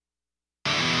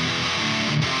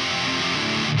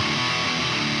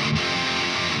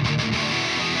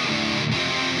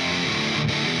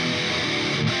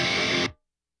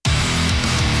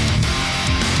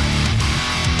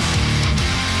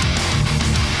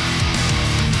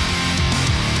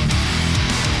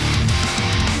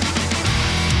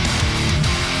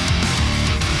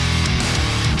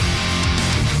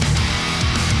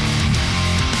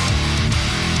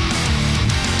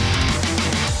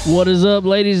What is up,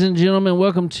 ladies and gentlemen?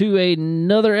 Welcome to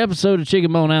another episode of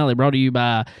Chicken Bone Alley, brought to you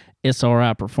by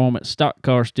SRI Performance, Stock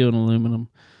Car Steel and Aluminum,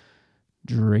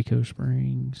 Draco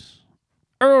Springs,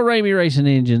 Earl Ramey Racing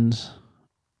Engines,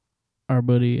 our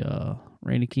buddy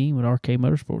Randy Keene with RK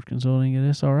Motorsports Consulting at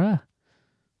SRI.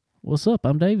 What's up?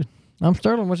 I'm David. I'm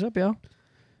Sterling. What's up, y'all?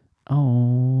 I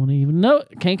don't even know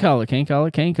it. Can't call it.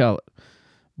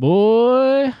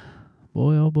 Boy,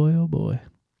 oh boy.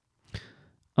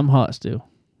 I'm hot still.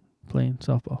 Playing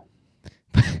softball.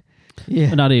 Yeah,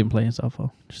 But not even playing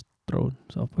softball. Just throwing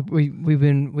softball. we've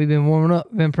been warming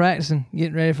up, been practicing,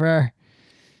 getting ready for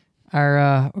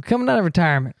our we're coming out of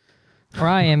retirement, or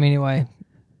I am anyway.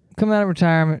 Coming out of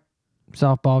retirement,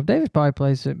 softball. David probably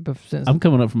plays it since. I'm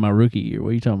coming up from my rookie year.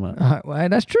 What are you talking about? Well,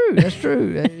 that's true.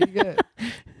 There you go.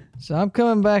 So I'm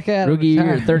coming back out Rookie of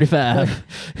year, retirement 35.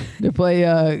 to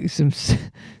play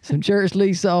some church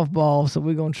league softball. So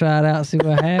we're gonna try it out, see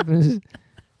what happens.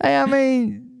 Hey, I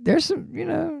mean, there's some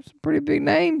some pretty big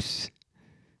names.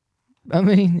 I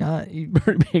mean, you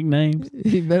Pretty big names.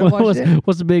 better watch that.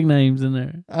 What's the big names in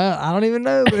there? I don't even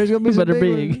know, but there's gonna be some But they're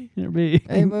big. big. They're big.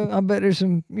 Hey, I bet there's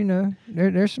some.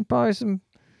 There's probably some.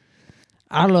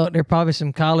 I look. There probably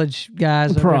some college guys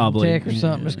over Probably, from Tech or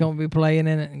something yeah. that's gonna be playing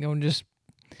in it and gonna just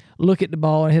look at the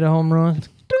ball and hit a home run.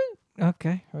 Ding.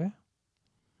 Okay, well,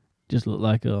 Just look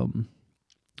like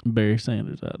Barry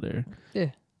Sanders out there.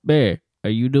 Yeah. Barry, are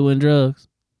you doing drugs?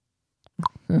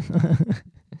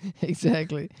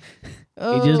 exactly.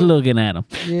 He's just looking at him.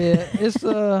 Yeah, it's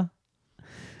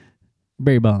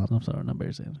Barry Bonds. I'm sorry, not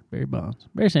Barry Sanders. Barry Bonds.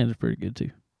 Barry Sanders is pretty good too.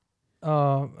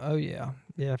 oh yeah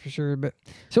for sure. But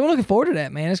so we're looking forward to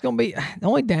that, man. It's gonna be the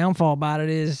only downfall about it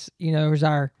is is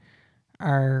our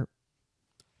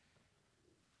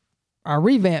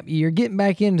revamp year, getting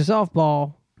back into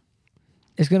softball.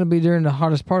 It's gonna be during the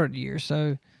hottest part of the year,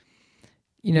 so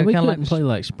we kind of couldn't like play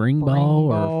like spring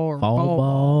ball or fall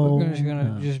ball. We're just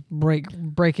gonna just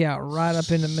break out right up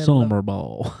in the middle. Summer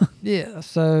ball. Yeah,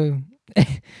 so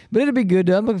but it'll be good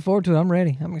though. I'm looking forward to it. I'm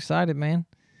ready. I'm excited, man.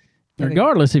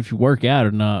 Regardless if you work out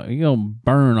or not, you're gonna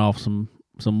burn off some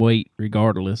weight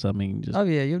regardless. I mean, just Oh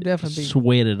yeah, you'll definitely be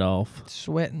sweat it off.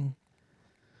 sweating.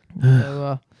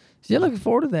 So yeah, looking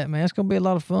forward to that, man. It's gonna be a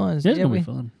lot of fun. It's gonna be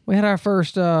fun. We had our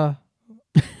first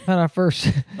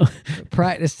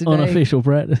practice today. Unofficial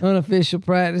practice. Unofficial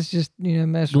practice, just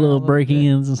mess around. Little a little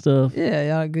break-ins and stuff. bit.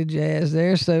 Yeah, y'all good jazz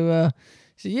there. So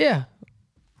yeah,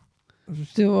 I'm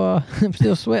still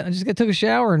sweating. I just took a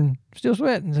shower and still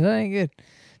sweating. So that ain't good.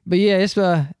 But yeah, it's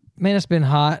it's been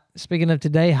hot. Speaking of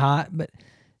today, hot. But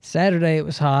Saturday it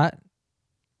was hot,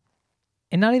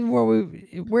 and not even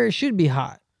where it should be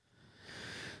hot.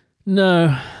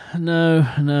 No.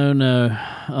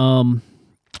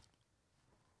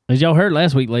 As y'all heard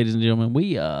last week, ladies and gentlemen,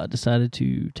 we decided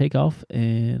to take off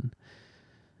and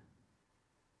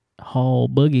haul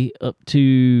buggy up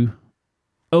to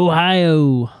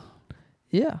Ohio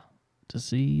Yeah. to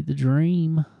see the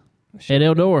Dream at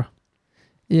Eldora.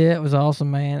 Yeah, it was awesome,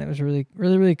 man. It was really,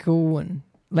 really, really cool and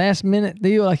last minute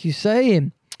deal, like you say,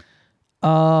 and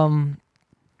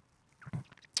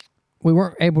we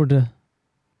weren't able to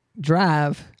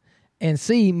drive and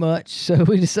see much, so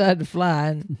we decided to fly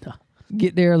and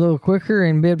get there a little quicker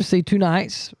and be able to see 2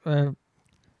 nights,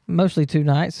 mostly 2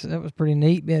 nights. That was pretty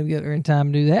neat, being able to get there in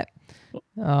time to do that.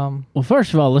 Well,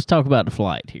 first of all, let's talk about the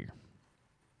flight here.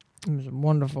 It was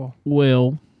wonderful.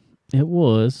 Well, it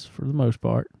was, for the most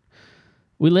part.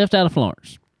 We left out of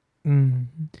Florence. Mm.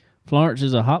 Florence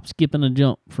is a hop, skip, and a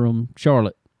jump from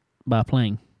Charlotte by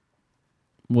plane.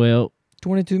 Well,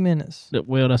 22 minutes.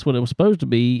 that's what it was supposed to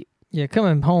be. Yeah,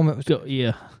 coming home it was.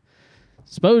 Yeah.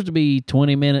 Supposed to be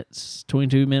 20 minutes,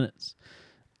 22 minutes.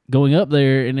 Going up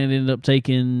there, and it ended up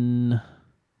taking,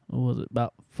 what was it,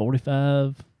 about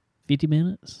 45, 50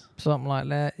 minutes? Something like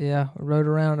that, yeah. We rode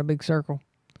around in a big circle.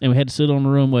 And we had to sit on the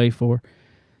runway for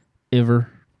ever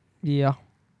Yeah.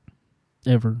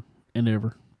 and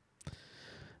ever.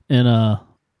 And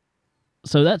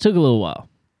so that took a little while.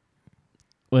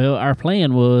 Well, our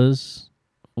plan was,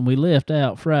 when we left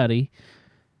out Friday,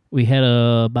 we had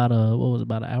about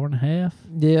an hour and a half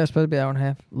Yeah, it's supposed to be an hour and a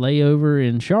half. layover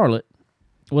in Charlotte.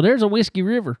 Well, there's a Whiskey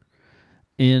River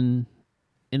in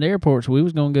the airport, so we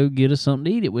was going to go get us something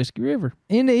to eat at Whiskey River.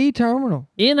 In the E-terminal.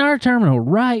 In our terminal,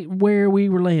 right where we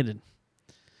were landed.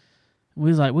 We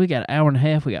was like, we got an hour and a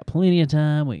half. We got plenty of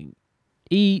time. We can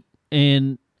eat.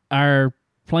 And our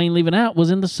plane leaving out was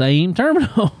in the same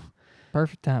terminal.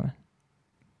 Perfect timing.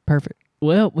 Perfect.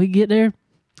 Well, we get there.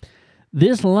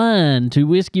 This line to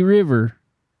Whiskey River,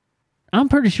 I'm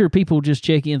pretty sure people just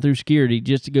check in through security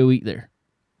just to go eat there.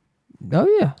 Oh,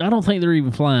 yeah. I don't think they're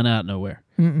even flying out nowhere.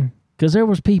 Mm-mm. because there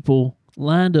was people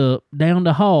lined up down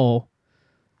the hall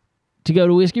to go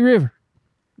to Whiskey River.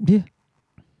 Yeah.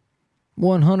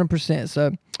 100%.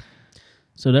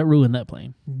 So that ruined that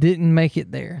plane. Didn't make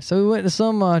it there. So we went to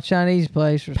some Chinese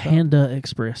place or something. Panda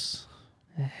Express.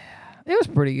 It was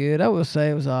pretty good. I will say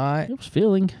it was all right. It was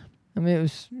filling. I mean, it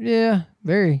was,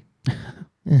 very.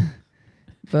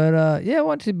 But, it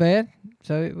wasn't too bad.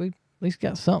 So we at least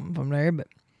got something from there.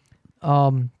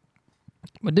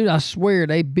 But dude, I swear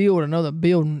they build another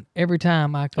building every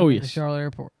time I come to the Charlotte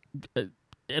Airport.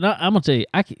 And I'm going to tell you,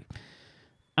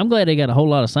 I'm glad they got a whole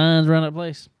lot of signs around that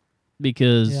place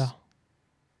because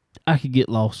I could get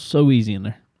lost so easy in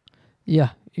there. Yeah,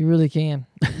 you really can.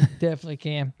 You definitely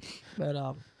can.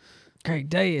 But Great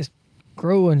Day is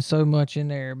growing so much in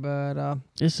there. But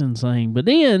it's insane. But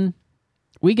then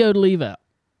we go to leave out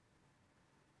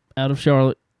of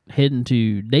Charlotte, heading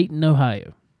to Dayton,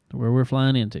 Ohio, where we're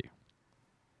flying into.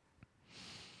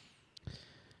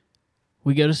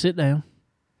 We go to sit down.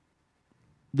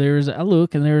 I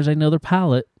look, and there's another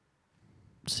pilot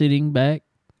sitting back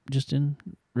just in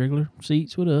regular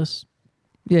seats with us.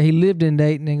 Yeah, he lived in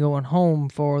Dayton and going home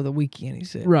for the weekend, he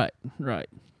said. Right.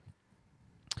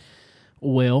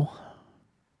 Well,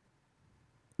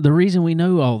 the reason we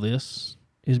know all this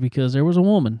is because there was a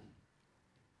woman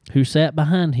who sat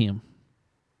behind him.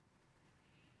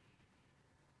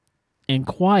 And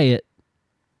quiet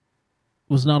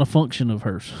was not a function of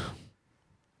hers.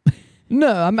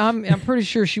 No, I'm pretty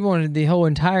sure she wanted the whole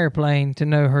entire plane to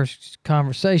know her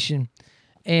conversation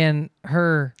and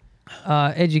her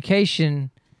education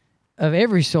of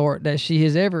every sort that she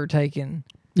has ever taken.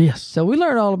 Yes. So we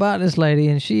learned all about this lady,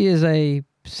 and she is a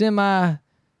semi-scared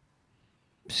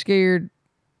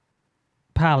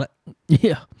pilot.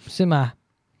 Yeah. Semi.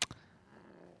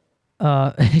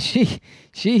 She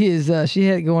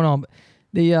had it going on. But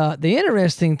the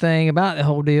interesting thing about the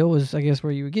whole deal was, I guess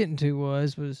where you were getting to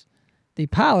was the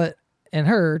pilot and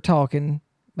her talking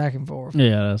back and forth.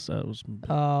 Yeah, that was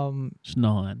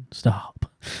non-stop.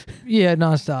 Yeah,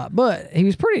 nonstop. But it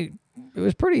was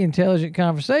pretty intelligent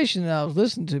conversation that I was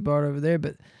listening to Bart over there.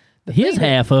 But his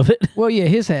half of it. Well, yeah,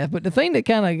 his half. But the thing that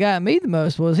kind of got me the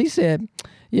most was he said,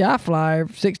 "Yeah, I fly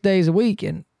 6 days a week,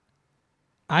 and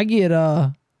I get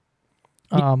I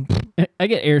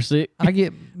get air sick. I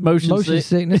get motion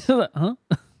sickness." Huh?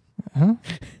 Huh?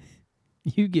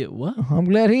 You get what? I'm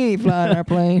glad he ain't flying our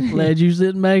plane. Glad you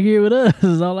sitting back here with us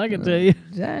is all I can tell you.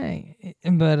 Dang.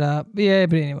 But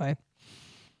anyway.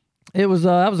 It was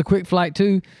that was a quick flight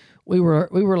too. We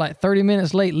were like 30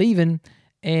 minutes late leaving,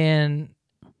 and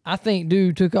I think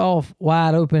dude took off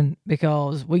wide open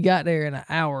because we got there in an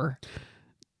hour.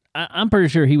 I'm pretty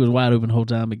sure he was wide open the whole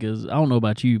time because I don't know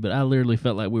about you, but I literally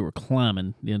felt like we were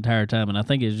climbing the entire time, and I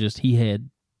think it's just he had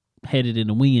headed in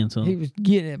the wind. So he was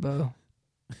getting it, Bo.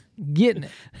 Getting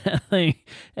it. I think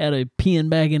had a pin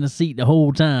back in the seat the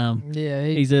whole time. Yeah,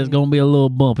 he says it's gonna be a little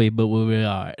bumpy, but we'll be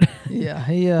all right. Yeah,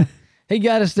 he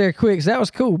got us there quick, so that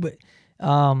was cool. But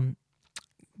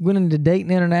went into Dayton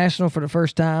International for the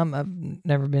first time. I've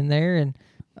never been there, and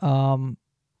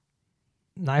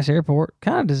nice airport.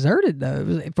 Kind of deserted though. It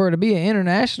was, for it to be an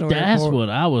international airport. That's what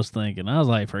I was thinking. I was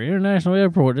like, for international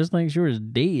airport, this thing sure is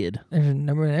dead.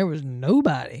 There was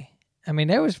nobody. I mean,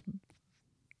 there was.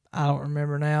 I don't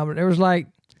remember now, but there was like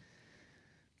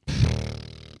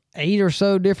 8 or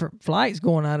so different flights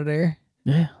going out of there.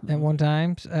 Yeah, at one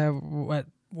time.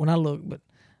 When I looked, but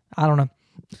I don't know.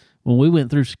 When we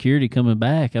went through security coming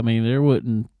back, I mean, there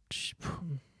wasn't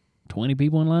 20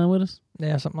 people in line with us.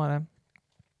 Yeah, something like that.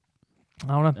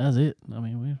 I don't know. That's it. I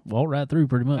mean, we walked right through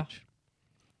pretty much.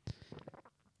 Yeah.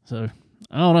 So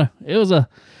I don't know. It was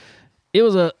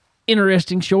a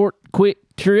interesting, short, quick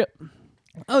trip.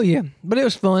 Oh yeah, but it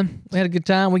was fun. We had a good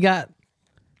time. We got,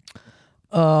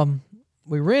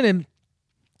 we rented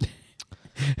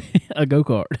a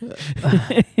go-kart.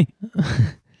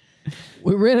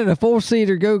 We rented a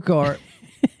 4-seater go-kart,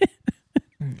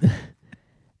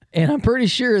 and I'm pretty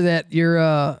sure that your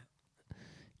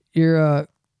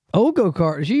old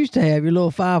go-kart you used to have, your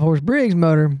little 5-horse Briggs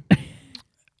motor,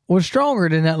 was stronger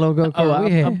than that little go-kart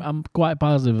we had. I'm quite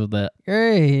positive of that.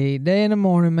 Hey, day in the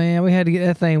morning, man. We had to get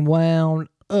that thing wound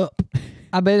up.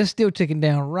 I bet it's still ticking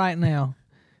down right now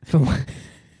from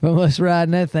us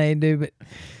riding that thing, dude. But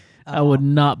I would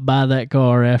not buy that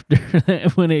car after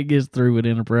that when it gets through with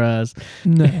Enterprise.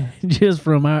 No. Just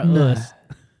from us.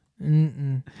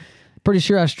 Mm-mm. Pretty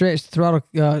sure I stretched the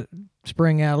throttle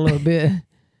spring out a little bit.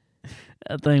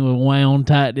 That thing was wound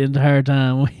tight the entire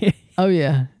time. Oh,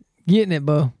 yeah. Getting it,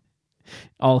 Bo.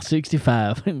 All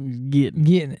 65. Getting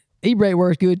it. E-brake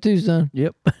works good too, son.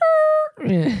 Yep.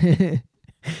 Yeah.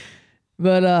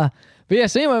 But But yeah,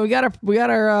 so anyway, got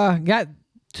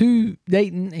to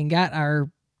Dayton and got our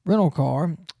rental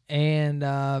car, and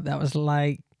that was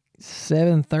like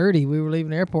 7:30. We were leaving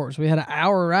the airport, so we had an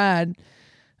hour ride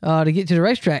to get to the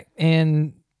racetrack,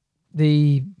 and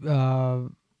the I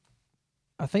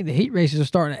think the heat races are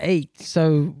starting at 8,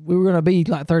 so we were gonna be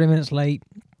like 30 minutes late.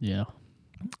 Yeah.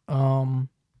 There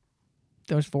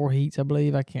was 4 heats, I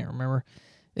believe. I can't remember.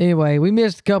 Anyway, we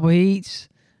missed a couple heats,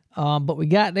 but we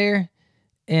got there,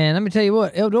 and let me tell you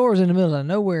what, Eldora's in the middle of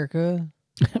nowhere, cuz.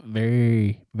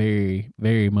 Very, very,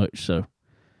 very much so.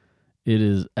 It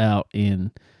is out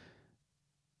in.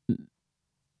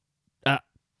 I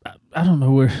don't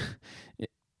know where.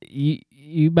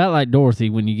 You about like Dorothy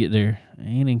when you get there.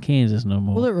 Ain't in Kansas no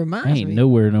more. Well, it reminds me. Ain't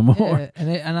nowhere no more. Yeah,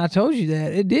 and I told you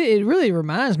that it really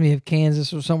reminds me of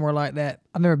Kansas or somewhere like that.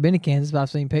 I've never been to Kansas, but I've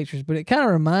seen pictures. But it kind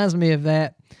of reminds me of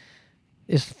that.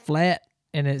 It's flat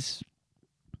and it's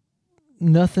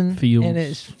nothing, Fields. and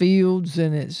it's fields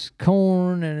and it's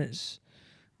corn and it's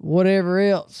whatever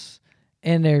else,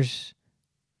 and there's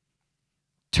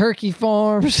turkey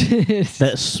farms.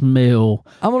 That smell.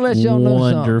 I'm gonna let y'all know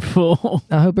something. Wonderful.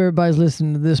 I hope everybody's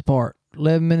listening to this part.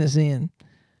 11 minutes in.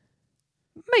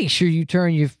 Make sure you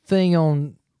turn your thing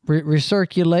on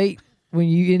recirculate when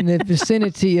you in the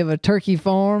vicinity of a turkey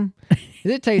farm.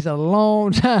 It takes a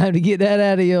long time to get that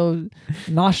out of your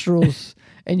nostrils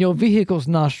and your vehicle's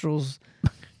nostrils.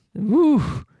 Woo.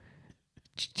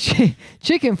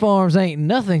 Chicken farms ain't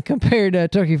nothing compared to a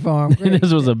turkey farm.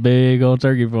 This was a big old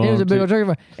turkey farm. It was a big old turkey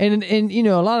farm. And you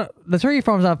know, a lot of the turkey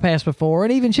farms I've passed before,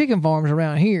 and even chicken farms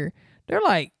around here, they're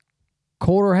like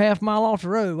half mile off the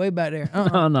road, way back there.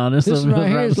 Oh, no, this one right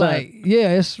here is like,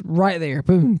 yeah, it's right there.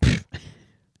 Boom.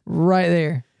 Right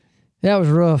there. That was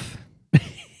rough.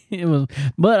 It was,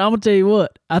 but I'm gonna tell you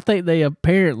what, I think they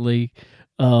apparently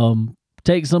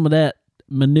take some of that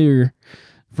manure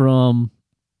from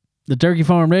the turkey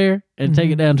farm there and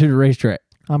take it down to the racetrack.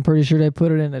 I'm pretty sure they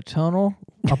put it in a tunnel.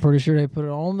 I'm pretty sure they put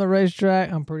it on the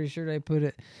racetrack. I'm pretty sure they put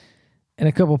it in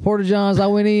a couple of porta johns I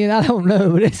went in. I don't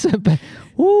know, but it's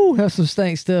that's some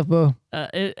stank stuff, bro.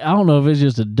 I don't know if it's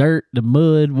just the dirt, the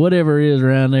mud, whatever it is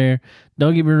around there.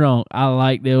 Don't get me wrong. I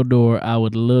like the Eldora. I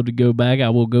would love to go back. I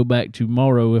will go back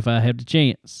tomorrow if I have the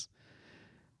chance.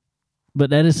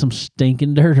 But that is some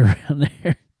stinking dirt around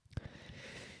there.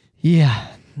 Yeah.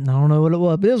 I don't know what it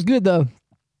was, but it was good though.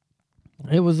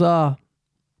 It was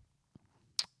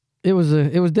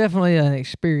definitely an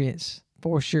experience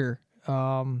for sure.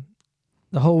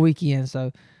 The whole weekend.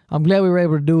 So I'm glad we were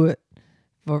able to do it.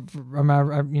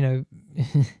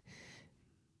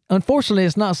 Unfortunately,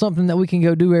 it's not something that we can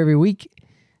go do every week.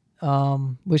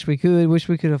 Wish we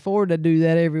could afford to do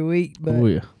that every week, but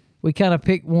we kind of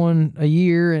pick one a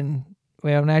year, and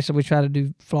actually we try to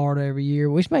do Florida every year.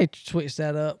 We may switch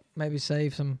that up, maybe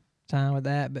save some time with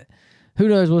that, but who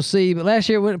knows? We'll see. But last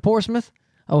year we went to Portsmouth,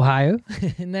 Ohio,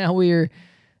 and now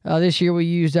this year we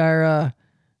used our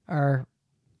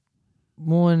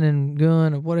one and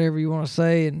gun or whatever you want to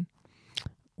say, and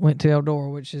went to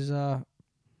Eldora, which is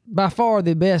by far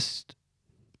the best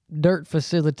dirt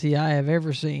facility I have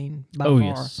ever seen. By far.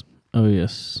 Yes. Oh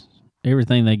yes.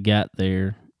 Everything they got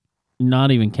there,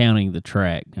 not even counting the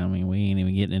track. I mean, we ain't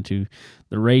even getting into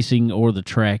the racing or the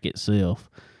track itself.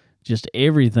 Just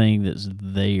everything that's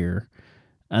there.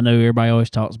 I know everybody always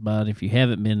talks about if you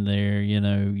haven't been there,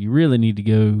 you really need to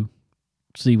go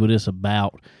see what it's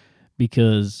about,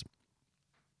 because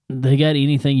they got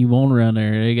anything you want around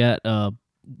there. They got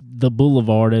the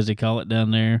boulevard, as they call it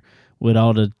down there, with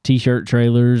all the T-shirt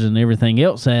trailers and everything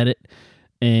else at it.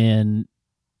 And,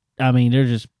 I mean, they're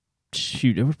just,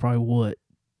 there was probably,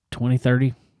 20,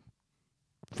 30,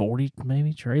 40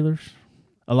 maybe trailers?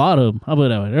 A lot of them. I'll put it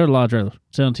that way. There were a lot of trailers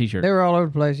selling T-shirts. They were all over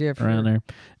the place, yeah, for around sure. there.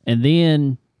 And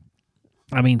then,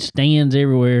 I mean, stands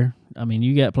everywhere. I mean,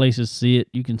 you got places to sit.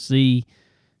 You can see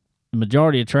the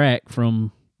majority of track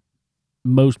from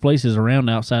most places around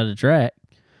outside of the track.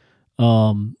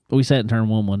 We sat in turn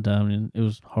one time, and it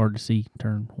was hard to see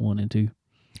turn 1 and 2.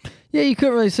 Yeah, you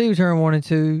couldn't really see turn 1 and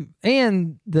 2,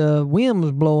 and the wind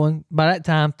was blowing. By that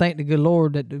time, thank the good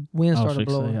Lord that the wind started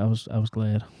blowing. I was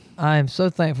glad. I am so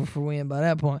thankful for wind by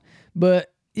that point.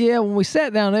 But yeah, when we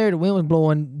sat down there, the wind was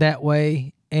blowing that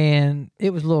way, and it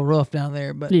was a little rough down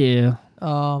there. But yeah,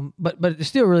 but it's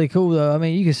still really cool though. I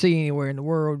mean, you can see anywhere in the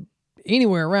world,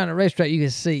 anywhere around the racetrack, you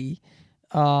can see.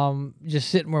 Just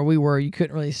sitting where we were, you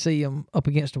couldn't really see them up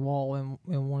against the wall in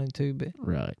 1 and 2. But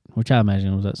right, which I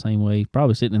imagine was that same way.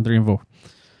 Probably sitting in 3 and 4.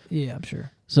 Yeah, I'm sure.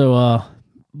 So,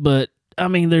 but I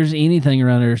mean, there's anything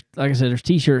around there. Like I said, there's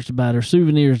T-shirts to buy, there's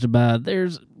souvenirs to buy.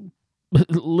 There's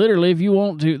literally, if you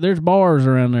want to, there's bars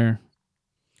around there.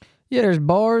 Yeah, there's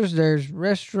bars, there's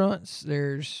restaurants,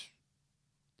 there's.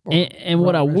 And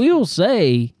what I will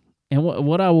say, and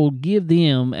what I will give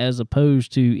them as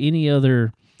opposed to any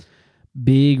other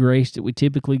big race that we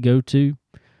typically go to,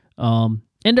 and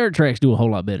dirt tracks do a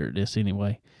whole lot better at this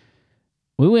anyway.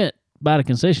 We went by the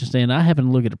concession stand. I happened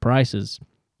to look at the prices.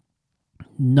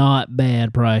 Not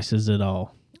bad prices at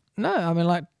all. No, I mean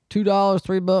like $2,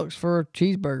 $3 for a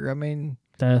cheeseburger. I mean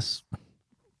that's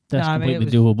I mean,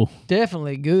 completely doable.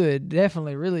 Definitely good.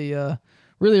 Definitely really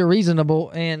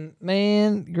reasonable. And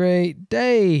man, great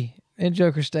day in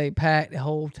Joker State, packed the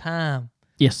whole time.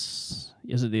 Yes,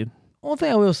 it did. One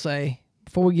thing I will say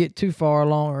before we get too far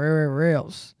along or wherever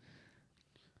else,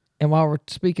 and while we're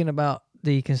speaking about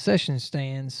the concession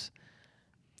stands,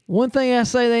 one thing I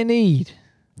say they need.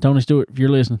 Tony Stewart, if you're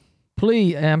listening.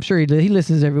 Please, I'm sure he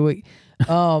listens every week.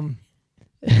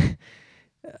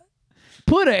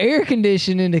 Put an air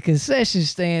conditioner in the concession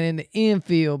stand in the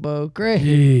infield, bro. Great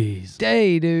Jeez.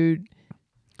 day, dude.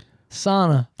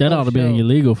 Sauna. That ought to be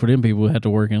illegal for them people who have to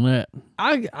work in that.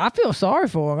 I feel sorry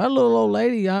for him. That little old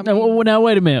lady. Now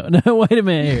wait a minute. No, wait a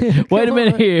minute here. Wait a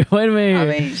minute here. I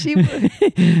mean,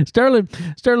 she. Sterling.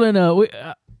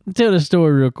 Tell this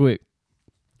story real quick.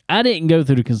 I didn't go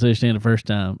through the concession stand the first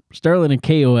time. Sterling and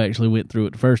Kale actually went through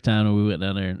it the first time that we went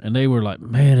down there, and they were like,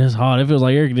 "Man, it's hot. It feels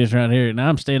like air conditioning out here." And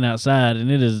I'm standing outside, and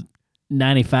it is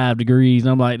 95 degrees.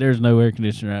 And I'm like, "There's no air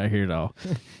conditioner out here at all."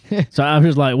 So I'm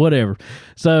just like, whatever.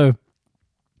 So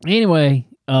anyway,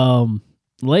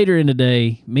 later in the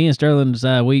day, me and Sterling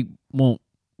decided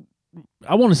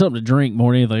I wanted something to drink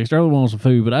more than anything. Sterling wanted some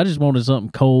food, but I just wanted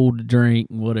something cold to drink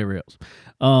and whatever else.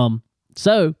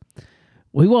 So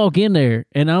we walk in there,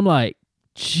 and I'm like,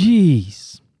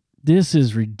 "Jeez, this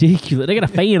is ridiculous." They got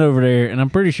a fan over there, and I'm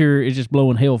pretty sure it's just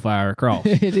blowing hellfire across.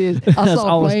 It is. I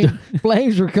saw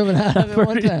flames were coming out of it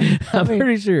one time. I'm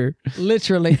pretty sure.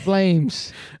 Literally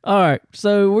flames. All right,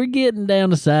 so we're getting down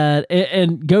the side,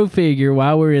 and go figure,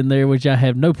 while we're in there, which I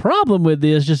have no problem with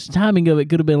this, just the timing of it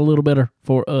could have been a little better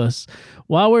for us.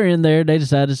 While we're in there, they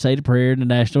decided to say the prayer and the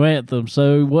national anthem.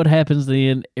 So what happens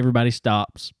then? Everybody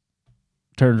stops,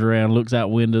 turns around, looks out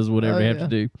windows, whatever they have to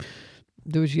do.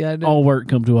 Do what you gotta do. All work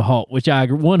come to a halt, which I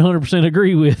 100%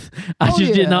 agree with. I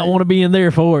just did not want to be in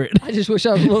there for it. I just wish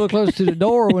I was a little closer to the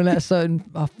door when that sudden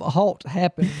halt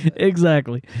happened.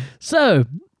 Exactly. So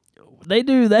they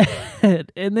do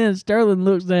that, and then Sterling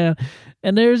looks down,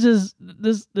 and there's this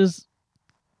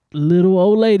little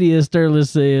old lady, as Sterling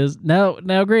says. Now,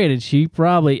 granted, she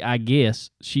probably, I guess,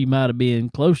 she might have been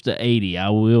close to 80, I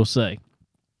will say.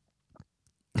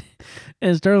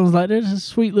 And Sterling's like, "There's this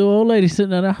sweet little old lady sitting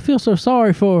down there. I feel so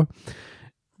sorry for her."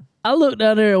 I look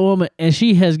down there at a woman, and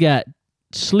she has got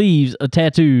sleeves of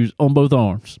tattoos on both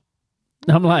arms.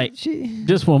 I'm like,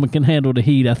 this woman can handle the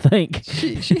heat, I think.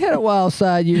 She had a wild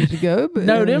side years ago. But,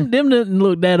 no, them didn't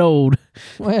look that old.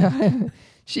 Well,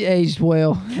 she aged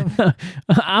well.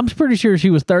 I'm pretty sure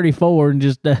she was 34 and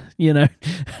just,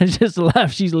 just the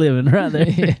life she's living right there.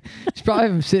 Yeah. She's probably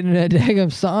been sitting in that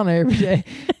daggum sauna every day.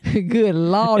 Good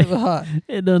Lord, it was hot.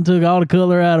 It done took all the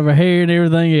color out of her hair and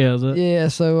everything else. Yeah,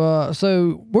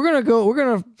 so we're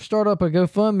gonna start up a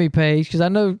GoFundMe page because I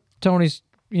know Tony's,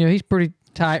 he's pretty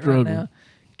tight right now,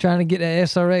 trying to get that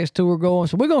SRX tour going.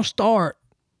 So we're gonna start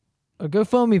a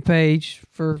GoFundMe page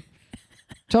for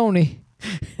Tony.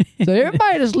 So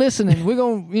everybody that's listening, we're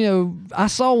gonna, I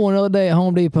saw one the other day at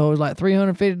Home Depot. It was like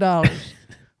 $350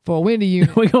 for a window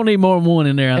unit. We're gonna need more than one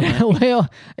in there, I think. Well,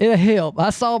 it'll help. I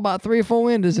saw about 3 or 4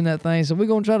 windows in that thing, so we're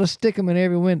gonna try to stick them in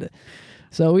every window.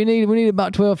 So we need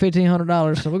about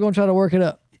 $1,200-$1,500. So we're gonna try to work it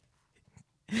up.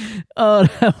 Oh,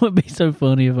 that would be so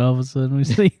funny if all of a sudden we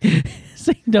see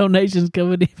donations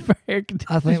coming in for air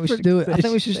conditioners. I think we should do it. I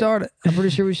think we should start it. I'm pretty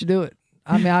sure we should do it.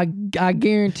 I mean, I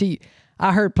guarantee.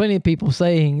 I heard plenty of people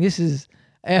saying this is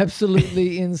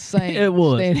absolutely insane. It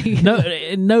was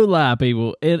no lie,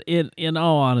 people. In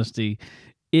all honesty,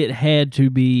 it had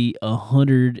to be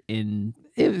 115.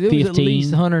 It was at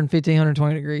least 115,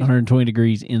 120 degrees. 120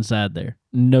 degrees inside there.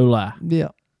 No lie. Yeah.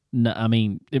 No, I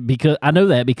mean, because I know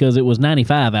that because it was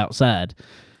 95 outside,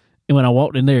 and when I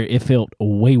walked in there, it felt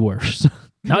way worse.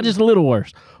 Not just a little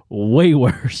worse, way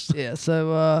worse. Yeah.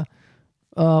 So.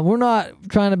 We're not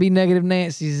trying to be negative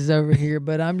Nancy's over here,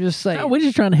 but I'm just saying. No, we're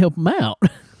just trying to help them out.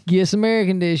 Get some air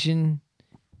conditioning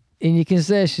in your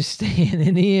concession stand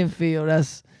in the infield.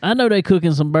 I know they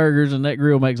cooking some burgers and that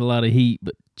grill makes a lot of heat,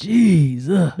 but jeez,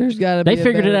 there's got to be. They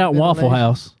figured it out in Waffle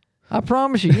House. I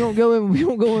promise you, you don't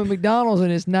go in McDonald's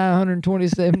and it's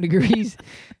 927 degrees.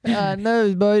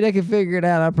 No, buddy, they can figure it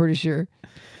out. I'm pretty sure.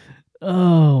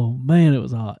 Oh man, it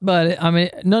was hot. But I mean,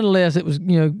 nonetheless, it was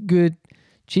good.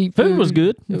 cheap Food was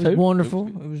good. It was Food. wonderful.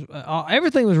 It was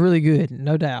everything was really good,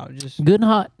 no doubt. Just Good and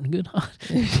hot. Good and hot.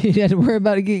 you had to worry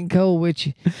about it getting cold with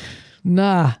you.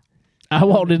 Nah. I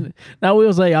walked in. Now, I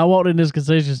will say, I walked in this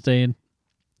concession stand.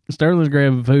 Sterling's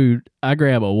grabbing food. I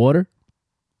grab a water,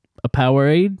 a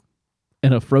Powerade,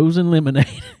 and a frozen lemonade.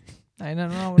 Ain't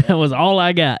nothing wrong with That that. was all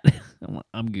I got.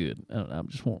 I'm good. I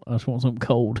just want something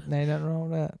cold. Ain't nothing wrong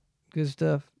with that. Good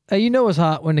stuff. Hey, you know it's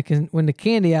hot when the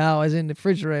candy aisle is in the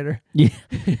refrigerator. Yeah,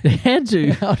 they had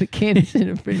to. All the candy's in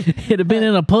the refrigerator. It'd have been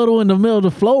in a puddle in the middle of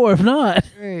the floor if not.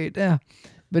 Right, yeah.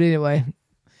 But anyway,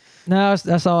 now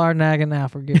that's all our nagging now.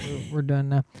 We're done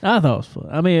now. I thought it was fun.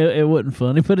 I mean, it wasn't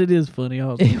funny, but it is funny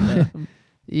also.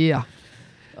 Yeah.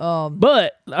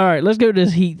 But all right, let's go to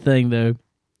this heat thing though,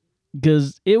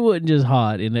 because it wasn't just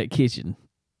hot in that kitchen.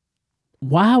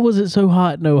 Why was it so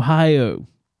hot in Ohio?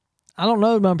 I don't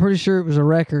know, but I'm pretty sure it was a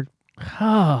record.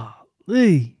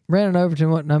 Golly. Brandon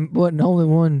Overton wasn't the only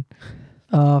one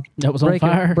That was on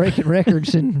fire. breaking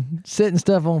records and setting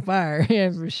stuff on fire.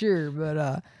 Yeah, for sure.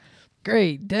 But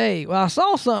great day. Well, I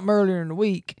saw something earlier in the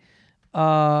week with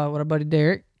our buddy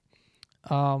Derek.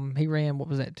 He ran, what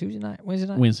was that,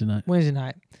 Wednesday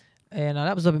night. And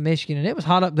that was up in Michigan, and it was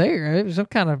hot up there. It was some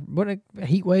kind of a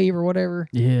heat wave or whatever.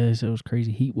 Yeah, so it was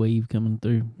crazy heat wave coming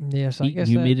through. Yeah, so I Heat, guess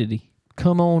humidity.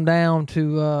 come on down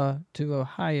to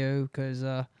Ohio, because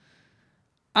I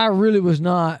really was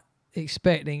not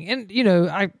expecting. And you know,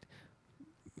 I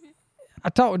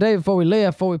talked with Dave before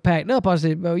we packed up. I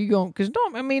said, "Well, you going?" Because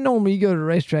normally you go to the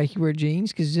racetrack, you wear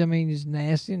jeans because it's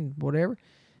nasty and whatever.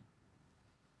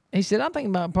 He said, "I'm thinking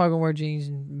about probably gonna wear jeans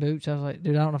and boots." I was like,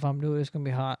 "Dude, I don't know if I'm doing it. It's gonna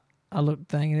be hot." I looked at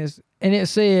the thing and it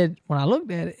said, when I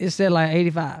looked at it, it said like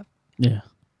 85. Yeah.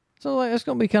 So like it's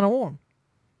gonna be kind of warm.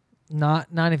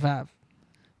 Not 95.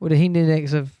 With a heat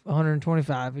index of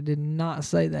 125. It did not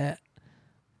say that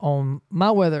on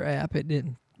my weather app. It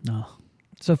didn't. No.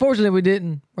 So fortunately we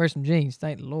didn't wear some jeans,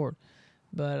 thank the Lord.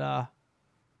 But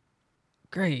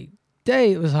great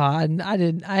day. It was hot, and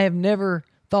I have never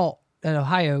thought that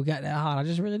Ohio got that hot. I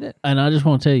just really did. And I just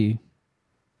want to tell you,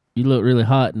 you look really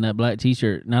hot in that black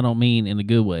T-shirt, and I don't mean in a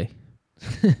good way.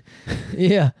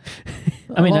 Yeah.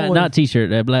 I mean, not T-shirt,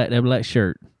 that black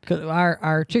shirt. Cause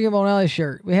our Chicken Bone Alley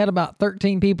shirt, we had about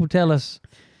 13 people tell us,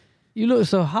 "You look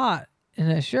so hot in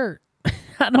that shirt."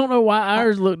 I don't know why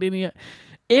ours looked any.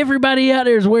 Everybody out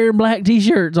there is wearing black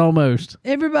T-shirts almost.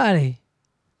 Everybody.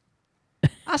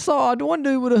 I saw one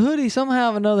dude with a hoodie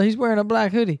somehow or another. He's wearing a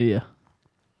black hoodie. Yeah.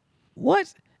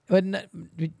 What? But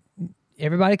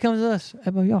everybody comes to us.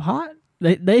 Hey, y'all hot?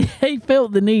 They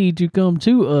felt the need to come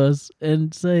to us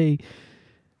and say,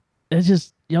 "It's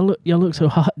just y'all look so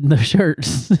hot in those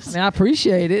shirts." I mean, I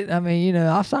appreciate it. I mean,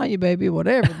 I'll sign you, baby,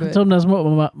 whatever. But Sometimes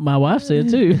what my wife said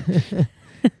too.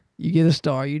 you get a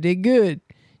star. You did good.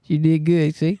 You did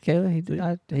good. See, Kayla, he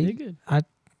did good.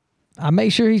 I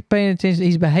make sure he's paying attention.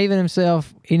 He's behaving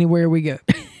himself anywhere we go.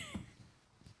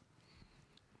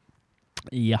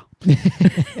 Yeah.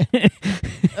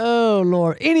 Oh,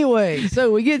 Lord. Anyway,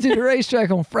 so we get to the racetrack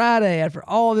on Friday after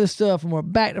all this stuff, and we're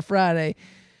back to Friday.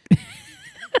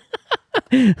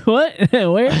 What?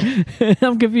 Where?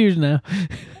 I'm confused now.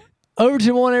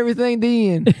 Overton won everything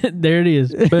then. There it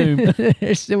is. Boom.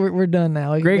 So we're done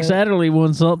now. Greg Satterley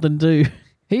won something too.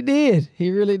 He did.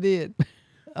 He really did.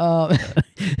 Man,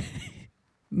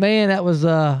 that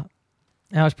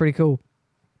was pretty cool.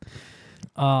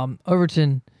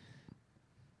 Overton,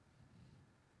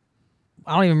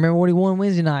 I don't even remember what he won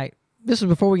Wednesday night. This was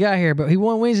before we got here, but he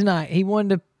won Wednesday night. He won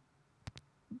the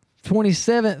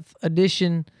 27th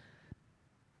edition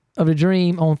of the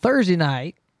Dream on Thursday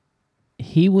night.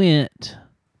 He went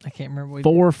I can't remember what he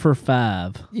 4 for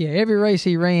 5. Yeah, every race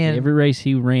he ran. Every race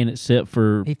he ran except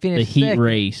for He the finished heat second.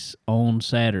 race on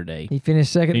Saturday. He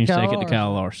finished second Finished to Kyle second to Larson.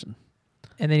 Kyle Larson.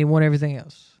 And then he won everything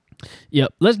else.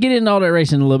 Yep. Let's get into all that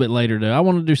racing a little bit later, though. I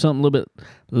want to do something a little bit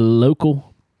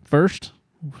local first,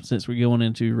 since we're going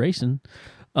into racing.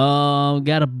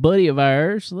 Got a buddy of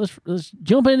ours. Let's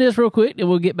jump into this real quick, and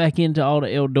we'll get back into all the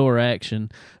Eldora action.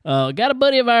 Got a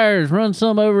buddy of ours run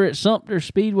some over at Sumter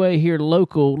Speedway here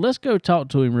local. Let's go talk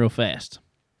to him real fast.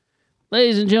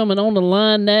 Ladies and gentlemen, on the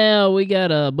line now, we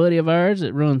got a buddy of ours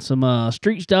that runs some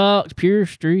street stocks, pure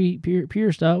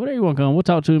stock, whatever you want to call them. We'll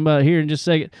talk to him about it here in just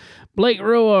a second. Blake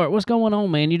Roart, what's going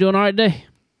on, man? You doing all right today?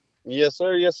 Yes,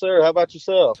 sir. Yes, sir. How about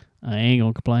yourself? I ain't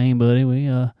gonna complain, buddy.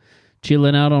 We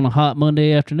chilling out on a hot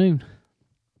Monday afternoon.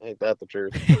 Ain't that the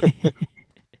truth?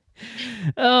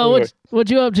 What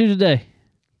you up to today?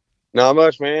 Not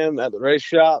much, man. At the race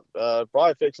shop,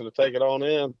 probably fixing to take it on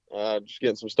in. Just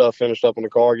getting some stuff finished up in the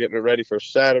car, getting it ready for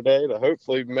Saturday to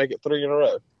hopefully make it 3 in a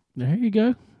row. There you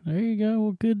go. There you go.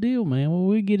 Well, good deal, man. Well,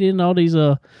 we get in all these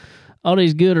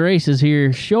good races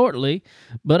here shortly,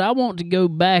 but I want to go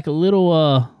back a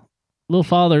little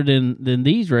farther than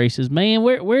these races, man.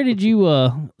 Where did you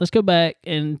let's go back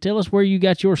and tell us where you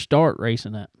got your start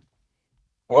racing at.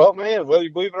 Well, man, whether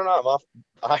you believe it or not,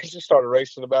 I actually started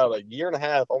racing about a year and a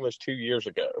half, almost 2 years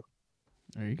ago.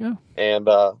 There you go. And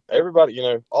everybody,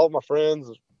 all of my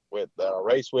friends with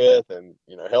race with, and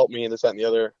help me and this, that, and the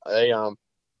other.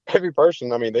 Every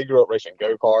person, I mean, they grew up racing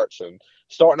go-karts and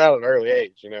starting out at an early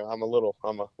age. I'm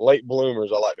a late bloomer,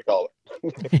 as I like to call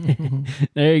it.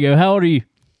 There you go. How old are you?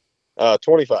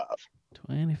 25.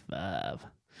 25.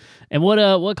 And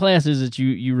what class is it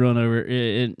you run over?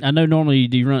 I know normally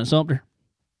do you run at Sumter?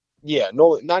 Yeah,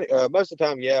 no, most of the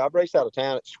time, yeah. I've raced out of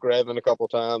town at Screven a couple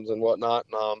of times and whatnot.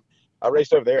 And I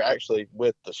raced over there actually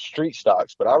with the street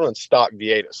stocks, but I run stock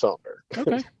V8 at Sumter.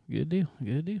 Okay, good deal.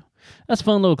 That's a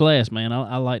fun little class, man.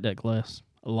 I like that class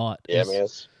a lot. Yeah, man,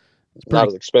 it's not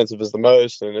as expensive as the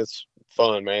most, and it's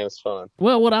fun, man. It's fun.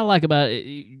 Well, what I like about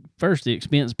it, first the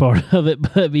expense part of it,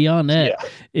 but beyond that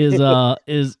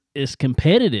is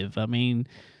competitive. I mean,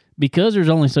 because there's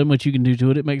only so much you can do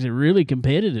to it, it makes it really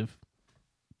competitive.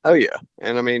 Oh yeah,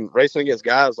 and I mean, racing against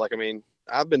guys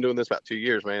I've been doing this about 2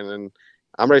 years, man, and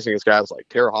I'm racing against guys like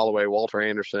Tara Holloway, Walter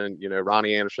Anderson,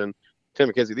 Ronnie Anderson, Tim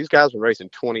McKenzie. These guys have been racing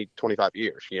 20, 25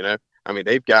 years. I mean,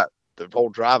 they've got the whole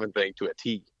driving thing to a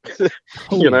T.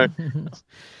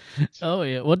 Oh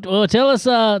yeah. Well, tell us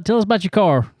about your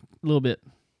car a little bit.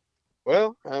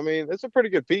 Well, I mean, it's a pretty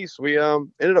good piece. We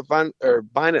ended up buying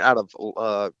it out of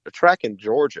a track in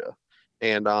Georgia,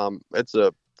 and it's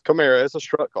a Camaro. It's a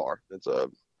strut car. It's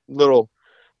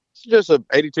just a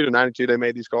 82 to 92. They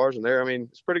made these cars, and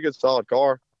it's a pretty good, solid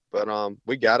car. But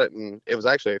we got it, and it was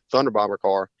actually a Thunder Bomber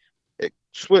car. It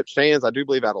switched hands, I do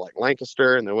believe, out of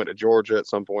Lancaster, and then went to Georgia at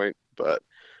some point. But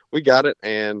we got it,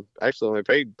 and actually only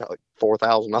paid like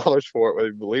 $4,000 for it, whether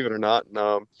you believe it or not.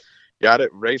 And got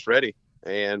it race ready,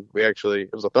 and it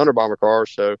was a Thunder Bomber car,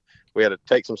 so we had to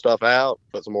take some stuff out,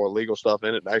 put some more legal stuff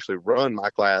in it, and actually run my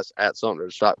class at Sumter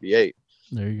to stock V8.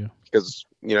 There you go. Because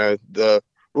the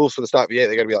rules for the stock V8,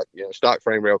 they got to be like stock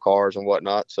frame rail cars and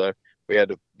whatnot. So we had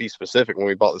to be specific when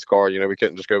we bought this car. We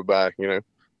couldn't just go buy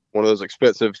one of those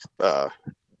expensive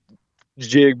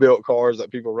jig built cars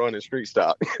that people run in street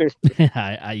stock.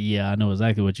 I know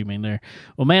exactly what you mean there.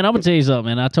 Well, man, I'm gonna tell you something,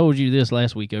 man. I told you this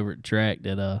last week over at the track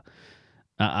that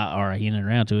I hinted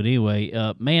around to it anyway.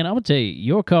 Man, I'm gonna tell you,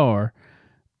 your car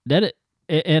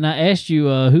and I asked you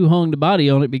who hung the body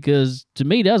on it, because to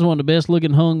me that's one of the best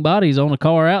looking hung bodies on a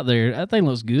car out there. That thing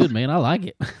looks good, man. I like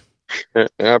it. I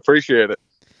appreciate it.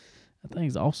 That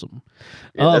thing's awesome.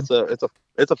 Yeah,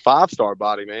 it's a 5-star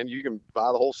body, man. You can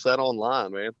buy the whole set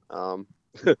online, man. I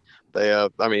think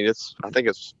it's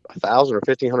 $1,000 or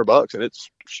 $1,500, and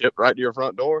it's shipped right to your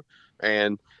front door,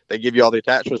 and they give you all the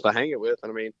attachments to hang it with.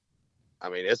 And I mean,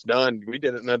 it's done. We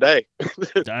did it in a day.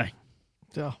 Dang.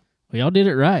 So. Well, y'all did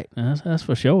it right. That's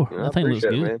for sure. Yeah, that thing looks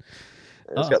good. Man.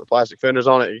 It's got the plastic fenders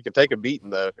on it. You can take a beating,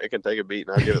 though. It can take a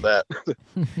beating. I'll give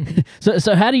it So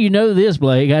that. how do you know this,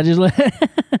 Blake? I just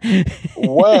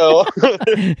Well,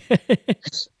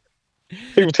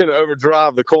 people tend to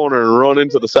overdrive the corner and run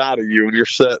into the side of you when you're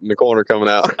set in the corner coming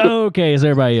out. Okay, it's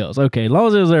everybody else. Okay, as long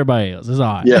as it was everybody else, it's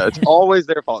all right. Yeah, it's always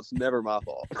their fault. It's never my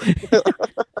fault.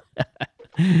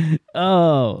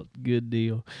 Oh, good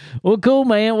deal. Well, cool,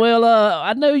 man. Well,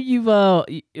 I know you've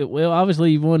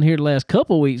obviously you've won here the last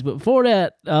couple of weeks, but before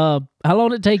that, how long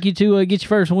did it take you to get your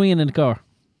first win in the car?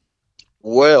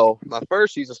 Well, my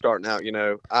first season starting out,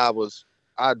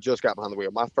 I just got behind the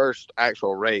wheel. My first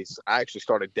actual race, I actually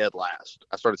started dead last.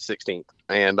 I started 16th,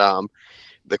 and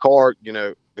the car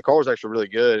was actually really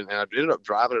good, and I ended up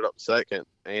driving it up second,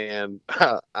 and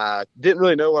I didn't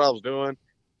really know what I was doing.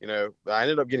 I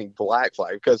ended up getting black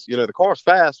flag because, the car's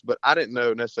fast, but I didn't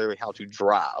know necessarily how to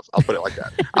drive. I'll put it like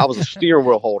that. I was a steering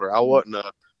wheel holder. I wasn't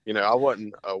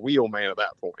a wheel man at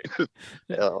that point.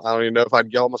 I don't even know if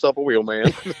I'd call myself a wheel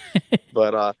man,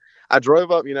 but I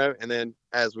drove up, and then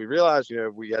as we realized,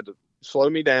 we had to slow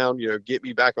me down, get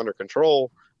me back under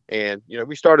control. And,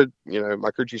 we started, my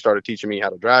crew chief started teaching me how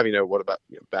to drive, what about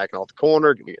backing off the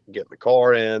corner, getting the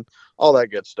car in, all that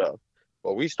good stuff.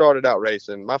 Well, we started out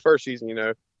racing. My first season,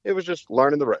 it was just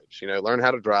learning the ropes, learn how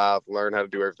to drive, learn how to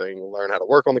do everything, learn how to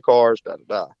work on the cars,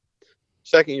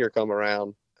 Second year come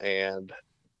around, and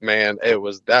man, I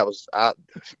thought I was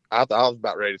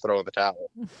about ready to throw in the towel,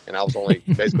 and I was only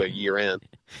basically a year in.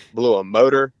 Blew a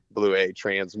motor, blew a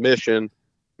transmission.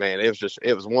 Man, it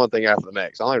was one thing after the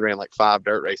next. I only ran like 5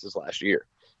 dirt races last year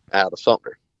out of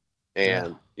Sumter,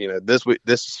 and this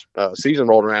season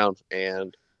rolled around,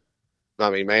 and I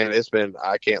mean, man,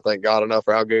 I can't thank God enough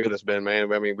for how good it's been,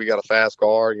 man. I mean, we got a fast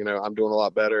car, I'm doing a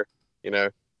lot better,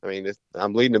 I mean,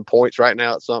 I'm leading in points right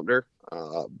now at Sumter.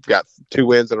 Got 2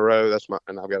 wins in a row.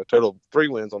 And I've got a total of 3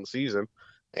 wins on the season.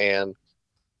 And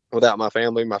without my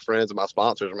family, my friends, and my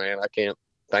sponsors, man, I can't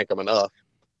thank them enough.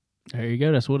 There you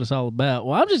go. That's what it's all about.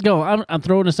 Well, I'm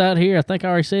throwing this out here. I think I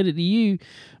already said it to you,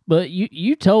 but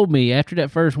you told me after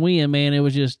that first win, man, it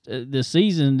was just the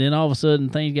season. Then all of a sudden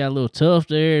things got a little tough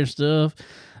there and stuff.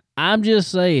 I'm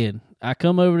just saying, I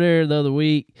come over there the other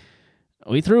week.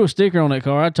 We threw a sticker on that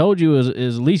car. I told you it was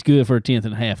at least good for a 10th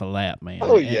and a half a lap, man.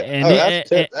 Oh, yeah. And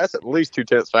that's at least 2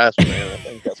 tenths faster, man. I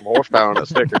think got some horsepower on that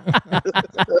sticker.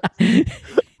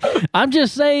 I'm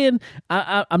just saying,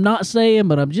 I'm not saying,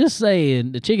 but I'm just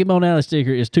saying the Chicken Bone Alley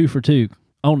sticker is 2 for 2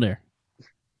 on there.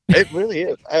 It really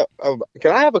is.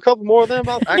 Can I have a couple more of them?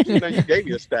 Actually, no, you gave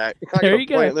me a stack. There you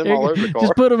go. Them all over the car.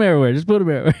 Just put them everywhere.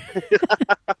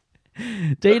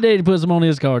 T.D. to put some on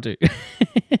his car, too.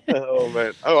 Oh,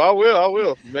 man. Oh, I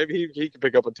will. Maybe he can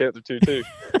pick up a 10th or 2, too.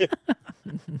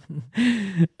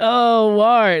 Oh,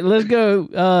 all right. Let's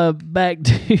go back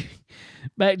to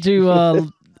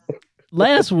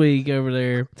last week over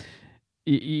there.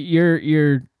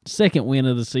 Your second win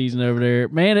of the season over there.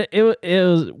 Man, it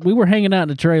was we were hanging out in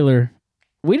the trailer.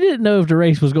 We didn't know if the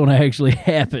race was going to actually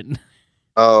happen.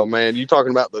 Oh, man, you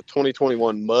talking about the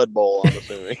 2021 Mud Bowl, I'm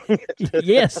assuming.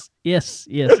 Yes.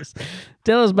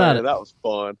 Tell us about it. That was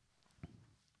fun.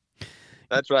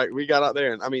 That's right. We got out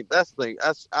there, and I mean, that's the thing.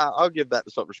 I'll give that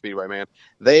to Sumter Speedway, man.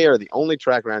 They are the only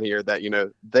track around here that,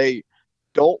 they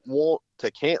don't want to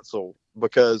cancel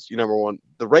because, number one,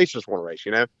 the racers want to race,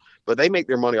 but they make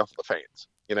their money off of the fans,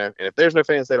 and if there's no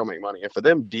fans, they don't make money. And for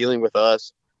them dealing with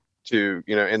us to,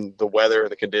 in the weather,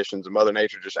 the conditions, and Mother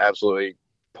Nature just absolutely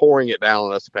pouring it down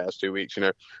on us the past 2 weeks,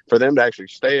 for them to actually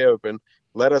stay open,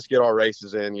 let us get our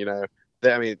races in,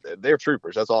 they're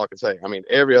troopers. That's all I can say. I mean,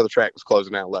 every other track was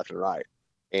closing down left and right.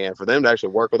 And for them to actually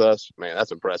work with us, man,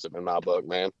 that's impressive in my book,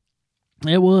 man.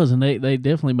 It was, and they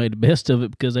definitely made the best of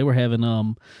it because they were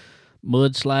having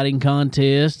mud sliding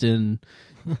contest and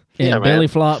belly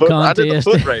flop contest. I did the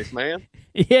foot race, man.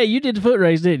 Yeah, you did the foot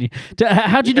race, didn't you?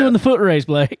 How'd you do in the foot race,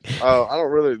 Blake? I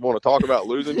don't really want to talk about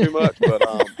losing too much, but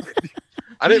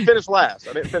I didn't finish last.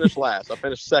 I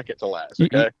finished second to last.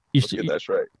 Okay, let's get that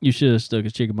straight. You should have stuck a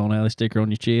Chicken Bone Alley sticker on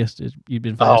your chest. You'd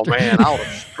been faster. Oh man,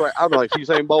 I'd be like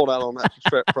Usain Bolt out on that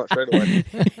front straightaway.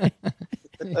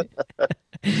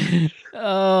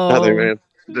 Nothing, man.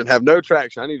 Didn't have no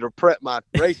traction. I need to prep my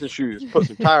racing shoes. Put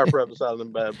some tire prep inside of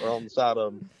them bad or on the side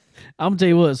of them. I'm gonna tell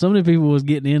you what. So many people was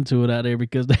getting into it out there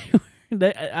because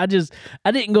I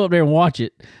didn't go up there and watch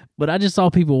it, but I just saw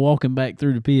people walking back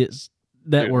through the pits.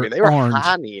 They were orange.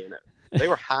 Hiney in it. They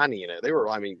were hiney in it. They were,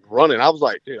 running. I was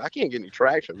like, dude, I can't get any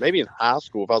traction. Maybe in high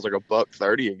school, if I was like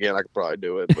 $130 again, I could probably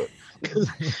do it. But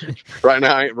right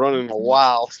now, I ain't running in a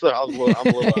while, so I'm a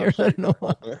little upset.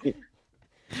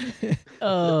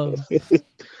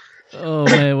 Oh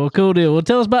man, well, cool deal. Well,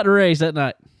 tell us about the race that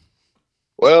night.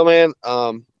 Well, man,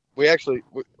 we actually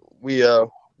we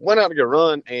went out to go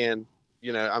run, and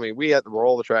we had to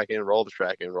roll the track in,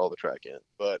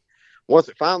 but once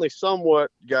it finally somewhat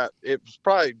it was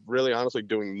probably really honestly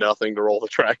doing nothing to roll the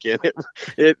track in.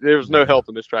 There was no help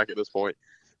in this track at this point.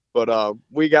 But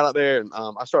we got out there, and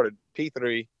I started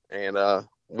P3, and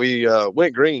we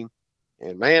went green.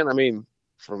 And, man,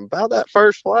 from about that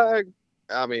first flag,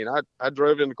 I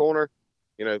drove in the corner.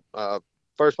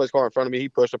 First place car in front of me, he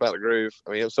pushed up out the groove.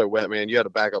 It was so wet, man. You had to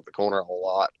back up the corner a whole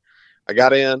lot. I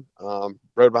got in,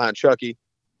 rode behind Chucky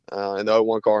in the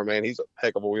 01 car, man. He's a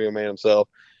heck of a wheel man himself.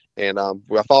 And I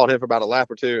followed him for about a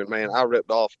lap or two, and, man, I ripped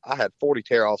off. I had 40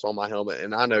 tear-offs on my helmet,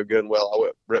 and I know good and well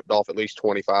I ripped off at least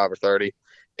 25 or 30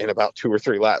 in about 2 or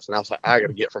 3 laps. And I was like, I got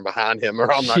to get from behind him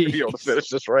or I'm not going to be able to finish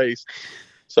this race.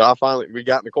 So we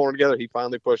got in the corner together. He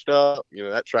finally pushed up.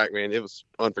 That track, man, it was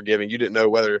unforgiving. You didn't know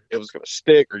whether it was going to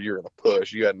stick or you were going to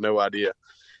push. You had no idea.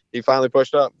 He finally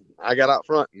pushed up. I got out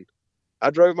front, and I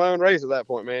drove my own race at that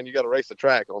point, man. You got to race the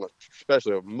track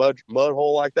especially a mud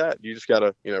hole like that. You just got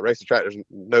to, race the track. There's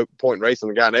no point in racing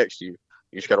the guy next to you.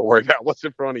 You just got to worry about what's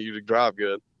in front of you to drive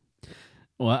good.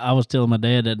 Well, I was telling my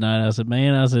dad that night, I said,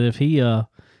 if he,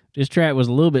 this track was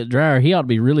a little bit drier, he ought to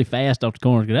be really fast off the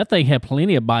corners, because that thing had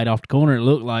plenty of bite off the corner, it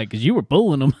looked like, because you were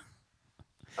pulling them.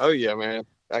 Oh, yeah, man.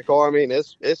 That car,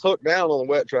 it's hooked down on the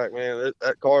wet track, man.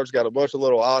 That car's got a bunch of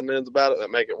little odd ends about it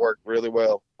that make it work really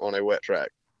well on a wet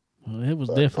track. Well, it was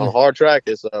definitely on a hard track.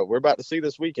 We're about to see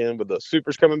this weekend with the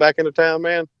supers coming back into town,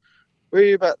 man.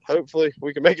 Hopefully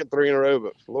we can make it 3 in a row,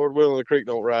 but Lord willing, the creek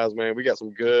don't rise, man. We got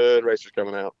some good racers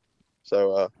coming out,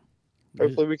 so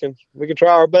hopefully we can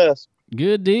try our best.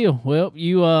 Good deal. Well,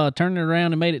 you turned it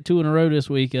around and made it 2 in a row this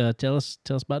week. Tell us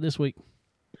about this week.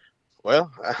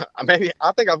 Well,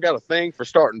 I think I've got a thing for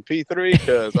starting P3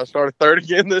 because I started third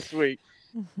again this week.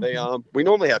 We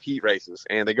normally have heat races,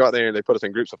 and they go out there and they put us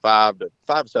in groups of 5 to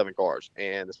 7 cars,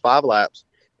 and it's 5 laps.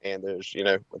 And there's,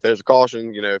 if there's a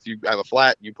caution, if you have a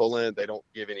flat, you pull in. They don't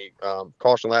give any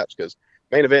caution laps because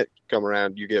main event come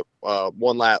around, you get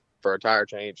 1 lap for a tire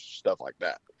change, stuff like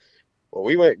that. Well,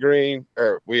 we went green,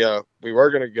 or we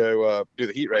were gonna go do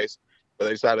the heat race, but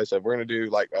they said we're gonna do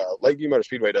like Lakeview Motor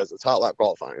Speedway does. It's hot lap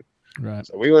qualifying. Right.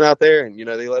 So we went out there, and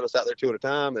they let us out there 2 at a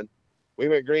time, and we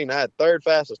went green. I had 3rd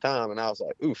fastest time, and I was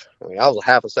like, oof. I mean, I was a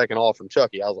half a second off from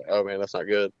Chucky. I was like, oh man, that's not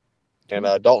good. And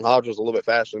Dalton Hodge was a little bit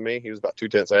faster than me. He was about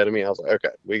 2/10 ahead of me. I was like,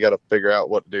 okay, we got to figure out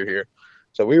what to do here.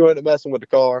 So we went to messing with the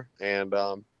car and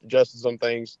adjusted some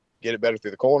things, get it better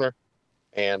through the corner.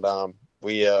 And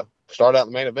we started out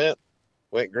in the main event,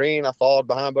 went green. I followed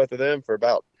behind both of them for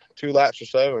about 2 laps or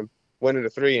so and went into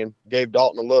 3 and gave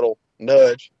Dalton a little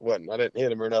nudge. I didn't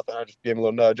hit him or nothing. I just gave him a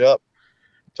little nudge up,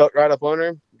 tucked right up under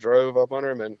him, drove up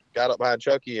under him, and got up behind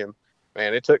Chucky. And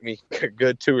man, it took me a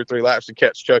good 2 or 3 laps to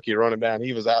catch Chucky running down.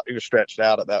 He was out. He was stretched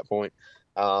out at that point.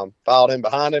 Followed him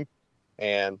behind him,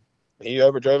 and he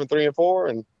overdrove in 3 and 4.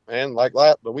 And man, like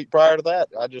the week prior to that,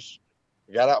 I just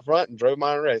got out front and drove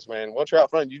my own race. Man, once you're out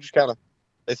front, you just kind of,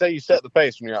 they say you set the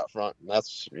pace when you're out front, and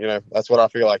that's what I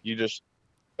feel like. You just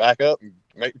back up and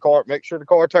make sure the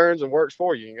car turns and works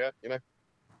for you.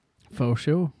 For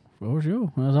sure.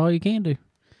 That's all you can do.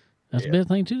 That's the best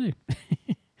thing to do.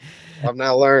 I've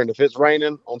now learned if it's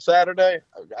raining on Saturday,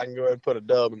 I can go ahead and put a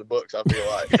dub in the books. I feel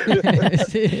like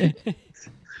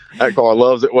that car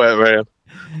loves it wet, man.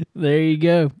 There you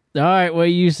go. All right, well,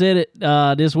 you said it.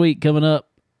 This week coming up,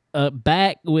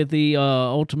 back with the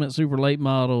Ultimate Super Late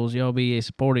Models. Y'all be a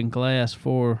supporting class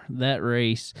for that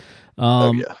race.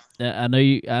 I know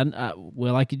you.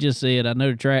 Well, like you just said, I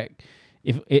know the track.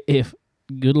 If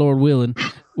good Lord willing,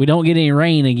 we don't get any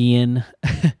rain again.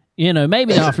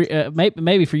 Maybe not for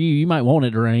maybe for you. You might want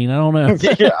it to rain. I don't know.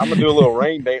 Yeah, I'm gonna do a little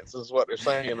rain dance. Is what they're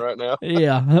saying right now.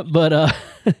 Yeah, but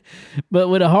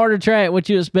with a harder track, what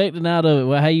you expecting out of it?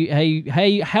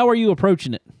 Well, how are you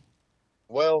approaching it?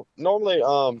 Well, normally,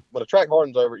 when a track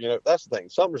hardens over, that's the thing.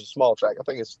 Sumner's a small track. I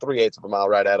think it's 3/8 of a mile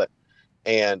right at it.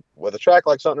 And with a track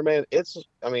like Sumner, man,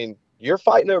 you're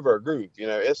fighting over a groove.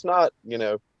 It's not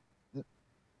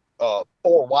 4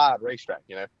 wide racetrack.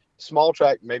 Small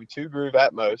track, maybe 2 groove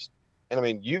at most.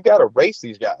 And you've got to race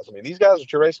these guys. These guys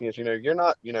that you're racing against, you're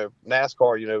not,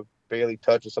 NASCAR, barely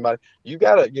touching somebody. You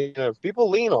got to, people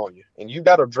lean on you, and you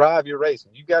got to drive your race,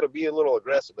 and you got to be a little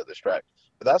aggressive at this track.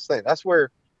 But that's the thing. That's where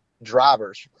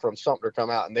drivers from Sumter come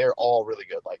out, and they're all really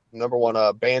good. Like number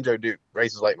 1, Banjo Duke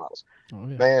races late models. Oh,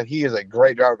 yeah. Man, he is a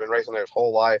great driver. Been racing there his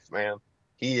whole life, man.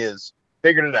 He is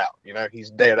figured it out.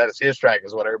 He's there. That is his track,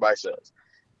 is what everybody says.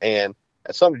 And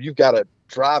at Sumter, you've got to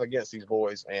drive against these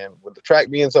boys, and with the track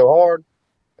being so hard,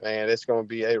 man, it's going to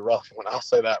be a rough one. I'll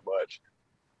say that much.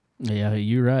 Yeah,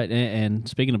 you're right. And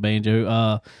speaking of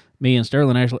Banjo, me and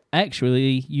Sterling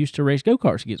actually used to race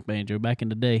go-karts against Banjo back in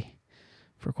the day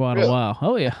for quite a while.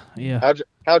 Oh yeah.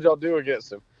 How'd y'all do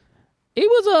against him? It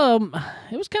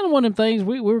was kind of one of them things.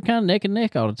 We were kind of neck and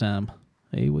neck all the time.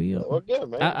 Hey, well, good,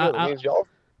 man. It means y'all.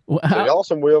 So y'all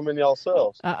some wheelmen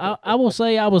yourselves. I will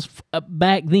say I was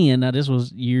back then. Now this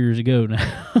was years ago.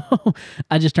 Now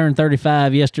I just turned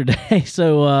 35 yesterday,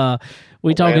 so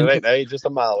we talking. Man, it ain't just a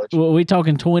mileage. Well, we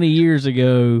talking 20 years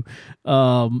ago.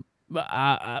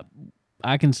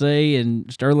 I can say,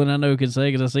 and Sterling I know can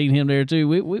say because I seen him there too.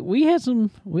 We had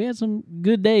some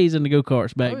good days in the go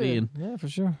karts back then. Yeah, for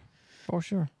sure.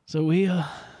 So we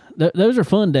those are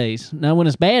fun days. Now when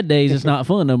it's bad days, it's not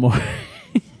fun no more.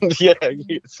 Yeah, you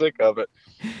get sick of it.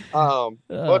 A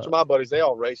bunch of my buddies, they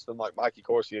all raced them, like Mikey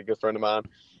Corsi, a good friend of mine.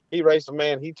 He raced them,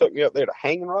 man. He took me up there to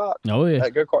Hanging Rock. Oh, yeah.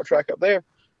 That go-kart track up there.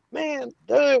 Man,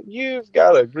 dude, you've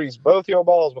got to grease both your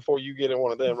balls before you get in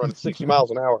one of them running 60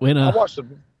 miles an hour. I watched the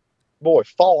boy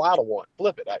fall out of one.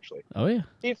 Flip it, actually. Oh, yeah.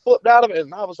 He flipped out of it,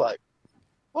 and I was like,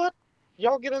 what?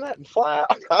 Y'all get in that and fly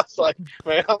out? I was like,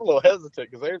 man, I'm a little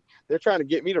hesitant because they're trying to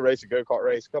get me to race a go-kart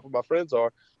race. A couple of my friends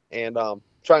are. And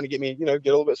trying to get me, get a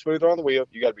little bit smoother on the wheel.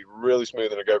 You got to be really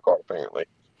smooth in a go-kart, apparently.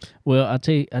 Well, I'll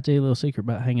tell you a little secret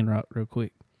about Hanging Rock real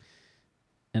quick.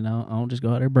 And I'll just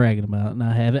go out there bragging about it. And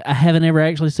I haven't ever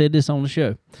actually said this on the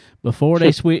show. Before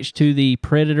they switched to the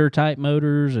Predator-type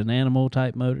motors and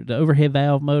Animal-type motors, the overhead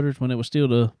valve motors, when it was still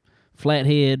the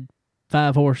flathead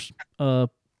 5-horse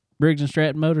Briggs &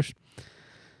 Stratton motors.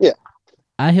 Yeah.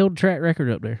 I held the track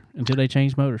record up there until they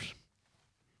changed motors.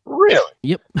 Really?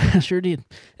 Yep, I sure did.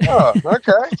 Oh,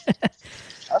 okay.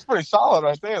 That's pretty solid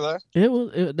right there, though.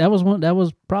 That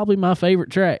was probably my favorite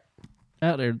track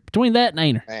out there. Between that and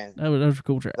Ainer, Man, those were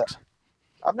cool tracks.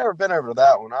 I've never been over to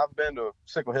that one. I've been to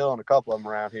Sickle Hill and a couple of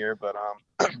them around here, but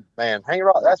man, Hanging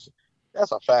Rock, that's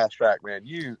a fast track, man.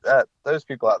 Those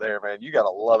people out there, man, you gotta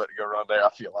love it to go run there.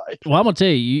 I feel like. Well, I'm gonna tell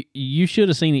you, you should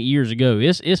have seen it years ago.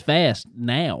 It's fast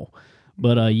now,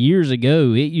 but years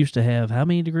ago it used to have how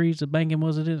many degrees of banking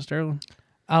was it in Sterling?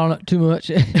 I don't know, too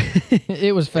much.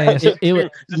 It was fast. It was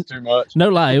just too much. No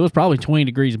lie, it was probably 20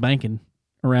 degrees of banking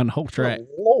around the whole track.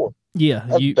 Oh, Lord. Yeah,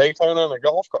 That's Daytona and a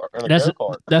golf cart and a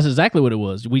go-kart. That's exactly what it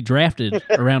was. We drafted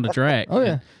around the track. Oh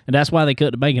yeah, and that's why they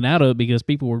cut the banking out of it, because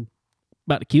people were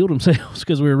about to kill themselves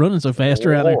because we were running so fast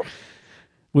around there.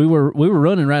 We were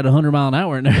running right 100 mile an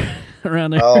hour in there,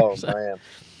 around there. Oh so, man.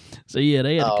 So yeah,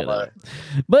 they had to cut out.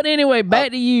 But anyway,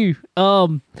 back to you. I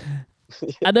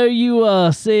know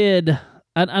you said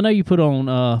I know you put on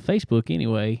Facebook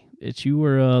anyway that you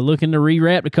were looking to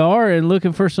rewrap the car and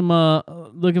looking for some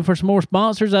more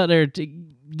sponsors out there to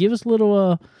give us a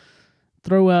little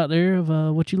throw out there of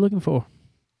what you're looking for.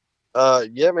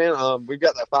 Yeah, man. We've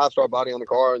got that 5-star body on the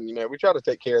car, and we try to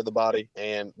take care of the body.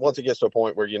 And once it gets to a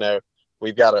point where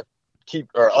we've got to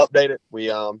keep or update it, we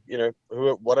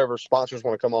whatever sponsors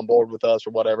want to come on board with us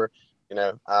or whatever,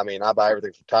 I buy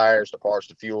everything from tires to parts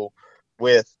to fuel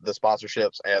with the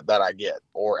sponsorships that I get,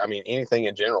 or anything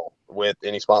in general with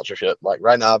any sponsorship. Like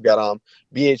right now, I've got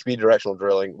BHB Directional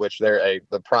Drilling, which they're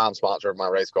the prime sponsor of my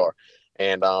race car,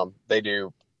 and they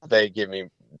give me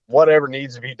whatever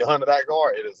needs to be done to that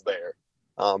car. It is there.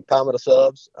 Palmetto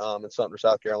Subs in Sumter,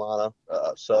 South Carolina.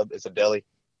 Sub is a deli,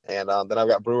 and then I've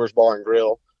got Brewers Bar and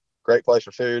Grill, great place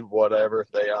for food, whatever.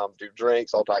 They do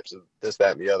drinks, all types of this,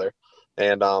 that, and the other.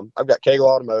 And I've got Kegel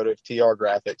Automotive, TR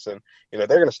Graphics, and they're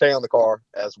going to stay on the car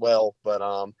as well. But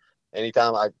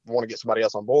anytime I want to get somebody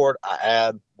else on board, I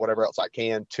add whatever else I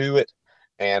can to it,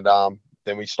 and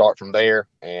then we start from there.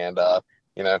 And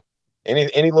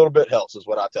any little bit helps is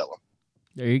what I tell them.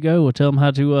 There you go. We'll tell them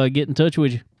how to get in touch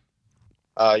with you.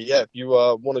 Yeah, if you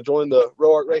want to join the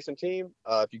ROARC Racing team,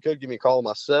 if you could give me a call on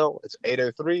my cell, it's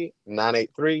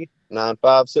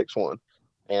 803-983-9561.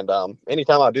 And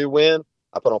anytime I do win,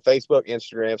 I put on Facebook,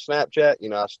 Instagram, Snapchat.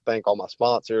 I thank all my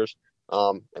sponsors,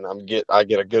 and I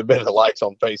get a good bit of likes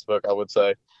on Facebook, I would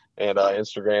say, and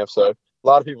Instagram. So a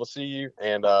lot of people see you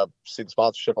and see the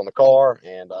sponsorship on the car,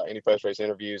 and any post-race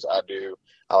interviews I do.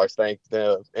 I always thank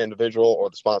the individual or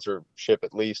the sponsorship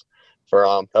at least for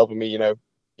helping me,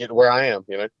 get to where I am.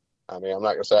 I'm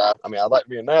not gonna say I'd like to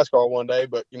be in NASCAR one day,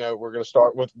 but we're gonna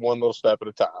start with one little step at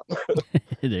a time.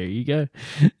 There you go.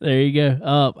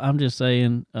 I'm just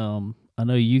saying. I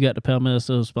know you got the Palmetto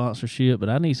Sub sponsorship, but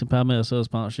I need some Palmetto Sub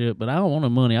sponsorship. But I don't want the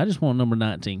money. I just want number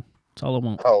 19. That's all I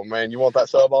want. Oh man, you want that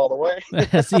sub all the way?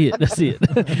 That's it. That's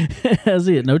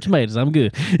it. No tomatoes. I'm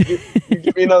good. You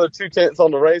give me another 2/10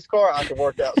 on the race car, I can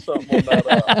work out something on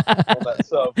that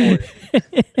sub for you.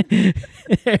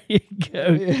 There you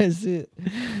go. That's it.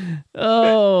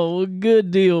 Oh, well, good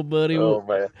deal, buddy. Oh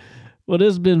man. Well, this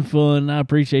has been fun. I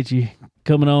appreciate you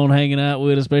coming on, hanging out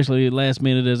with, especially last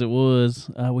minute as it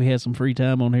was. We had some free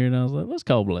time on here, and I was like, let's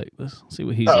call Blake. Let's see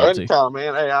what he's up to. Anytime,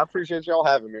 man. Hey, I appreciate y'all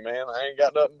having me, man. I ain't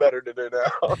got nothing better to do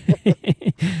now.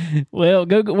 Well,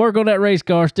 go work on that race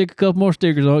car, stick a couple more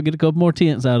stickers on it, get a couple more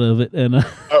tents out of it. And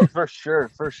oh, for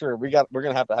sure. We're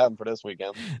gonna have to have them for this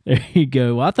weekend. There you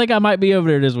go. Well, I think I might be over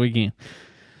there this weekend.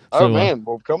 Oh man,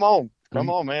 well come on,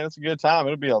 man. It's a good time.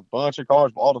 It'll be a bunch of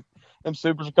cars. All them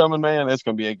supers are coming, man. It's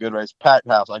gonna be a good race, packed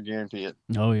house. I guarantee it.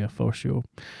 Oh yeah, for sure.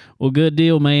 Well, good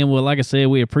deal, man. Well, like I said,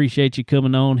 we appreciate you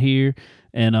coming on here.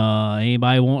 And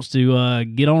anybody wants to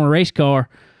get on a race car,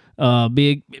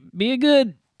 be a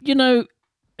good,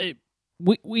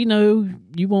 we know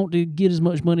you want to get as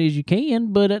much money as you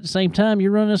can, but at the same time,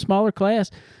 you're running a smaller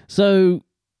class, so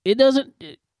it doesn't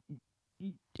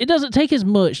take as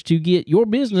much to get your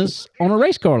business on a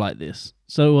race car like this.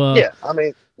 So yeah,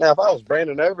 now if I was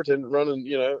Brandon Overton running,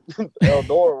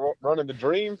 Eldora running the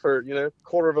Dream for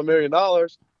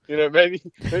 $250,000, maybe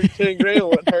 $10,000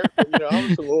 wouldn't hurt. But, I'm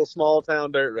just a little small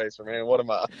town dirt racer, man. What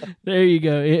am I? There you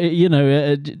go.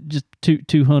 Just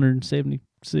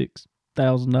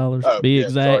 $276,000 to be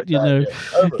exact. Sorry,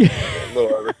 over, a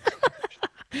little over.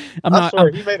 I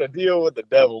swear, he made a deal with the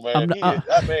devil, man.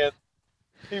 That man.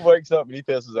 He wakes up and he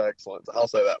pisses excellence. I'll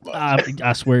say that much.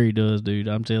 I swear he does, dude.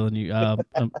 I'm telling you. I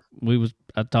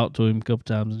talked to him a couple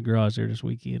times in the garage there this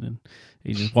weekend, and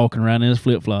he's just walking around in his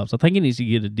flip flops. I think he needs to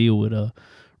get a deal with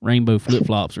Rainbow flip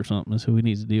flops or something. That's who he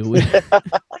needs to deal with.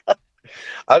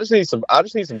 I just need some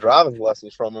driving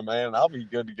lessons from him, man, and I'll be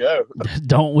good to go.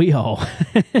 Don't we all?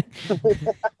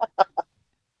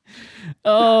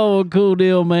 Oh, cool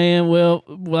deal, man. Well,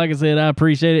 like I said, I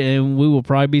appreciate it, and we will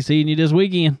probably be seeing you this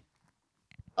weekend.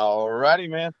 All righty,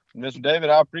 man. Mr. David,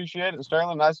 I appreciate it.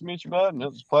 Sterling, nice to meet you, bud. And it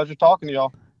was a pleasure talking to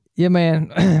y'all. Yeah,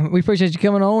 man. We appreciate you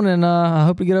coming on, and I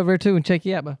hope we get over there too and check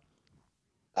you out, bud.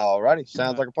 All righty.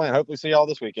 Sounds like a plan. Hopefully see y'all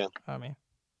this weekend. All right, man.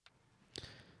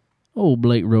 Oh,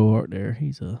 Blake Rohart there.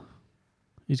 He's a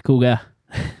cool guy.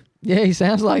 Yeah, he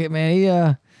sounds like it,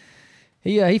 man.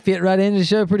 He fit right into the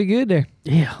show pretty good there.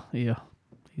 Yeah.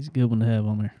 He's a good one to have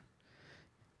on there.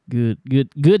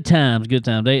 Good times.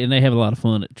 They have a lot of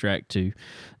fun at the track too.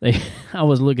 I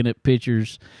was looking at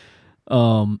pictures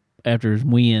after his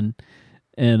win,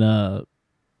 and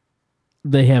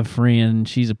they have a friend.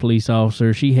 She's a police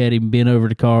officer. She had him bent over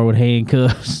the car with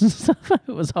handcuffs and stuff.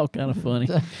 It was all kind of funny.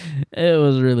 It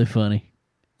was really funny.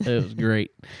 It was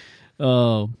great.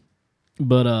 So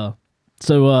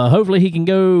hopefully he can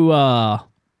go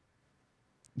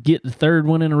get the third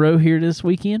one in a row here this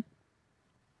weekend.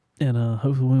 And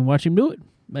hopefully we can watch him do it,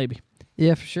 maybe.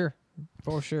 Yeah, for sure.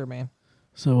 For sure, man.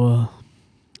 So,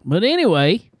 but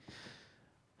anyway,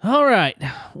 all right.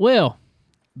 Well,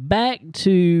 back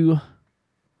to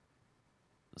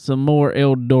some more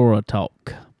Eldora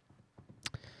talk.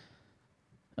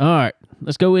 All right,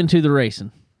 let's go into the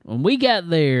racing. When we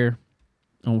got there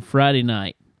on Friday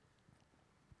night,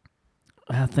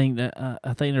 I think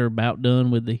they're about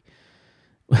done with the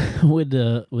with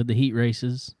the heat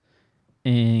races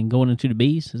and going into the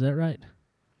B's. Is that right?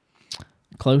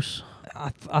 Close.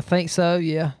 I think so.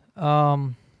 Yeah.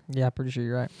 Yeah, pretty sure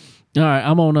you're right. All right,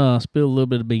 I'm gonna spill a little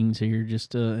bit of beans here,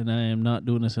 just and I am not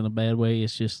doing this in a bad way.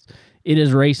 It's just it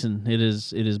is racing. It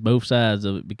is both sides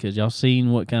of it because y'all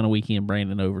seen what kind of weekend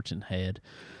Brandon Overton had.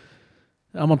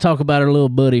 I'm gonna talk about our little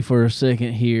buddy for a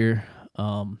second here,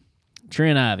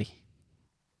 Trent Ivy.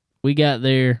 We got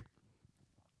there,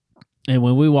 and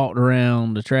when we walked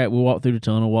around the track, we walked through the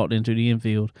tunnel, walked into the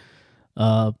infield,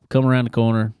 come around the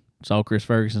corner, saw Chris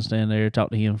Ferguson stand there,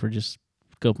 talked to him for just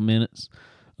a couple minutes.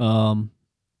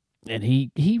 And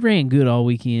he ran good all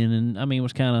weekend, and I mean, it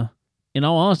was kind of, in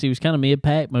all honesty, he was kind of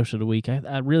mid-pack most of the week.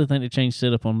 I really think they changed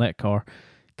setup on that car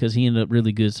because he ended up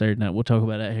really good Saturday night. We'll talk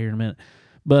about that here in a minute.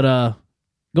 But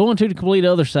going to the complete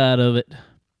other side of it,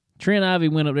 Trent Ivy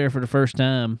went up there for the first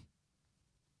time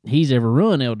he's ever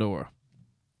run Eldora.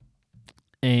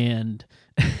 And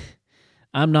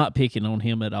I'm not picking on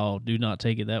him at all. Do not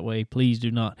take it that way. Please do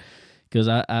not, because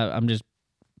I'm just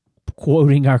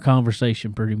quoting our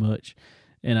conversation pretty much.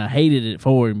 And I hated it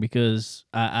for him because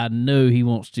I know he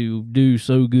wants to do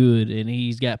so good, and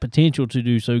he's got potential to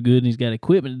do so good, and he's got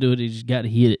equipment to do it. He's just got to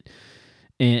hit it.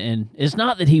 And it's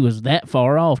not that he was that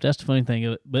far off. That's the funny thing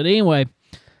of it. But anyway,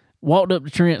 walked up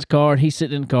to Trent's car. He's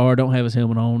sitting in the car, don't have his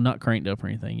helmet on, not cranked up or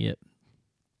anything yet.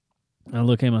 I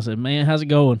look at him, I said, "Man, how's it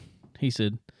going?" He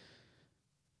said,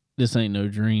 "This ain't no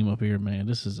dream up here, man.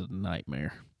 This is a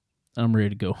nightmare. I'm ready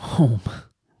to go home."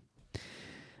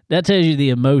 That tells you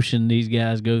the emotion these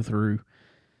guys go through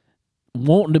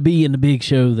wanting to be in the big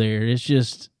show there.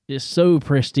 It's so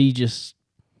prestigious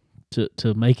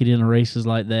to make it into races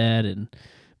like that. And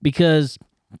because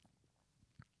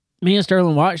me and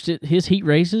Sterling watched it, his heat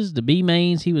races, the B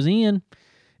mains he was in,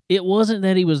 it wasn't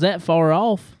that he was that far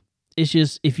off. It's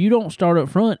just if you don't start up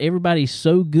front, everybody's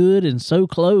so good and so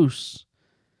close,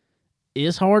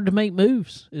 it's hard to make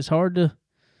moves. It's hard to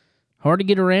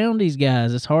get around these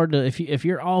guys. It's hard to if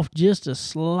you're off just the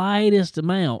slightest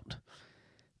amount,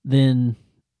 then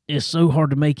it's so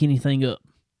hard to make anything up.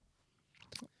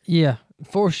 Yeah,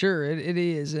 for sure it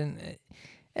is, and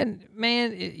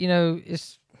man,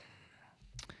 it's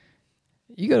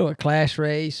you go to a Clash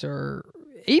race or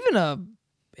even a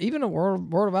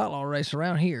World of Outlaw race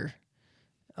around here,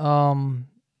 and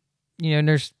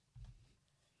there's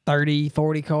 30,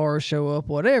 40 cars show up,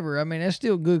 whatever. I mean, that's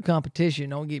still good competition,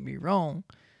 don't get me wrong.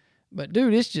 But,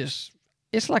 dude,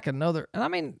 it's like another... And, I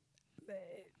mean,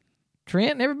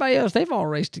 Trent and everybody else, they've all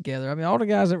raced together. I mean, all the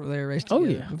guys that were there raced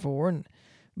together before.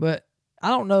 But, I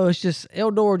don't know, it's just...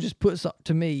 Eldora just puts...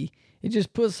 To me, it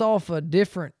just puts off a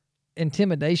different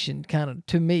intimidation, kind of,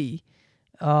 to me.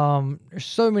 There's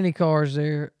so many cars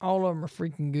there. All of them are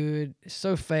freaking good. It's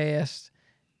so fast.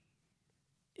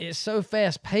 It's so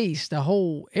fast paced, the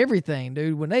whole everything,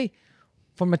 dude.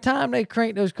 From the time they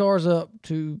crank those cars up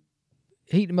to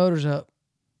heat the motors up,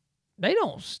 they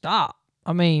don't stop.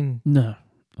 I mean, no,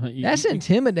 that's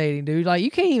intimidating, dude. Like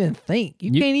you can't even think.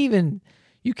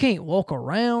 You can't walk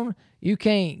around. You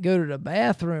can't go to the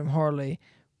bathroom hardly.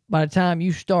 By the time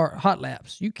you start hot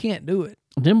laps, you can't do it.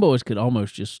 Them boys could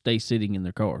almost just stay sitting in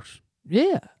their cars.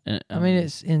 Yeah. I mean,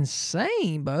 it's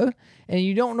insane, bro. And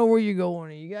you don't know where you're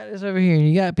going. And you got this over here, and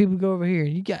you got people go over here.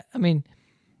 And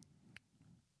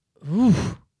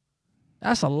oof,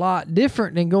 that's a lot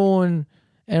different than going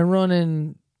and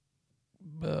running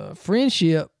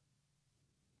Friendship.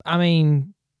 I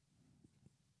mean,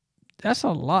 that's a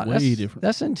lot. Way different.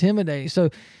 That's intimidating. So,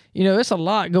 it's a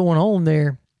lot going on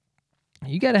there.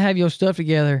 You got to have your stuff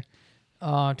together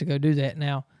to go do that.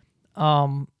 Now,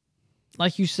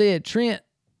 like you said, Trent,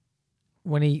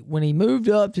 when he moved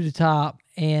up to the top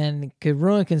and could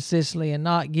run consistently and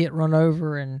not get run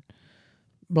over and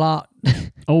blocked.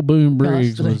 Old Boone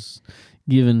Briggs Constantly. was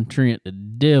giving Trent the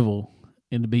devil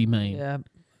in the B main. Yeah,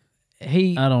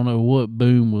 I don't know what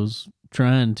Boone was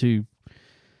trying to.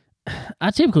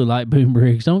 I typically like Boone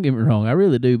Briggs. Don't get me wrong, I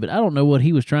really do. But I don't know what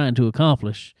he was trying to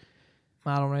accomplish.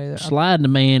 I don't know either. Sliding the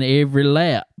man every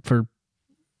lap for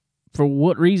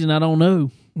what reason I don't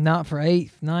know. Not for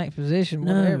 8th, 9th position,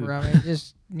 No. whatever. I mean,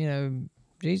 just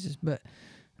Jesus. But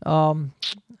I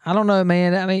don't know,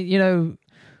 man. I mean,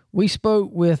 we spoke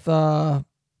with Michael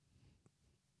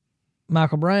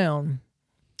Brown,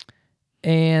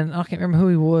 and I can't remember who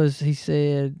he was. He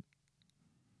said,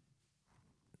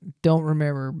 don't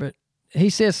remember, but he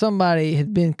said somebody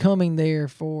had been coming there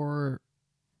for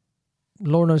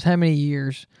Lord knows how many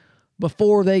years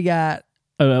before they got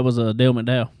Oh, that was Dale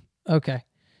McDowell. okay.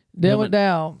 Dale Yeah, but-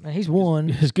 McDowell, and he's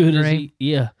won. As good as Right.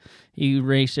 he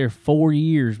raced there 4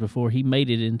 years before he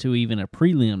made it into even a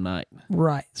prelim night.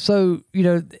 Right. So,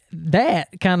 that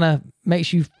kind of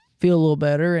makes you feel a little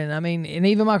better. And I mean, and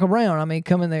even Michael Brown,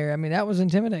 coming there, that was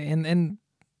intimidating. And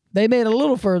they made it a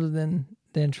little further than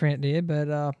Trent did, but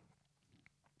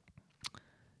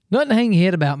nothing to hang your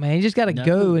head about, man. You just got to No.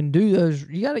 go and do those.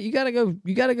 You got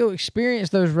to go experience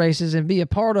those races and be a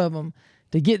part of them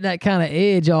to get that kind of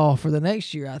edge off for the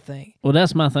next year, I think. Well,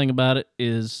 that's my thing about it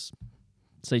is,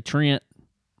 say Trent,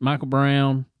 Michael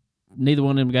Brown, neither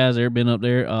one of them guys ever been up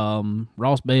there.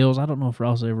 Ross Bales, I don't know if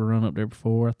Ross ever run up there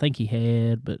before. I think he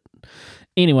had, but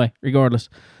anyway, regardless,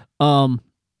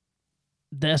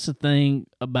 that's the thing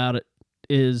about it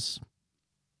is,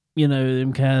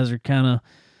 them guys are kind of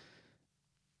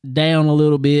down a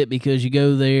little bit because you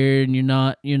go there and you're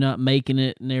not making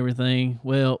it and everything.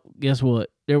 Well, guess what?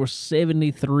 There were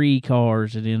 73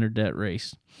 cars that entered that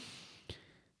race.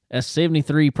 That's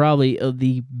 73 probably of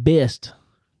the best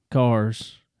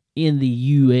cars in the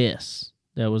U.S.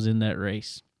 that was in that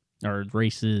race, or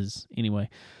races anyway.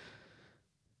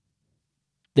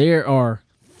 There are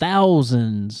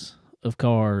thousands of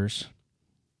cars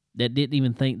that didn't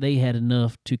even think they had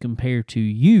enough to compare to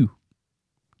you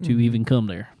to even come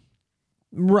there.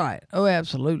 Right. Oh,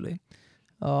 absolutely.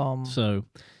 So,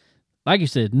 like you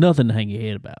said, nothing to hang your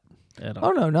head about at all.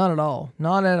 Oh, no, not at all.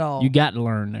 Not at all. You got to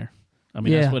learn there. I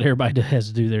mean, Yeah. that's what everybody has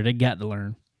to do there. They got to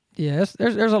learn. Yeah,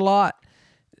 there's a lot.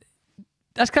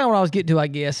 That's kind of what I was getting to, I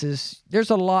guess, is there's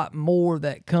a lot more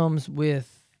that comes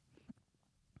with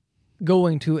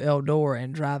going to Eldora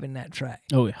and driving that track.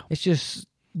 Oh, yeah. It's just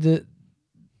the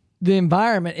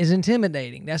environment is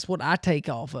intimidating. That's what I take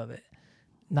off of it.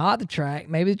 Not the track.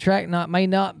 Maybe the track may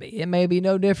not be. It may be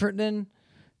no different than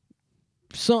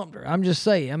Sumter. I'm just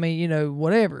saying.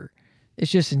 Whatever.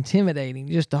 It's just intimidating.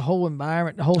 Just the whole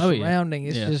environment, the whole Oh, yeah. surrounding.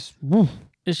 It's Yeah. just woof.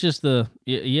 It's just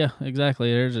yeah, exactly.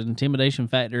 There's an intimidation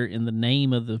factor in the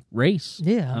name of the race.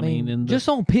 Yeah, I mean, in the- just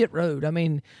on pit road.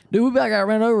 Dude, we about got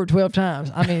run over 12 times.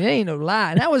 It ain't no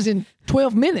lie. And that was in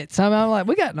 12 minutes. I'm like,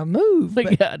 we got to move. We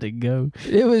But got to go.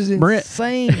 it was Brent-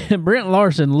 insane. Brent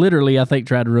Larson literally, I think,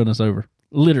 tried to run us over.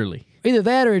 Literally. Either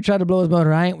that or he tried to blow his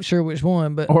motor. I ain't sure which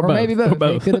one, but Or both. maybe Or both.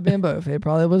 both. It could have been both. It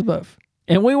probably was both.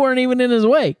 And we weren't even in his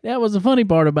way. That was the funny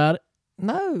part about it.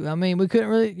 No, we couldn't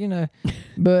really,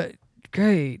 but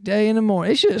great day in the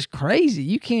morning. It's just crazy.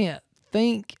 You can't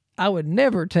think. I would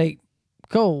never take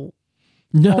Cole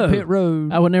No. on pit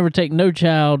road. I would never take no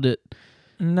child that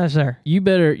No, sir. you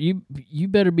better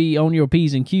be on your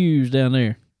P's and Q's down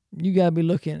there. You got to be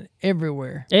looking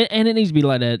everywhere. And it needs to be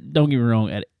like that, don't get me wrong,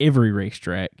 at every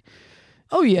racetrack.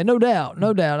 Oh, yeah, no doubt.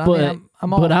 No doubt. But,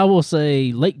 I'm all. but I will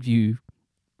say Lakeview,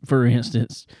 for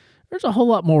instance, there's a whole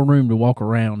lot more room to walk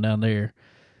around down there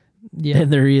yeah. than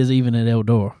there is even at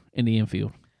Eldora in the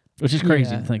infield, which is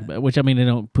crazy Yeah. to think about. Which, they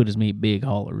don't put as many big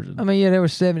haulers. Yeah, there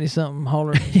was 70-something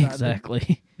haulers. inside there.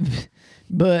 Exactly.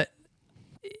 But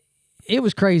it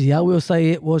was crazy. I will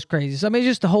say it was crazy. So,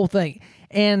 just the whole thing.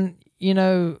 And,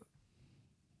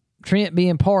 Trent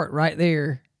being parked right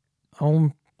there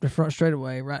on the front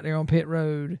straightaway, right there on pit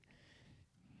road.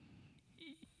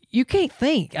 You can't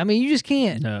think. You just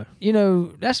can't. No.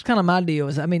 That's kind of my deal.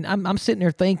 Is I'm sitting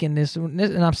there thinking this,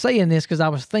 and I'm saying this because I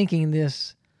was thinking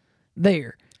this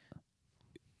there.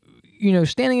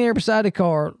 Standing there beside the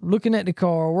car, looking at the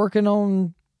car, working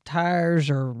on tires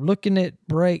or looking at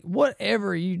brake,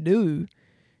 whatever you do,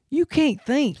 you can't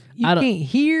think, you I don't- can't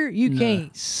hear, you No.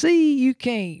 can't see, you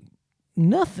can't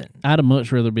nothing. I'd have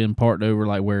much rather been parked over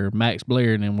like where Max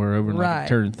Blair and then we're over in like Right.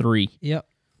 turn 3 Yep,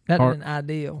 that'd Part- been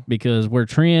ideal. because where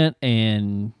Trent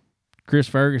and Chris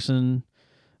Ferguson,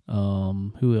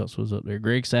 who else was up there?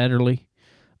 Greg Satterley,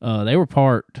 they were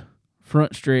parked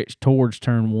front stretch towards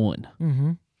turn 1.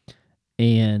 Mm-hmm.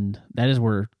 And that is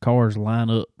where cars line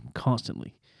up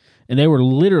constantly. And they were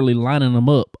literally lining them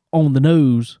up on the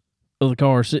nose of the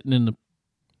car sitting in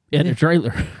at the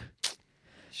trailer.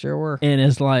 Sure were. And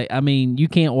it's like, I mean, you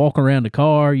can't walk around the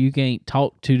car. You can't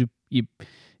talk to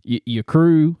your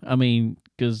crew. I mean,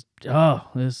 because,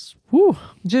 it's, whew.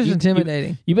 Just You-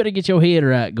 intimidating. You better get your head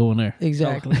right going there.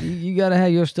 Exactly. you got to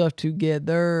have your stuff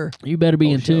together. You better be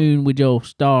Oh, in sure. tune with your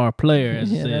star player,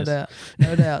 as Yeah, it no says. doubt.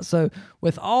 No doubt. So,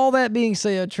 with all that being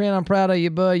said, Trent, I'm proud of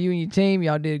you, bud. You and your team,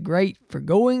 y'all did great for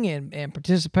going and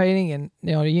participating, and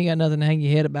you ain't got nothing to hang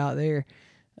your head about there.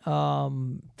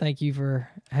 Thank you for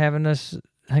having us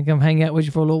come hang out with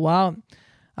you for a little while.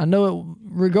 I know it.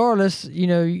 Regardless,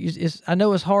 I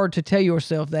know it's hard to tell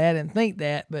yourself that and think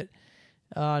that, but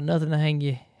nothing to hang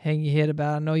your head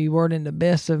about. I know you weren't in the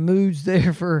best of moods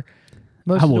there for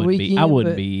most I of the wouldn't weekend. be. I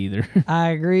wouldn't but be either. I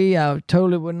agree. I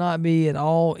totally would not be at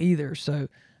all either. So,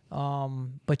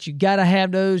 but you got to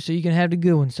have those so you can have the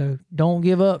good ones. So don't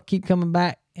give up. Keep coming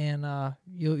back, and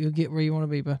you'll get where you want to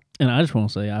be. But And I just want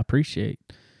to say I appreciate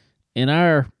in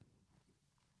our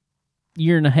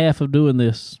year and a half of doing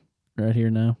this right here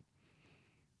now,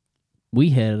 we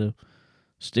had a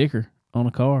sticker on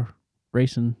a car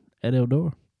racing at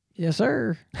Eldora yes,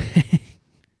 sir.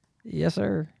 Yes,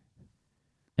 sir.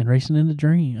 and racing in the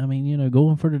dream. I mean,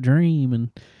 going for the dream,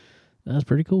 and that's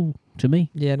pretty cool to me.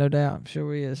 Yeah, no doubt. I'm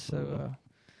sure he is. So,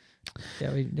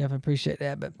 yeah, we definitely appreciate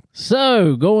that. But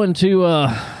So going to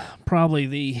probably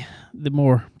the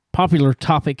more popular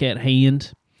topic at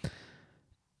hand.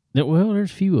 Well,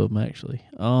 there's a few of them actually.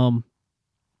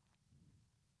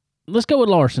 Let's go with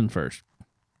Larson first.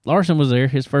 Larson was there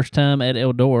his first time at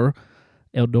Eldora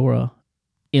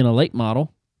in a late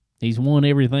model. He's won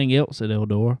everything else at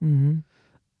Eldora, mm-hmm.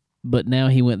 but now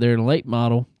he went there in a late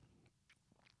model.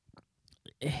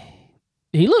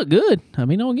 He looked good. I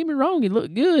mean, don't get me wrong, he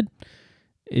looked good.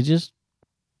 It just,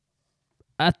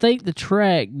 I think the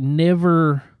track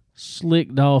never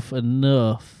slicked off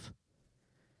enough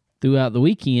throughout the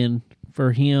weekend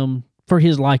for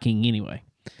his liking anyway.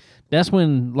 That's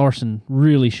when Larson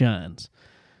really shines.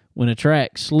 When a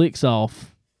track slicks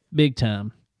off big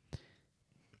time,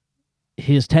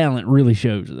 his talent really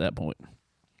shows at that point.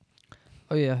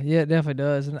 Oh yeah, it definitely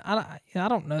does. And I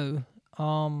don't know.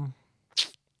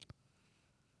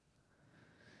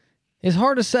 It's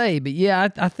hard to say, but yeah,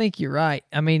 I think you're right.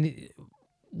 I mean,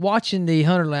 watching the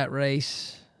 100 lap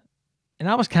race, and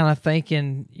I was kind of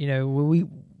thinking, when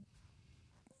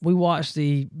we watched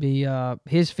the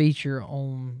his feature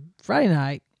on Friday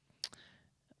night.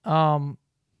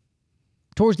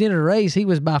 Towards the end of the race, he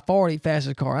was by far the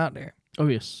fastest car out there. Oh,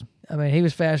 yes. I mean, he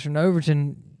was faster than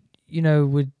Overton,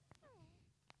 with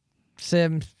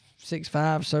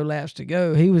 7.65 so laps to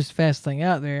go. He was the fastest thing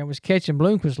out there and was catching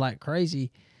Bloomquist like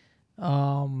crazy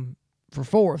for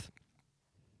fourth.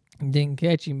 Didn't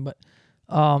catch him, but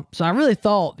so I really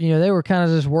thought, they were kind of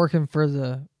just working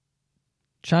for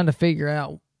trying to figure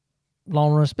out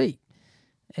long run speed.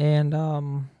 And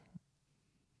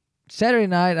Saturday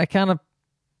night, I kind of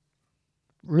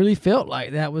really felt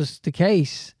like that was the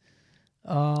case.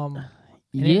 And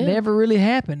it never really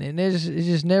happened, and it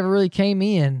just never really came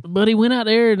in. But he went out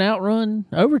there and outrun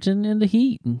Overton in the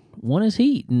heat and won his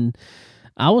heat, and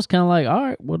I was kind of like, all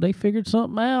right, well, they figured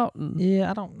something out. And, Yeah,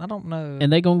 I don't know.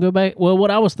 and they going to go back. Well, what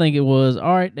I was thinking was,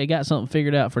 all right, they got something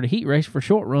figured out for the heat race for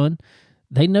short run.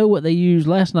 They know what they used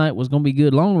last night was going to be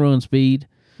good long run speed.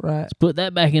 Right. Let's put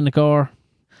that back in the car.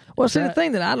 Well, see, the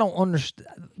thing that I don't understand,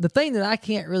 the thing that I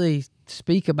can't really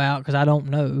speak about because I don't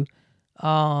know,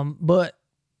 but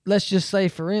let's just say,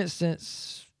 for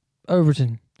instance,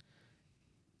 Overton.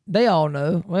 They all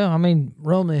know. Well, I mean,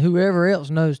 Roman, whoever else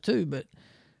knows too, but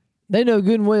they know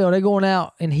good and well they're going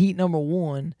out in heat number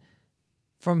 1.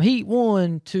 From heat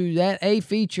 1 to that A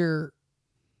feature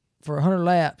for 100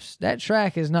 laps, that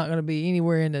track is not going to be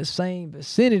anywhere in the same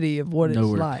vicinity of what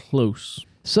Nowhere it's like. close.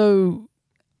 So,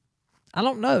 I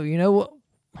don't know. What?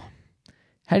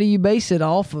 How do you base it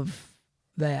off of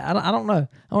that? I don't know.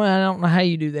 I don't know how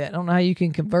you do that. I don't know how you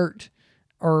can convert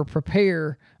or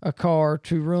prepare a car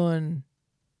to run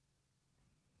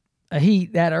a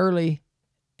heat that early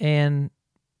and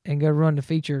go run the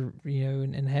feature,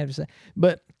 and have to say.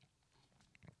 But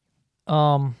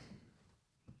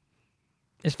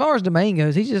as far as Domain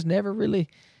goes, he just never really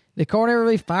the car never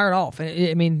really fired off. And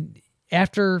I mean,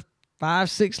 after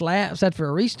 5-6 laps after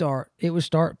a restart, it would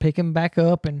start picking back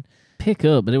up, and Pick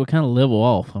up, but it would kind of level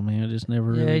off. I mean, it just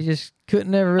never yeah, really. he just couldn't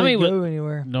never really go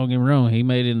anywhere. Don't get me wrong. He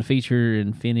made it in the feature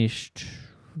and finished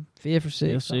 5th or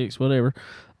 6th. 6, whatever.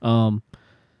 So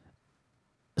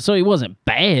he wasn't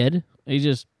bad. He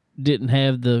just didn't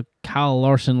have the Kyle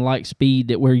Larson-like speed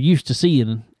that we're used to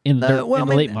seeing in the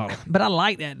late model. But I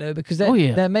like that though, because that, Oh,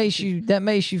 yeah. that makes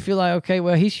you feel like, okay,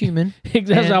 well, he's human.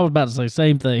 Exactly. And- I was about to say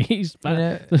same thing. He's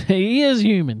he is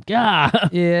human. God.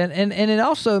 Yeah, and it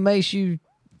also makes you,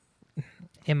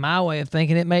 in my way of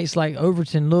thinking, it makes like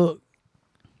Overton look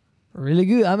really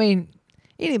good. I mean,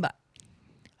 anybody.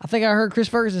 I think I heard Chris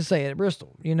Ferguson say it at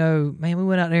Bristol. You know, man, we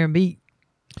went out there and beat.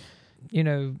 You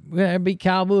know, we went out there and beat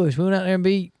Kyle Busch. We went out there and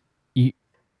beat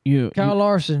Kyle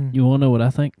Larson. You want to know what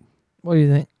I think? What do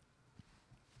you think?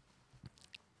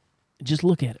 Just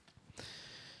look at it.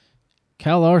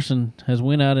 Kyle Larson has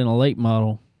went out in a late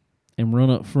model and run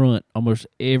up front almost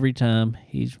every time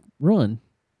he's run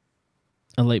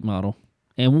a late model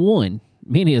and won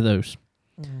many of those,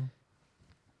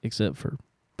 except for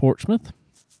Portsmouth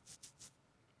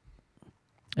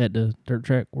at the Dirt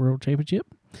Track World Championship.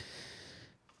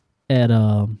 At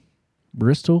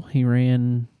Bristol, he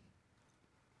ran.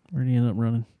 Where did he end up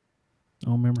running? I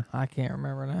don't remember. I can't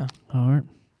remember now. All right.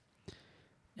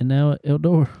 And now at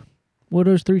Eldora. What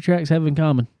do those 3 tracks have in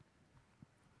common?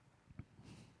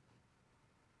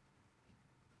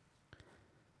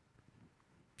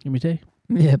 Let me tell you.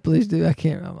 Yeah, please do. I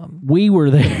can't remember. We were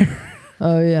there.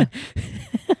 Oh, yeah.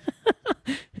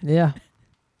 Yeah.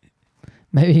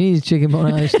 Maybe he needs a chicken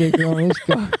bone alley sticker on his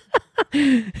car.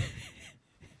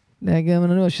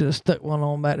 Dadgummit, I know I should have stuck one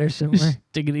on back there somewhere.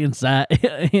 Stick it inside,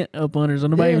 up under so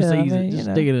nobody even sees it. Just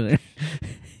stick it in there.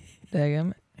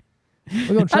 Dadgummit. We're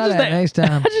going to try that next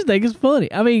time. I just think it's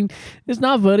funny. I mean, it's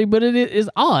not funny, but it is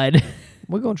odd.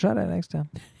 We're going to try that next time.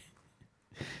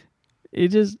 It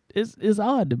just it's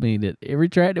odd to me that every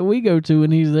track that we go to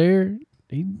and he's there,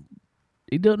 he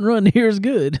doesn't run near as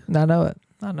good. I know it.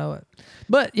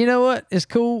 But you know what? It's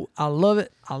cool. I love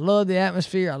it. I love the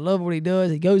atmosphere. I love what he does.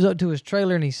 He goes up to his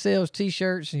trailer and he sells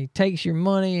T-shirts and he takes your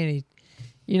money and he,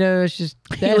 you know, it's just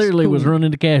He literally cool. was running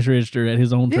the cash register at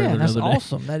his own trailer. Yeah, that's the other day.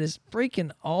 awesome. That is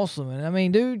freaking awesome. And I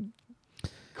mean, dude,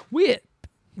 quit.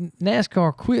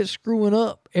 NASCAR quit screwing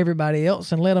up everybody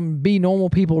else and let them be normal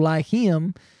people like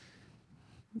him.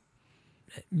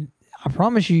 I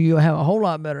promise you, you'll have a whole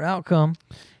lot better outcome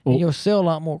and you'll sell a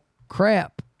lot more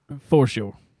crap. For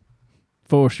sure.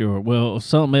 Well,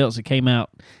 something else that came out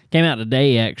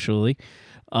today actually.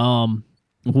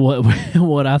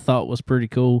 What I thought was pretty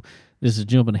cool. This is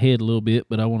jumping ahead a little bit,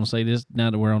 but I want to say this now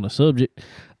that we're on the subject.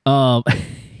 Kyle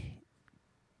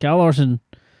Larson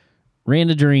ran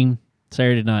the Dream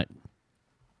Saturday night.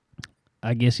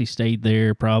 I guess he stayed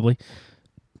there probably.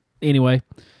 Anyway,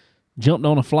 jumped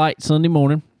on a flight Sunday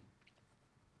morning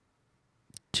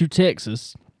to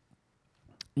Texas.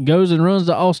 Goes and runs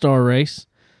the All-Star race.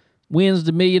 Wins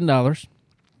the $1 million.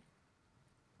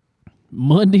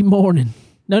 Monday morning.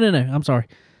 No, I'm sorry.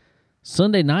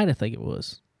 Sunday night, I think it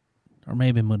was. Or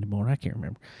maybe Monday morning. I can't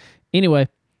remember. Anyway,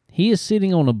 he is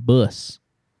sitting on a bus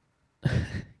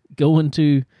going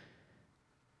to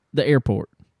the airport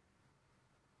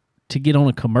to get on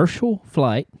a commercial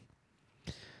flight,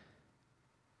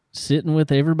 sitting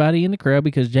with everybody in the crowd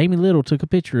because Jamie Little took a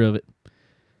picture of it.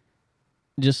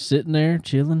 Just sitting there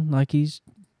chilling like he's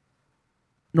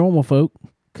normal folk,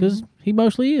 because he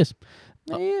mostly is.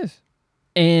 He is.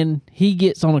 And he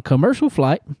gets on a commercial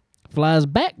flight, flies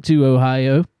back to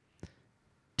Ohio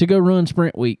to go run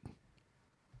Sprint Week.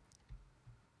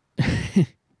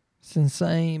 It's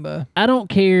insane, but I don't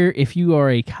care if you are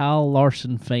a Kyle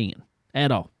Larson fan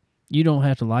at all. You don't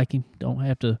have to like him, don't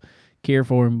have to care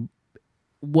for him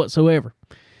whatsoever.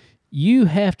 You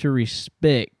have to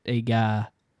respect a guy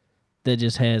that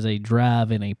just has a drive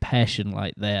and a passion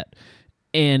like that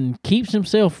and keeps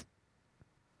himself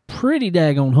pretty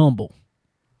daggone humble.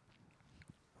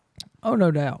 oh,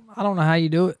 no doubt. I don't know how you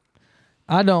do it.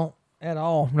 I don't at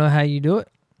all know how you do it,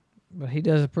 but he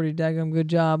does a pretty daggone good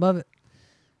job of it.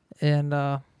 And,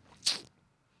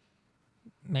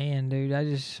 man, dude,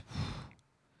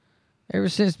 ever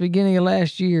since the beginning of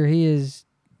last year, he is,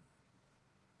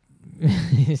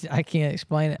 I can't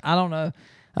explain it. I don't know.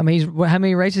 I mean, how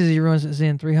many races has he run since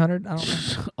then? 300? I don't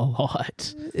know. A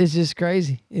lot. It's just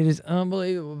crazy. It is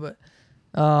unbelievable.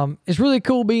 But it's really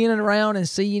cool being around and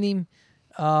seeing him.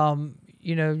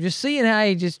 You know, just seeing how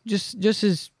he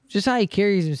just how he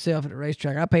carries himself at the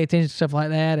racetrack. I pay attention to stuff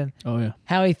like that and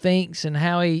how he thinks and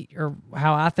how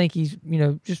I think he's, you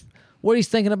know, just what he's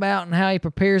thinking about and how he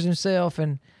prepares himself.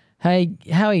 And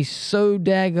how he's so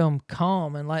daggum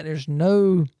calm and like there's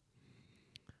no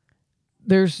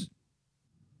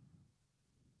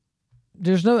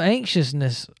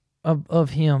anxiousness of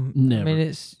him. Never. I mean,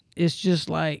 it's just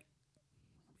like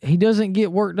he doesn't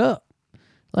get worked up.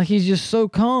 Like he's just so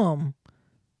calm.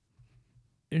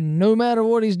 No matter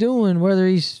what he's doing, whether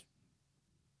he's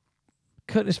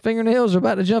cutting his fingernails or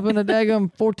about to jump in a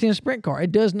daggum 410 sprint car,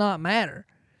 it does not matter.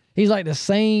 He's like the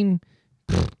same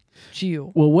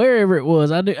chill. Well, wherever it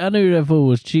was, I knew that fool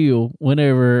was chill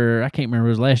whenever, I can't remember,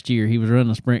 it was last year, he was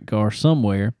running a sprint car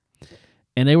somewhere,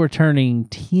 and they were turning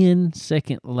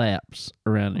 10-second laps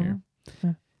around there.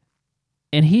 Mm-hmm.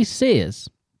 And he says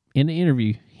in the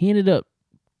interview, he ended up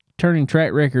turning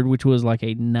track record, which was like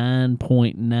a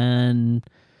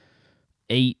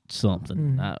 9.98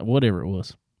 something, whatever it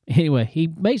was. Anyway, he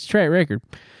makes track record.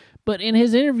 But in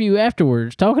his interview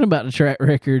afterwards, talking about the track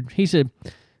record, he said,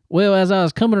 well, as I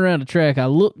was coming around the track, I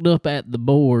looked up at the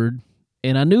board,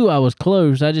 and I knew I was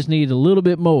close. I just needed a little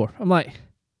bit more. I'm like,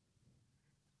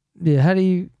 yeah, how do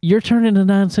you... You're turning a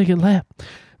 9-second lap.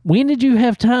 When did you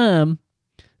have time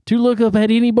to look up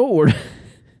at any board?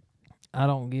 I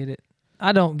don't get it.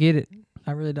 I don't get it.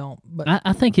 I really don't. But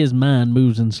I think his mind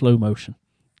moves in slow motion.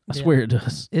 I Yeah. swear it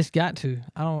does. it's got to.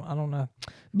 I don't know.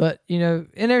 But, and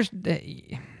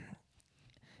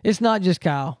it's not just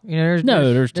Kyle. There's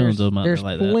tons of them out there there's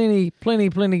like that. plenty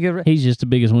good. He's just the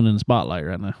biggest one in the spotlight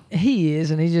right now. He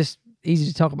is, and he's just easy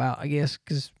to talk about, I guess,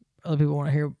 because other people want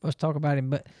to hear us talk about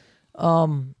him. But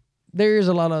there is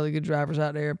a lot of other good drivers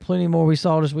out there. Plenty more we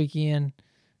saw this weekend.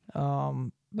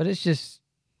 But it's just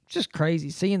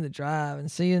crazy seeing the drive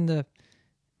and seeing the.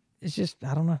 It's just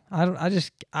I don't know.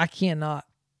 I cannot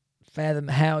fathom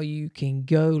how you can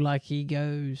go like he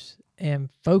goes and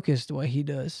focus the way he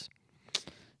does.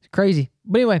 It's crazy.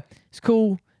 But anyway, it's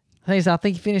cool. I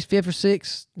think he finished 5th or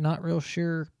 6th. Not real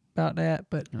sure about that,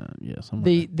 but Yeah,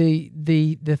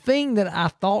 the thing that I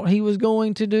thought he was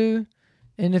going to do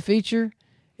in the feature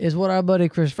is what our buddy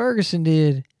Chris Ferguson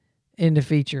did in the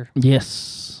feature.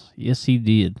 Yes, he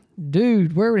did.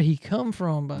 Dude, where would he come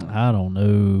from? I don't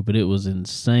know, but it was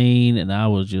insane, and I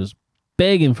was just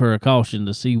begging for a caution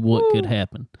to see what could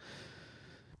happen,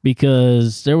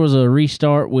 because there was a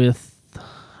restart with,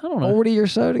 I don't know, 40 or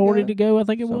so to 40 go. to go, I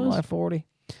think it Something was. like 40.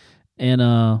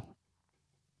 And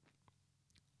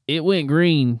it went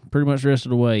green pretty much the rest of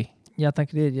the way. Yeah, I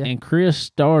think it did, yeah. And Chris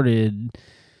started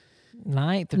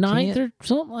 9th or 9th 10th. or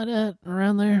something like that,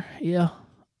 around there. Yeah.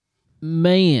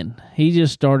 Man, he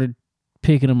just started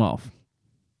picking them off.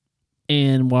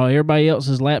 And while everybody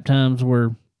else's lap times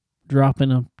were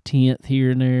dropping a 10th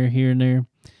here and there,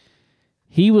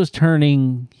 he was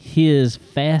turning his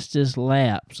fastest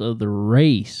laps of the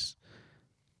race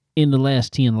in the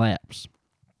last 10 laps.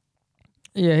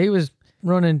 Yeah, he was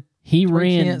running. He 3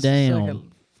 ran tenths a down.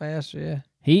 second faster, yeah.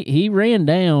 He ran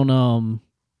down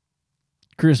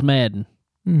Chris Madden,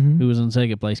 Mm-hmm. who was in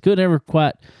second place. Couldn't ever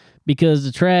quite, because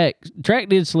the track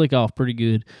did slick off pretty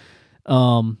good.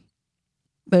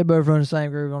 They both run the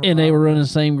same groove on the And they bottom. were running the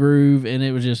same groove, and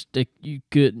it was just he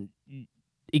couldn't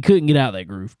get out of that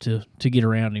groove to get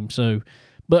around him. So,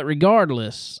 but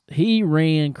regardless, he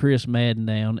ran Chris Madden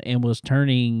down and was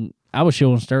turning. I was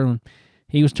showing Sterling,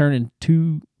 he was turning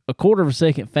a quarter of a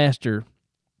second faster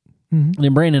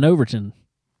than Brandon Overton.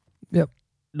 Yep.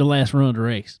 The last run of the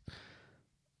race.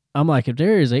 I'm like, if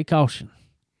there is a caution,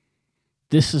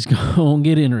 this is going to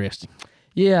get interesting.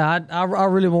 Yeah, I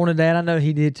really wanted that. I know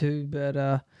he did too, but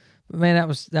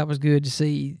man, that was good to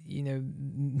see.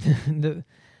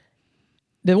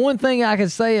 The one thing I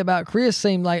could say about Chris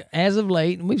seemed like, as of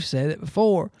late, and we've said it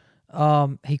before,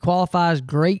 he qualifies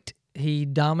great. He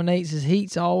dominates his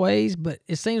heats always, but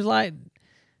it seems like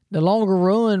the longer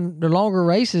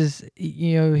races,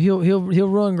 he'll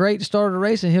run great to start of the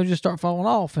race, and he'll just start falling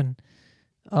off. And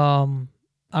I'm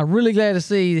really glad to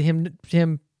see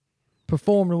him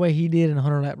perform the way he did in a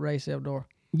 100-lap race, Eldor.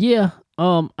 Yeah,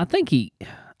 I think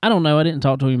I don't know. I didn't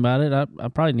talk to him about it. I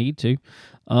probably need to.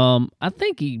 I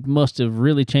think he must have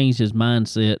really changed his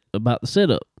mindset about the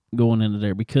setup going into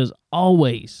there, because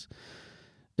always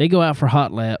they go out for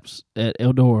hot laps at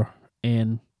Eldora,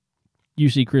 and you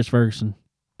see Chris Ferguson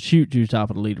shoot to the top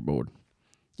of the leaderboard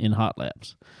in hot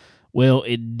laps. Well,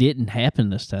 it didn't happen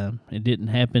this time. It didn't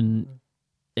happen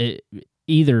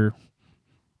either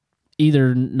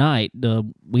night, the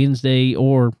Wednesday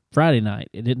or Friday night.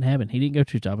 It didn't happen. He didn't go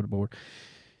to the top of the board.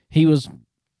 He was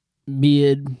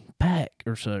mid-pack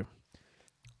or so.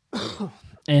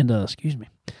 And, excuse me.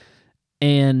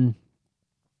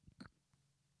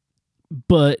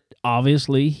 But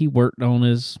obviously he worked on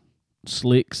his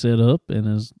slick setup and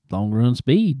his long run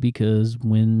speed, because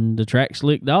when the track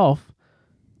slicked off,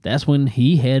 that's when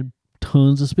he had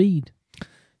tons of speed.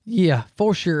 Yeah,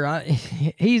 for sure.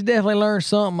 He's definitely learned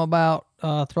something about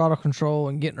throttle control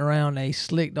and getting around a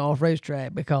slicked off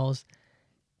racetrack, because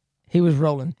he was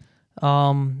rolling.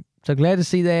 So glad to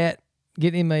see that.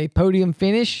 Getting him a podium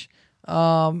finish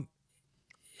at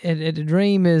the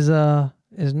Dream is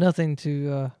nothing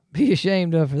to be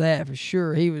ashamed of for that, for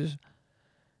sure. He was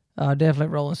definitely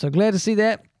rolling. So glad to see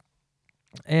that.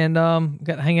 And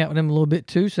got to hang out with him a little bit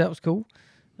too, so that was cool.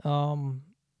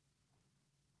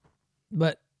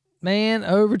 But man,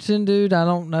 Overton, dude, I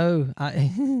don't know.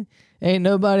 Ain't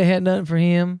nobody had nothing for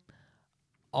him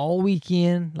all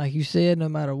weekend. Like you said, no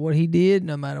matter what he did,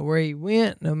 no matter where he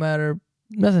went, no matter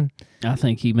nothing. I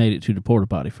think he made it to the porta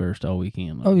potty first all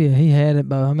weekend. Oh yeah, he had it,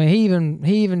 Bo. I mean,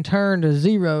 he even turned a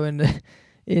 0 in the.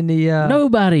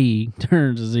 Nobody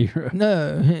turns a 0.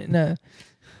 No.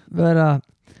 But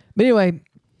anyway,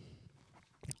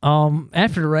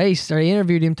 after the race, they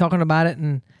interviewed him talking about it,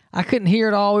 and I couldn't hear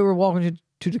it all. We were walking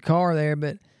to the car there,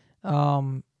 but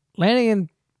Lanigan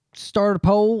started a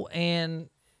pole, and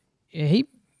he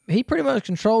pretty much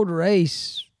controlled the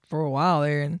race for a while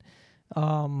there, and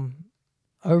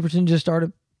Overton just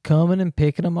started coming and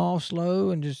picking them off slow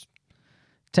and just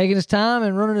taking his time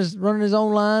and running his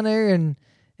own line there, and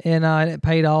it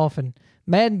paid off. And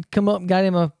Madden come up and got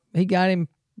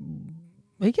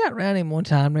around him one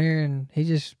time there, and he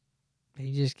just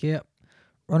kept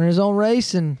running his own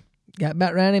race and got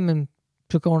back around him and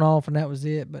took on off, and that was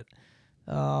it. But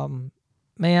man,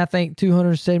 I think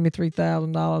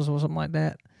 $273,000 or something like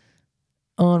that.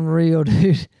 Unreal,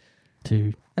 dude.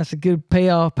 Dude, that's a good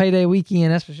payday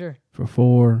weekend, that's for sure. For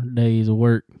 4 days of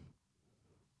work.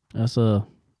 That's I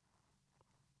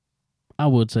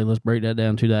would say let's break that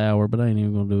down to the hour, but I ain't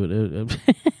even gonna do it.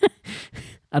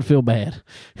 I'd feel bad.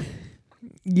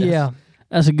 Yeah.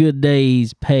 That's a good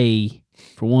day's pay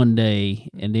for 1 day,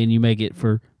 and then you make it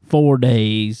for 4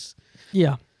 days.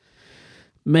 Yeah.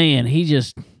 Man, he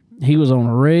was on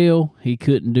a rail. He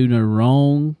couldn't do no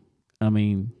wrong. I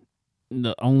mean,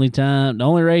 the only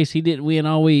race he didn't win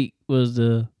all week was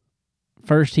the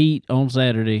first heat on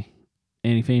Saturday,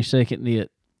 and he finished second in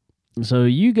it. So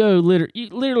you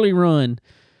literally run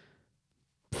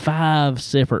 5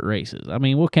 separate races. I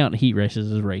mean, we'll count the heat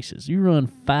races as races. You run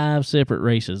 5 separate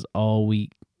races all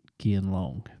weekend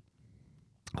long.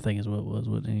 I think is what it was.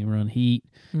 Wouldn't he run heat?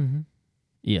 Mm-hmm.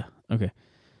 Yeah. Okay.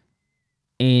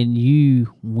 And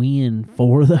you win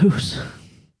 4 of those.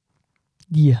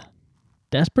 Yeah.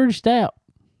 That's pretty stout.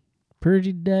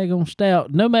 Pretty daggone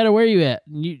stout. No matter where you at.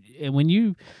 And when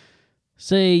you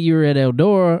say you're at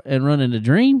Eldora and running the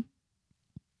Dream.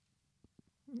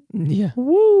 Yeah.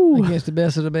 Woo. Against the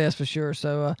best of the best for sure.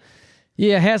 So,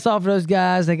 yeah, hats off to those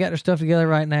guys. They got their stuff together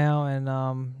right now,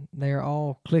 and they're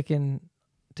all clicking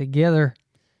together,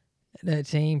 that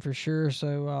team for sure.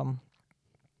 So,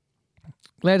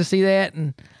 glad to see that.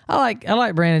 And I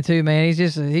like Brandon too, man. He's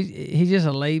just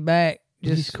a laid back,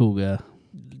 He's a cool guy.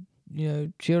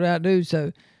 Chilled out dude.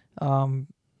 So, I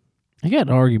got an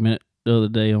argument the other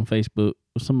day on Facebook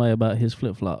with somebody about his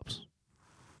flip flops.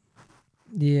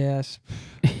 Yes.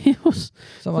 It was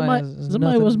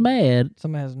somebody was mad.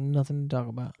 Somebody has nothing to talk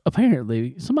about.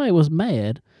 Apparently, somebody was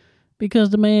mad because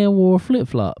the man wore flip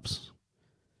flops.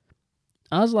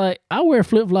 I was like, I wear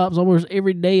flip flops almost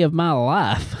every day of my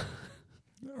life.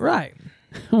 Right.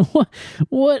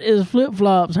 What is flip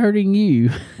flops hurting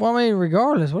you? Well, I mean,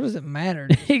 regardless, what does it matter?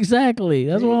 Exactly.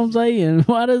 That's what I'm saying.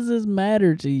 Why does this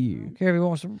matter to you? I don't care if he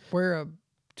wants to wear a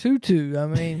tutu. I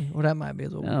mean, well, that might be a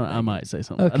little. I might say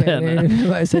something. Okay, about that. I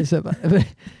might say something. But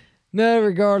no,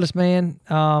 regardless, man.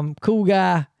 Cool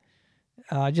guy.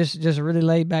 Just a really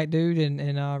laid back dude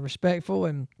and respectful,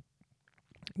 and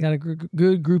got a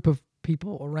good group of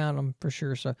people around him for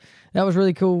sure. So that was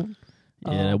really cool.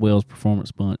 Yeah, that Wells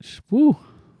Performance Bunch. Woo.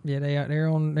 Yeah, they're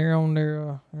on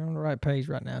the right page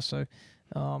right now. So,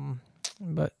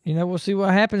 but we'll see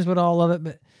what happens with all of it.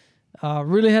 But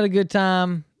really had a good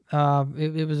time.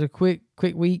 It was a quick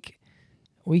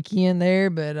weekend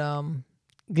there, but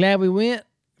glad we went.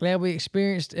 Glad we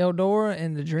experienced Eldora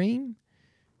and the Dream,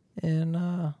 and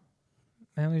man,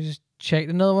 we just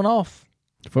checked another one off.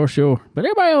 For sure. But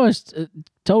everybody always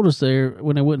told us there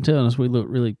when they wouldn't tell us we looked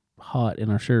really hot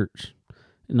in our shirts.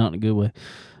 Not in a good way.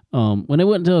 When they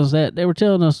wouldn't tell us that, they were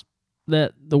telling us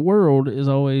that the world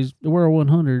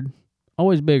 100,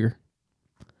 always bigger.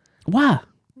 Why?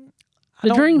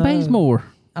 The Dream pays more.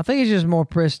 I think it's just more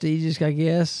prestigious, I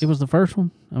guess. It was the first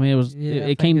one. I mean,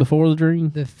 it came before the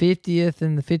Dream. The 50th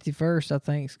and the 51st, I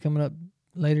think, is coming up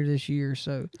later this year.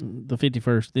 So the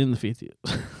 51st, then the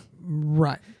 50th.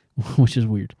 Right. which is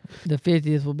weird. The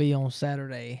 50th will be on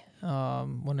Saturday,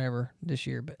 whenever this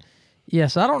year. But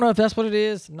yes, I don't know if that's what it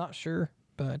is. I'm not sure,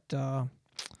 but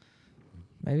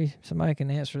maybe somebody can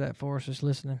answer that for us just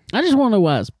listening. I just want to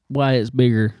know why it's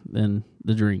bigger than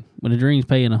the Dream. When the Dream's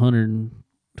paying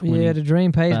Yeah, the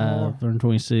Dream pays more.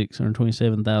 $126,000,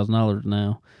 $127,000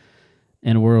 now,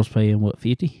 and the World's paying what,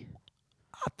 50?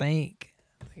 I think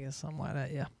it's something like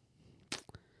that. Yeah,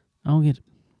 I don't get it.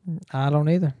 I don't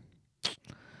either.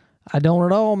 I don't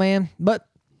at all, man. But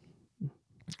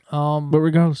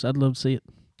regardless, I'd love to see it.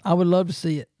 I would love to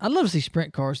see it. I'd love to see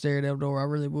sprint cars there at Eldora. I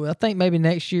really would. I think maybe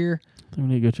next year. I think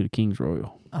we need to go to the Kings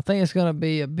Royal. I think it's going to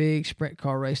be a big sprint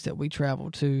car race that we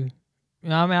travel to. You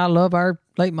know, I mean, I love our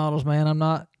late models, man. I'm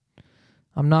not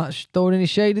throwing any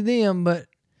shade to them, but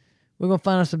we're going to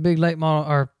find us a big late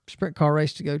model or sprint car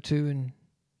race to go to and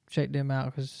check them out,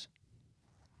 because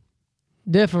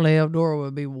definitely Eldora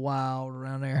would be wild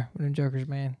around there with them jokers,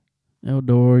 man.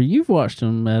 Eldora, you've watched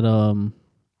them at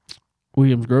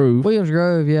Williams Grove. Williams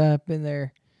Grove, yeah, I've been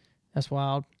there. That's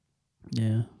wild.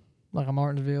 Yeah. Like a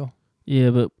Martinsville. Yeah,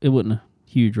 but it wasn't a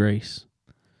huge race.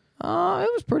 It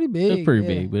was pretty big. It was pretty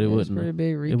big, but it wasn't. Pretty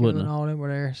big. Rico and all them were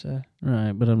there, so.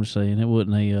 Right, but I'm just saying, it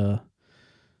wasn't a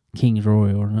Kings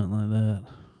Royal or nothing like that.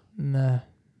 Nah. I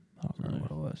don't remember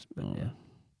what it was, but yeah.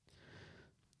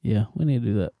 Yeah, we need to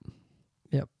do that.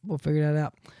 Yep, we'll figure that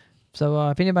out. So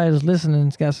if anybody's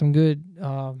listening's got some good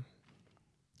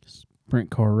sprint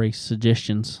car race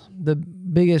suggestions, the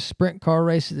biggest sprint car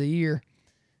race of the year,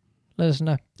 let us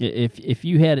know. If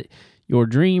you had your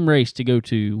dream race to go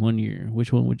to one year,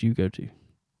 which one would you go to?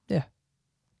 Yeah.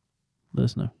 Let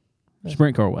us know.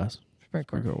 Sprint car wise. Sprint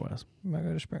car wise. I'm going to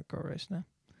go to sprint car race now.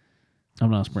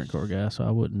 I'm not a sprint car guy, so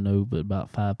I wouldn't know but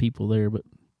about 5 people there. But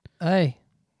hey,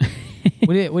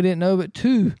 we didn't know but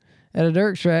 2 at a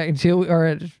dirt track until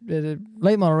at a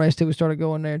late model race till we started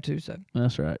going there too. So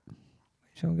that's right.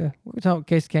 So we're talking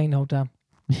Casey Kane the whole time.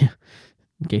 Yeah,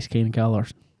 Casey Kane and Kyle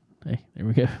Larson. Hey, there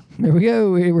we go. There we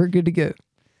go. We're good to go.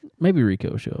 Maybe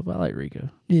Rico will show up. I like Rico.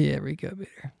 Yeah, Rico will be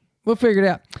there. We'll figure it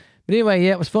out. But anyway,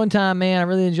 yeah, it was a fun time, man. I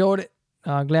really enjoyed it.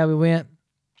 Glad we went.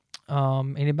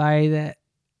 Anybody that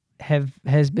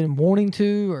has been wanting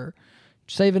to or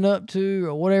saving up to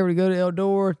or whatever to go to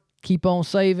Eldora, keep on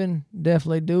saving.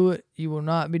 Definitely do it. You will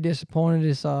not be disappointed.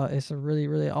 It's a really,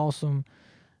 really awesome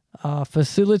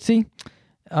facility.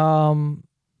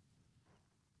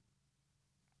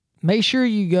 Make sure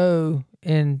you go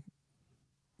and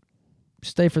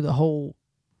stay for the whole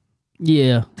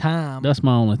time. That's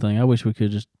my only thing. I wish we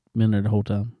could just been there the whole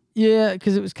time. Yeah,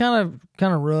 because it was kind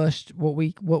of rushed what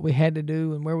we had to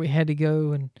do and where we had to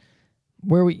go and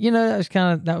where we,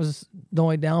 that was the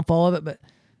only downfall of it. But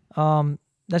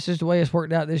that's just the way it's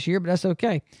worked out this year. But that's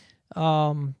okay.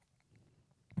 But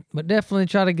definitely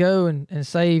try to go and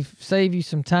save you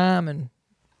some time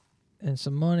and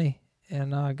some money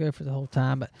and go for the whole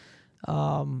time. But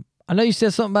I know you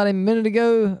said something about him a minute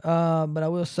ago, but I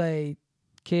will say,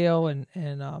 Kel and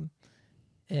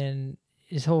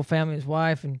his whole family, his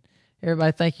wife, and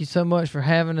everybody, thank you so much for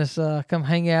having us come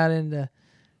hang out in the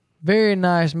very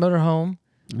nice motorhome.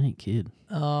 I ain't kidding.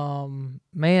 Man,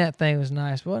 that thing was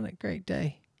nice. Wasn't it a great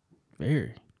day?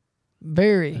 Very.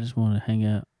 Very. I just want to hang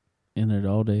out in there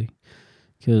all day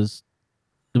because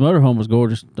the motorhome was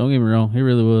gorgeous. Don't get me wrong. It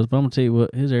really was. But I'm going to tell you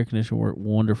what, his air conditioner worked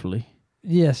wonderfully.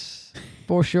 Yes,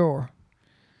 for sure.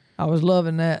 I was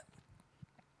loving that.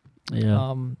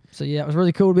 Yeah. So yeah, it was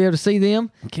really cool to be able to see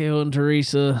them. Kel and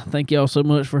Teresa, thank y'all so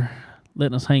much for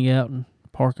letting us hang out and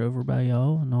park over by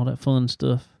y'all and all that fun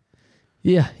stuff.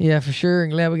 Yeah, for sure.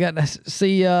 And glad we got to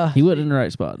see. He wasn't in the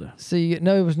right spot though.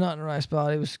 No, he was not in the right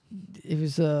spot. It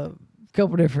was a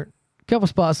couple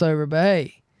spots over. But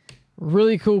hey,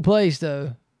 really cool place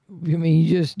though. I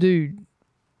mean, dude,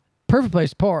 perfect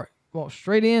place to park. Walk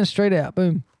straight in, straight out,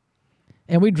 boom.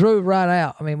 And we drove right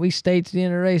out. I mean, we stayed to the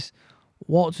end of the race,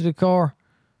 walked to the car,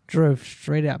 drove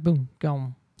straight out, boom,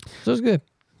 gone. So it's good.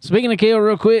 Speaking of Kel,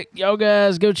 real quick, y'all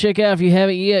guys go check out, if you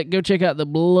haven't yet, go check out the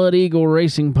Blood Eagle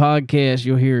Racing Podcast.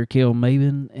 You'll hear Kel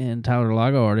Maben and Tyler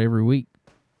Lagard every week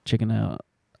checking out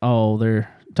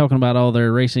talking about all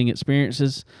their racing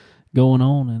experiences going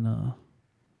on and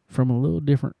from a little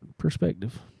different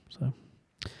perspective. So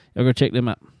y'all go check them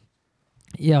out.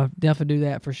 Yeah, definitely do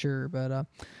that for sure. But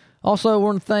also, I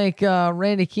want to thank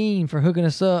Randy Keene for hooking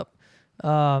us up.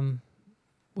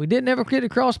 We didn't ever get to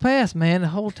cross paths, man. The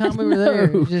whole time we were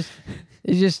there,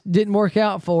 it just didn't work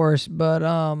out for us. But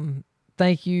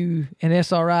thank you and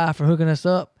SRI for hooking us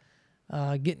up,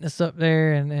 getting us up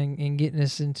there and getting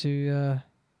us into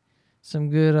some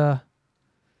good,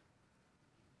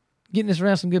 getting us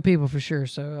around some good people for sure.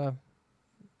 So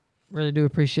Really do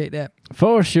appreciate that.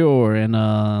 For sure.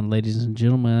 And ladies and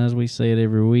gentlemen, as we say it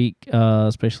every week,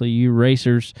 especially you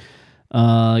racers,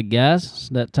 guys, it's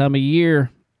that time of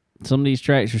year, some of these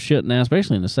tracks are shutting down,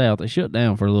 especially in the South. They shut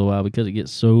down for a little while because it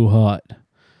gets so hot.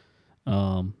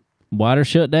 While they're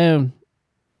shut down,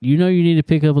 you know you need to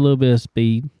pick up a little bit of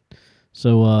speed.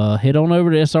 So head on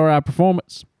over to SRI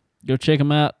Performance. Go check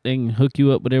them out. They can hook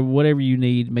you up with whatever you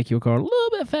need, make your car a little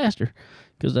bit faster,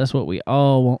 because that's what we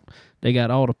all want. They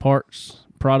got all the parts,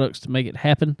 products to make it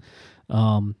happen.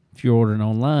 If you're ordering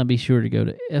online, be sure to go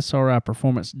to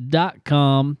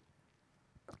sriperformance.com.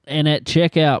 And at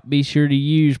checkout, be sure to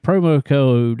use promo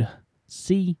code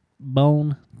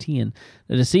CBONE10.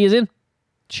 The C is in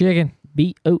Chicken.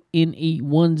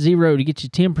 BONE10 to get you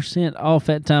 10% off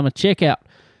that time of checkout.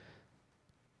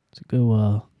 So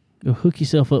go hook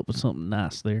yourself up with something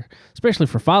nice there, especially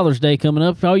for Father's Day coming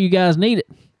up. All you guys need it.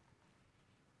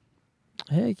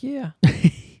 Heck yeah.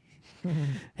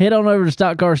 Head on over to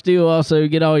Stock Car Steel. Also,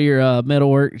 get all your metal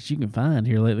work that you can find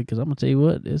here lately. Because I'm gonna tell you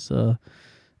what,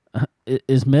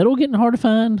 is metal getting hard to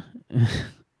find?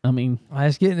 I mean,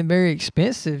 It's getting very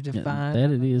expensive to find.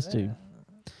 That it is too.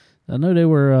 I know they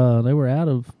were out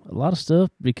of a lot of stuff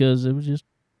because it was just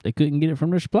they couldn't get it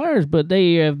from their suppliers, but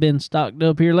they have been stocked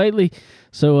up here lately.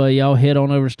 So y'all head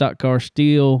on over to Stock Car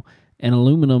Steel and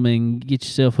Aluminum and get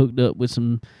yourself hooked up with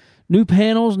some new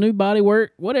panels, new body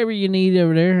work, whatever you need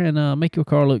over there, and make your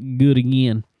car look good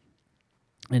again.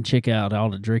 And check out all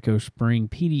the Draco Spring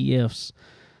PDFs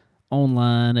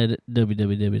online at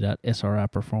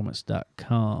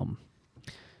www.sriperformance.com.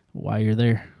 While you're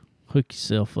there, hook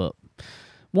yourself up.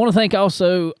 Want to thank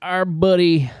also our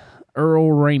buddy Earl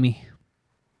Ramey.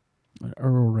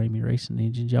 Earl Ramey Racing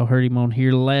Engines. Y'all heard him on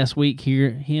here last week.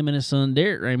 Him and his son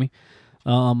Derek Ramey.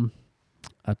 I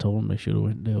told them they should have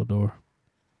went to Eldor.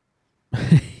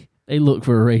 They look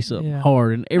for a race up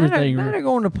hard and everything. Now they're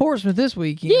going to Portsmouth this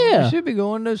weekend. Yeah. They should be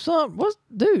going to something.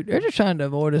 Dude, they're just trying to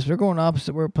avoid us. They're going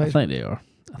opposite workplace. I think they are.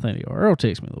 Earl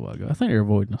texted me a little while ago. I think they're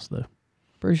avoiding us, though.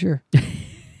 Pretty sure.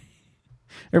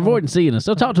 They're avoiding seeing us.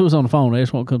 They'll talk to us on the phone. They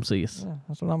just won't come see us. Yeah,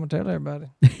 that's what I'm going to tell everybody.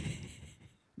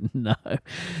 No.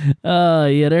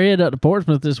 Yeah, they're headed up to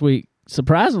Portsmouth this week.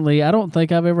 Surprisingly, I don't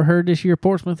think I've ever heard this year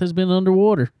Portsmouth has been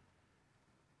underwater.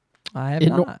 I have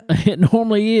not. It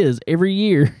normally is every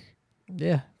year.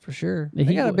 Yeah, for sure. The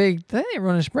They heat got a wa- big thing. They're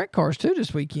running sprint cars too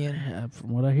this weekend. Yeah,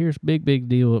 from what I hear, it's a big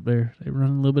deal up there. They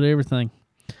run a little bit of everything.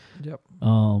 Yep.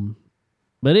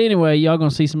 But anyway, y'all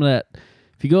gonna see some of that.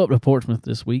 If you go up to Portsmouth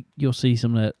this week, you'll see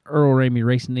some of that Earl Ramey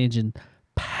Racing Engine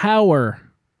power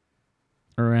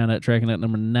around that track, and that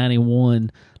number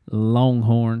 91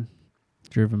 Longhorn,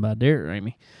 driven by Derek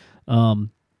Ramey.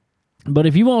 But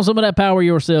if you want some of that power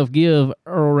yourself, give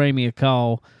Earl Ramey a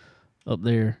call up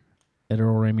there at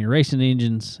Earl Ramey Racing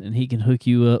Engines, and he can hook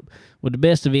you up with the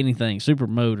best of anything: super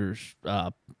motors,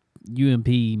 UMP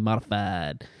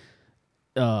modified,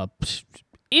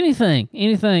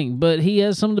 anything. But he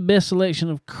has some of the best selection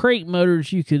of crate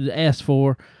motors you could ask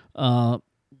for.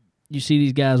 You see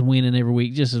these guys winning every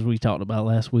week, just as we talked about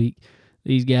last week.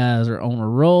 These guys are on a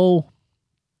roll.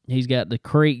 He's got the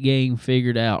crate game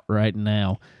figured out right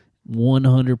now.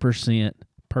 100%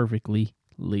 perfectly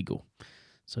legal.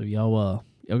 So y'all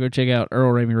go check out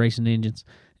Earl Ramey Racing Engines.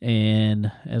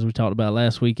 And as we talked about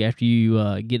last week, after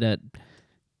you get that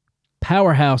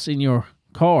powerhouse in your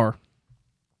car,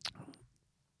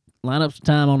 line up some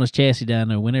time on his chassis down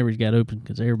there whenever he's got open,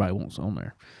 because everybody wants on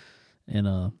there.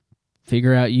 And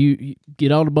figure out you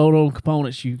get all the bolt-on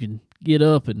components you can get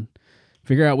up and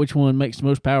figure out which one makes the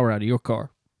most power out of your car.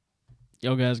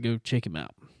 Y'all guys go check him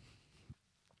out.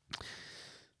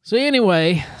 So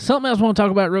anyway, something else I want to talk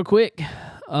about real quick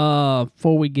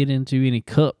before we get into any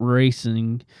cup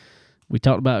racing. We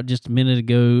talked about just a minute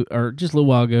ago, or just a little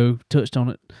while ago, touched on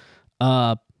it.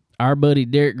 Our buddy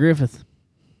Derek Griffith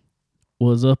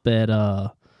was up at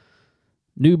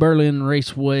New Berlin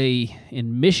Raceway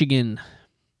in Michigan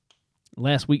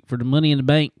last week for the Money in the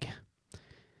Bank.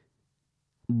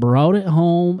 Brought it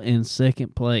home in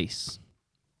second place.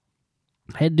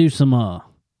 Had to do some I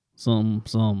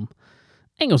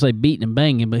ain't gonna say beating and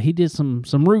banging, but he did some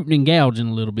rooting and gouging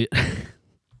a little bit.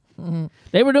 Mm-hmm.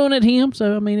 They were doing it to him,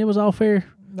 so I mean it was all fair.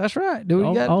 That's right. Do what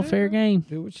you got to do. All fair game.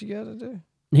 Do what you got to do.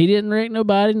 He didn't wreck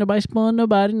nobody spun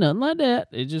nobody, nothing like that.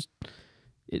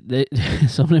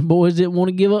 Some of them boys didn't want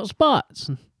to give up spots.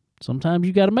 Sometimes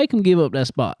you got to make them give up that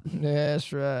spot. Yeah,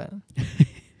 that's right.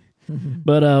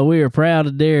 But we are proud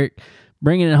of Derek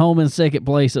bringing it home in second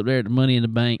place up there at the Money in the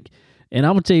Bank. And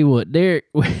I'm going to tell you what, Derek,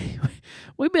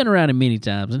 we've been around him many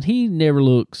times, and he never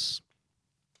looks...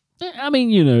 I mean,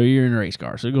 you're in a race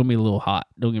car, so it's going to be a little hot.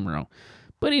 Don't get me wrong.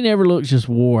 but he never looks just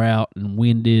wore out and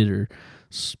winded or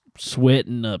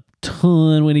sweating a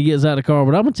ton when he gets out of the car.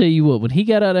 But I'm gonna tell you what, when he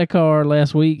got out of that car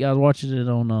last week, I was watching it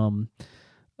on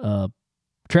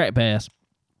Track Pass.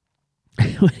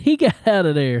 When he got out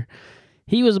of there,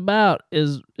 he was about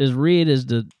as red as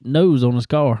the nose on his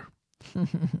car,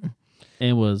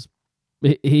 and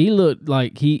he looked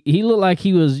like he looked like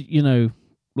he was, you know,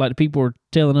 like the people were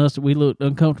telling us that we looked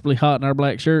uncomfortably hot in our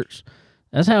black shirts.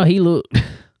 That's how he looked.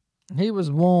 He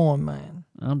was warm, man.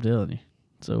 I'm telling you.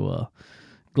 So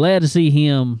glad to see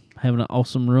him having an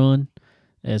awesome run,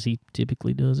 as he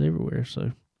typically does everywhere.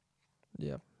 So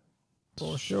yeah,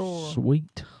 for sure.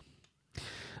 Sweet.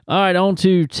 All right, on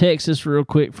to Texas real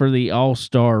quick for the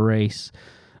All-Star race.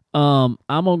 I'm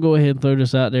going to go ahead and throw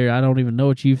this out there. I don't even know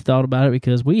what you've thought about it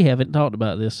because we haven't talked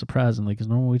about this, surprisingly, because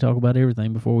normally we talk about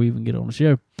everything before we even get on the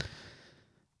show.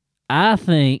 I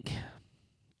think,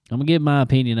 I'm going to give my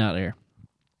opinion out there.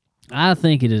 I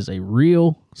think it is a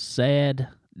real sad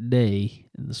day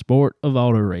in the sport of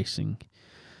auto racing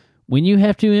when you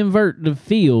have to invert the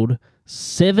field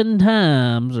 7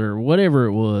 times or whatever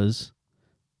it was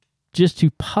just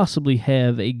to possibly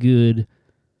have a good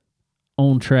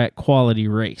on-track quality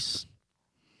race.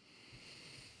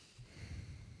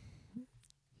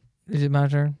 Is it my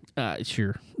turn?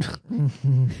 Sure.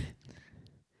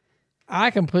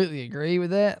 I completely agree with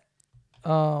that.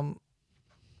 I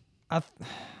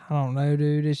don't know,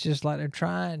 dude. It's just like they're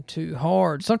trying too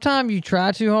hard. Sometimes you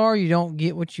try too hard, you don't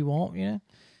get what you want, you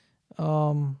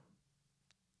know?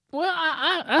 Well,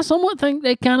 I somewhat think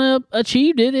they kind of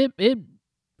achieved it.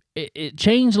 It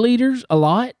changed leaders a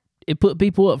lot. It put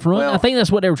people up front. Well, I think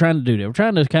that's what they were trying to do. They were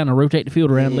trying to kind of rotate the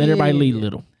field around and let everybody lead a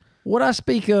little. What I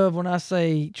speak of when I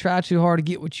say try too hard to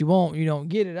get what you want, you don't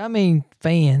get it. I mean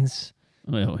fans.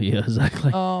 Well, yeah,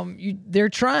 exactly. They're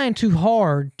trying too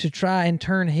hard to try and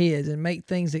turn heads and make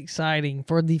things exciting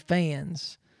for the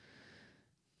fans.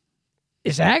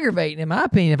 It's aggravating, in my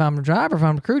opinion. If I'm the driver, if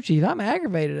I'm the crew chief, I'm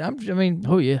aggravated.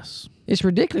 Oh yes, it's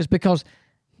ridiculous because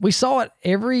we saw it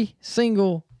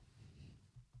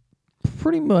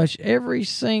pretty much every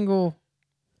single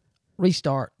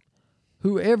restart.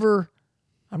 Whoever,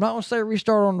 I'm not going to say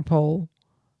restart on the pole.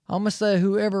 I'm going to say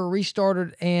whoever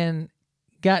restarted and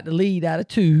got the lead out of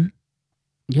 2.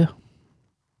 Yeah.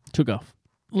 Took off.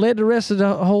 Led the rest of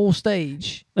the whole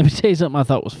stage. Let me tell you something I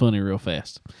thought was funny real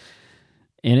fast.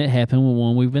 And it happened with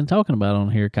one we've been talking about on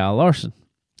here, Kyle Larson.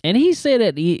 And he said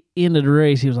at the end of the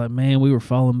race, he was like, man, we were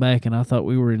falling back and I thought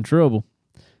we were in trouble.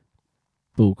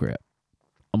 Bullcrap.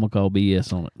 I'm going to call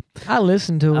BS on it. I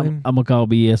listened to him. I'm going to call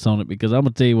BS on it because I'm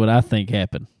going to tell you what I think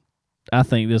happened. I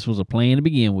think this was a plan to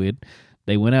begin with.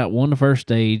 They went out, won the first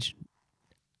stage.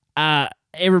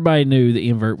 Everybody knew the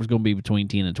invert was going to be between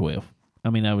 10 and 12. I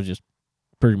mean, that was just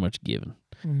pretty much given.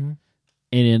 Mm-hmm.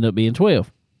 It ended up being 12.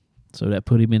 So that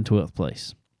put him in 12th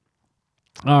place.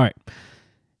 All right.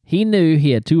 He knew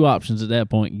he had 2 options at that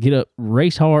point. Get up,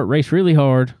 race hard, race really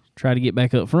hard, try to get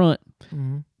back up front.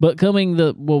 Mm-hmm. But coming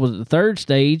the 3rd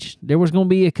stage, there was going to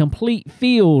be a complete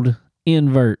field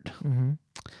invert. Mm-hmm.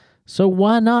 So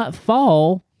why not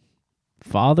fall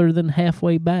farther than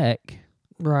halfway back?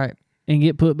 Right. And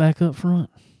get put back up front.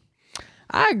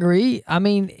 I agree. I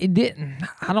mean, it didn't,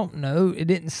 I don't know. It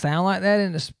didn't sound like that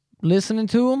in listening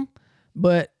to him,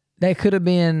 but that could have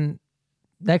been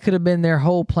their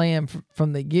whole plan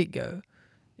from the get-go,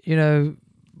 you know,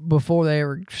 before they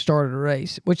ever started a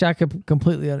race, which I could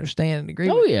completely understand and agree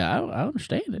with. Oh, yeah, I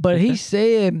understand it. But he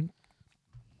said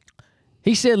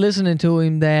listening to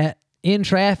him that in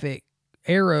traffic,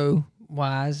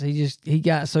 aero-wise, he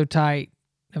got so tight,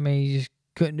 I mean, he just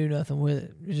couldn't do nothing with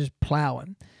it. It was just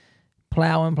plowing.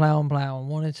 1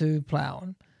 and 2,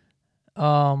 plowing.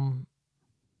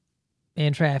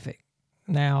 In traffic.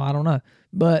 Now, I don't know.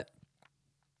 But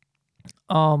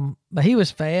he was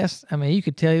fast. I mean, you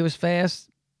could tell he was fast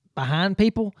behind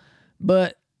people,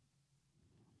 but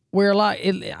where I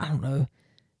don't know.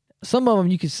 Some of them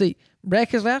you could see. Brad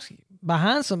Keselowski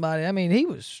behind somebody. I mean, he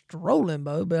was strolling,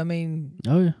 Bo, but I mean,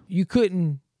 oh yeah, you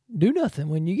couldn't do nothing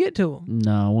when you get to him.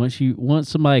 No, once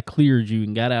somebody cleared you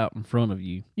and got out in front of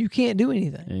you, you can't do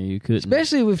anything. Yeah, you couldn't.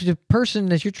 Especially if the person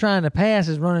that you're trying to pass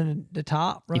is running the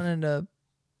top, running the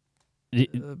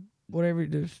whatever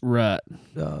it is. Right.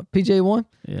 PJ1.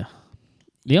 Yeah.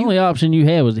 The only option you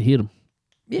had was to hit them.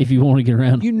 Yeah. If you want to get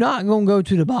around. You're not going to go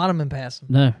to the bottom and pass them.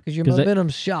 No. Because your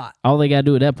momentum's shot. All they got to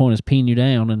do at that point is pin you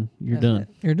down and you're done.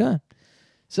 You're done.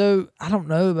 So, I don't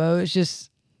know, Bo. It's just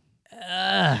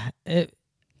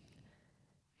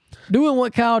doing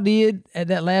what Kyle did at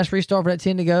that last restart for that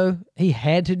 10 to go, he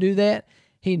had to do that.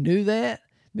 He knew that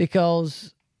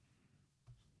because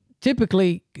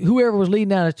typically whoever was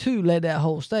leading out of 2 led that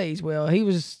whole stage. Well, he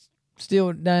was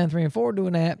still down 3 and 4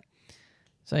 doing that,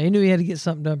 so he knew he had to get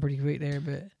something done pretty quick there.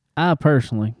 But I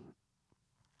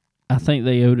think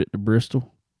they owed it to Bristol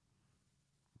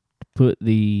to put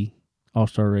the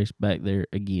All-Star race back there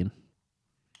again.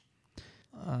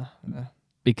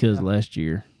 Because last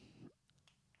year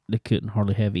they couldn't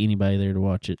hardly have anybody there to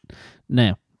watch it.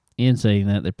 Now, in saying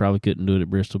that, they probably couldn't do it at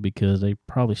Bristol because they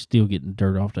probably still getting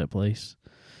dirt off that place.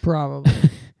 probably,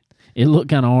 It looked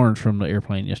kind of orange from the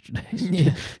airplane yesterday.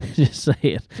 Yeah. Just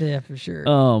saying. yeah, for sure.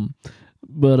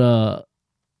 But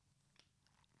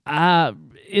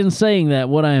in saying that,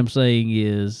 what I am saying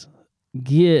is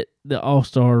get the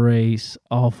All-Star race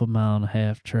off a 1.5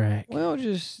 mile track. Well,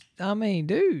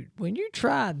 dude, when you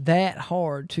try that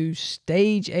hard to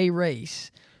stage a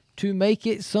race to make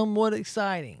it somewhat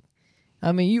exciting,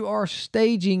 I mean, you are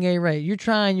staging a race. You're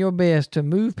trying your best to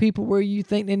move people where you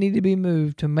think they need to be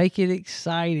moved to make it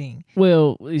exciting.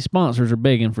 Well, these sponsors are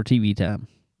begging for TV time.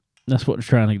 That's what they're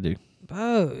trying to do.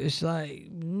 Oh, it's like,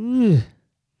 ugh.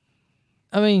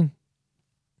 I mean,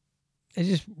 it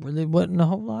just really wasn't a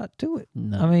whole lot to it.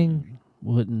 No, I mean,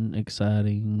 wasn't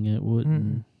exciting. It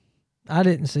wouldn't. I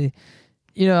didn't see.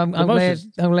 You know, I'm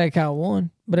glad Kyle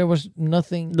won, but there was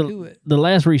nothing to it. The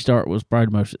last restart was probably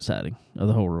the most exciting of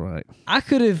the whole ride. I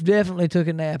could have definitely took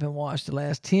a nap and watched the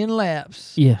last 10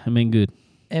 laps Yeah, I mean, good.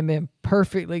 and been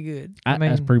perfectly good. I mean,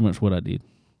 that's pretty much what I did.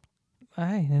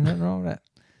 hey, there's nothing wrong with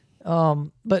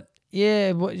that. But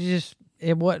yeah,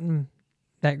 it wasn't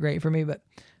that great for me. But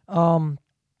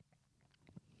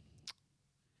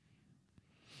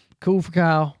cool for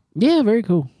Kyle. Yeah, very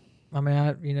cool. I mean,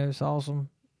 it's awesome.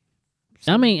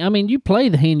 I mean, you play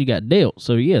the hand you got dealt.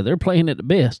 So yeah, they're playing it the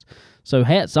best. So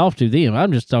hats off to them.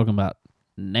 I'm just talking about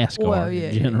NASCAR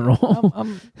in general.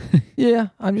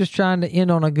 I'm just trying to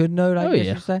end on a good note, I guess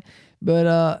you'd say.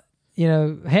 But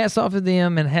hats off to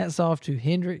them and hats off to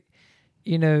Hendrick.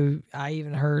 I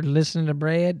even heard listening to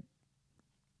Brad,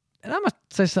 and I'm gonna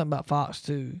say something about Fox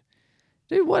too.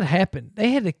 Dude, what happened?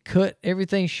 They had to cut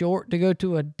everything short to go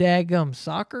to a daggum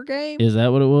soccer game. Is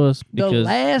that what it was? The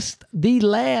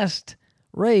last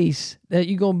race that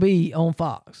you're gonna be on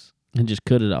Fox, and just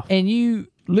cut it off. and you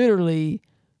literally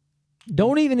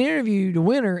don't even interview the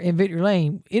winner in Victory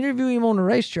Lane. Interview him on the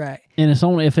racetrack. And it's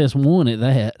on FS1 at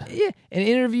that. Yeah, and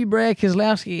interview Brad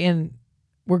Keselowski, and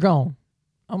we're gone.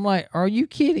 I'm like, are you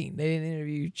kidding? They didn't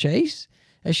interview Chase.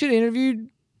 They should have interviewed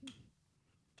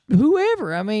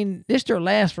whoever. I mean, it's their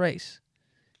last race.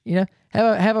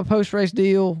 Have a post race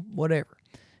deal, whatever.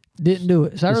 Didn't do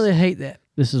it. So I really hate that.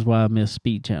 This is why I miss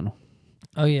Speed Channel.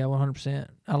 Oh yeah, 100%.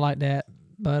 I like that.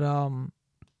 But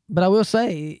I will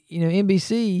say,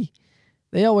 NBC,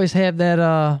 they always have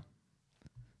that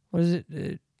what is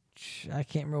it? I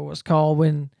can't remember what it's called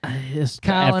when It's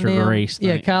Kyle after and the them, race.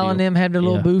 Kyle and them have their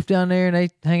little Yeah. booth down there, and they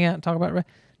hang out and talk about it.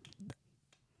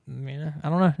 I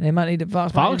don't know. They might need to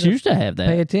Fox used to have pay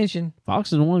that. attention.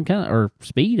 Fox is the one or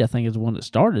Speed, I think, is the one that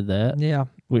started that, Yeah.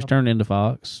 which turned into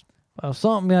Fox. Well,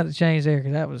 something got to change there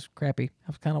because that was crappy. I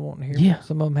was kind of wanting to hear Yeah. what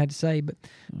some of them had to say, but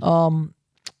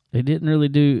They didn't really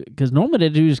do, because normally they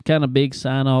do this kind of big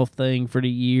sign-off thing for the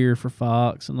year for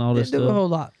Fox and all this didn't do a stuff. whole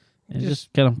lot. And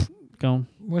just kind of gone.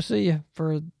 We'll see you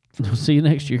for We'll see you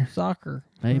next year. soccer.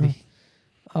 Maybe.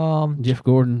 Um, Jeff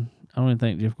Gordon. I don't even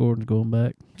think Jeff Gordon's going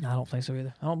back. I don't think so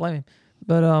either. I don't blame him.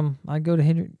 But I'd go to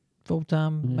Hendrick full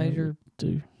time Yeah, major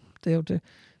too. deal too.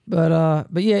 But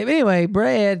yeah. Anyway,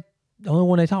 Brad, the only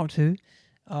one they talked to,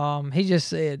 he just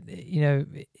said,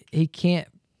 he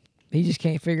just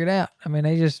can't figure it out. I mean,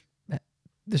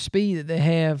 the speed that they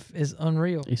have is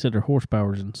unreal. He said their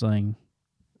horsepower is insane,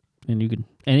 and you can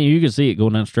see it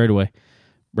going down straightaway.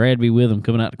 Brad be with them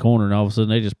coming out the corner, and all of a sudden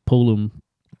they just pull them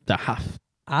the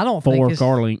I don't think 4 it's,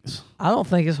 car lengths. I don't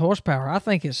think it's horsepower. I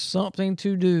think it's something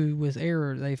to do with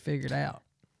error they figured out.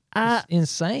 It's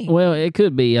insane. Well, it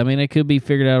could be. I mean, it could be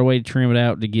figured out a way to trim it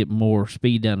out to get more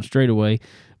speed down the straightaway,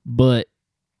 but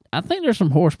I think there's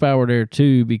some horsepower there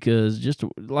too, because just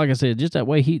like I said, just that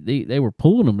way they were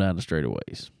pulling them down the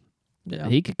straightaways. Yeah.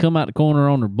 He could come out the corner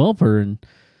on their bumper, and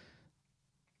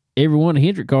every one of the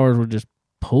Hendrick cars would just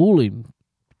pull him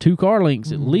 2 car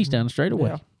lengths at least down the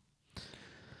straightaway. Yeah.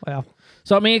 Well.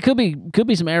 So I mean, it could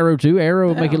be some aero too. Aero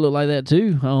would make it look like that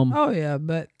too. Oh yeah,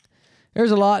 but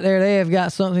there's a lot there. They have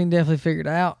got something definitely figured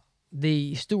out.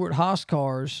 The Stewart Haas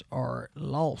cars are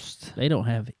lost. They don't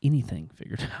have anything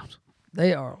figured out.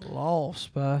 They are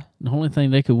lost, bud. The only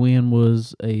thing they could win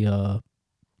was a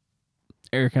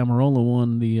Eric Almirola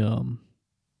won the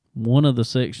one of the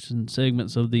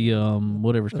segments of the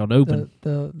whatever it's called, open.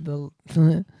 The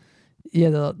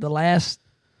the last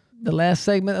the last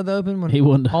segment of the Open when He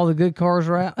wanted all the good cars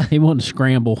were out. he wanted to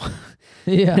scramble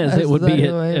Yeah, as that's it would be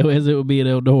exactly what it- as it would be at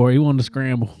Eldora. He wanted to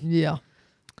scramble Yeah.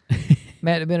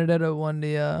 Matt Benedetto won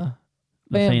the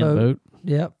the fan vote. vote.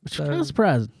 Yep. Which So, kind of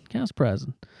surprising. Kind of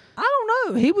surprising. I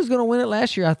don't know. He was going to win it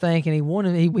last year, I think, and he won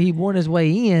it. He won his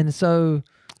way in. So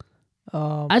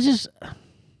I'm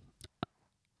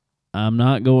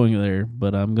not going there,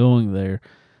 but I'm going there.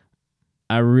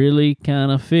 I really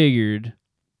kind of figured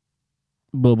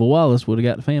Bubba Wallace would have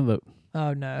got the fan vote.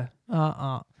 oh no.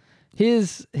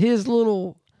 His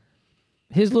little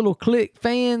clique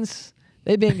fans,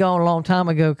 they've been gone a long time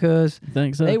ago because You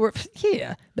think so? they were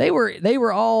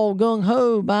all gung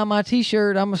ho buy my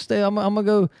T-shirt. I'm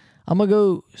gonna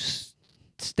go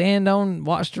stand on,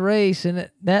 watch the race, and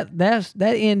that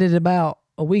ended about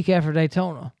a week after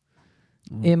Daytona.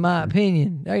 In my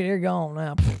opinion, they're gone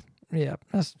now. Yeah,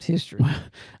 that's history.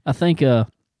 I think I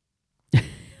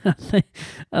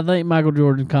think Michael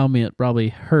Jordan's comment probably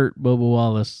hurt Bubba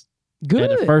Wallace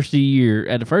Good. at the first of the year.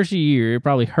 At the first of the year, it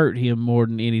probably hurt him more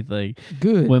than anything.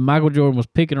 Good. When Michael Jordan was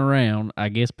picking around,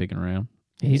 he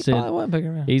said, probably wasn't picking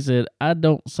around. he said, I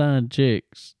don't sign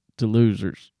checks to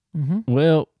losers. Mm-hmm.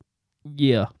 Well,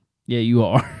 yeah, you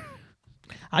are.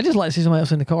 I just like to see somebody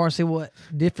else in the car and see what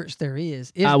difference there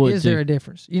is. I would is there too. a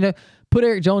difference? You know, put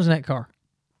Eric Jones in that car.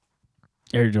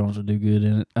 Eric Jones would do good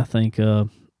in it. I think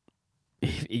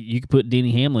if you could put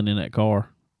Denny Hamlin in that car,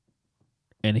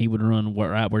 and he would run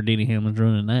right where Denny Hamlin's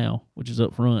running now, which is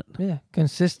up front. Yeah,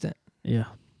 consistent. Yeah.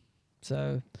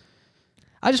 So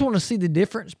I just want to see the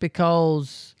difference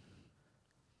because,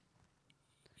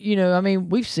 you know, I mean,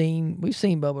 we've seen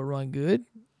Bubba run good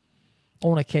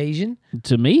on occasion.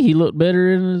 To me, he looked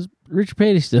better in his Richard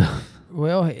Petty stuff.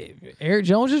 Well, Eric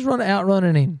Jones is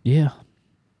outrunning him Yeah,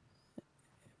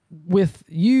 with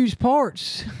used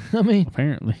parts. I mean,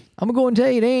 apparently. I'm going to go and tell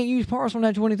you, they ain't used parts on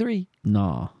that 23.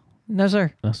 Nah. No,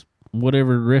 sir. That's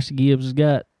whatever the rest of Gibbs has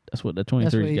got, that's what that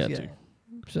That's what 23's he's got got.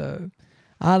 to. So,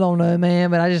 I don't know,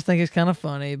 man, but I just think it's kind of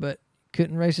funny. But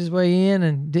couldn't race his way in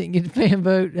and didn't get the fan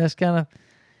vote. That's kind of,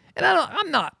 and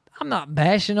I'm not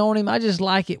bashing on him. I just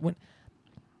like it when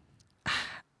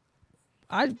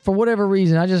for whatever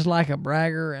reason, I just like a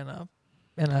bragger and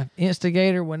a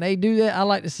instigator. When they do that, I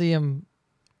like to see them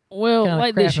Well, kind of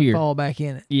like this year. fall back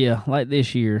in it. Yeah, like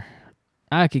this year.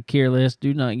 I could care less.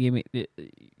 Do not give me.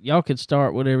 Y'all could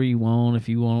start whatever you want if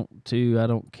you want to. I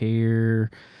don't care.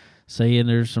 Saying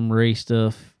there's some race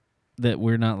stuff that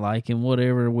we're not liking,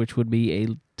 whatever, which would be a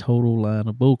total line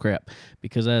of bullcrap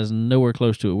because that is nowhere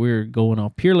close to it. We're going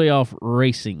off purely off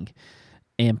racing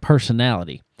and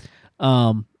personality.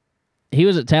 He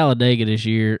was at Talladega this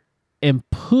year and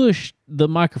pushed the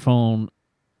microphone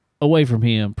away from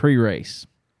him pre-race.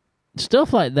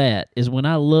 Stuff like that is when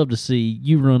I love to see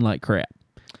you run like crap.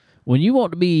 When you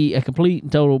want to be a complete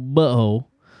and total butthole,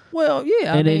 Well,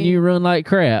 yeah, and then you run like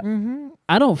crap,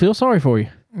 I don't feel sorry for you.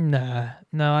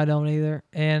 No, I don't either.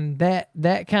 And that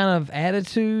kind of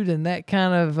attitude and that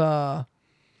kind of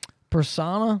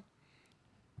persona,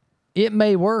 it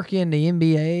may work in the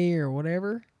NBA or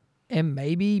whatever, and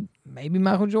maybe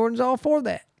Michael Jordan's all for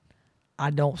that. I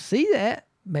don't see that.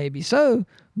 Maybe so,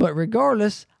 but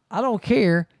regardless, I don't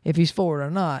care if he's for it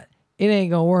or not. It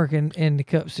ain't gonna work in the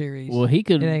Cup Series. Well, he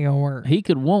could. It ain't gonna work. He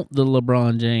could want the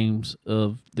LeBron James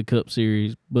of the Cup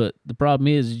Series, but the problem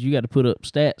is you got to put up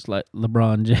stats like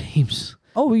LeBron James.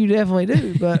 Oh, you definitely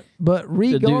do. But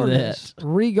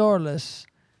regardless,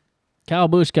 Kyle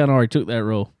Busch kind of already took that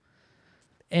role.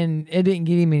 and it didn't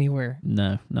get him anywhere.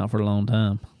 No, not for a long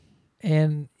time.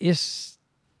 And it's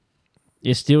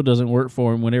It still doesn't work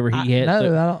for him whenever I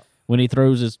don't. when he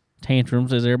throws his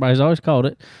tantrums, as everybody's always called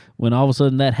it. When all of a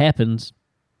sudden that happens,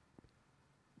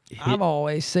 I've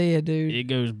always said, dude, it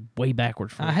goes way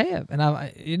backwards for I him. have, and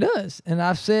it does, and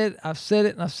I've said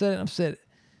it.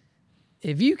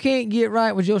 If you can't get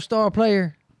right with your star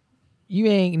player, you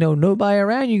ain't nobody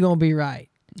around you gonna be right.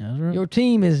 That's right. Your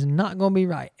team is not gonna be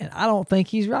right, and I don't think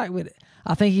he's right with it.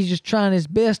 I think he's just trying his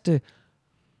best to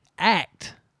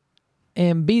act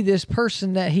and be this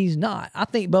person that he's not. I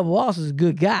think Bubba Wallace is a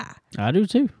good guy. I do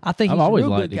too. I think I've he's a always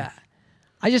real liked good him. guy.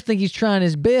 I just think he's trying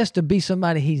his best to be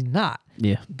somebody he's not.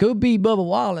 Yeah. Go be Bubba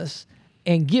Wallace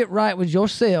and get right with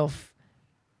yourself,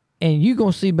 and you're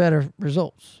going to see better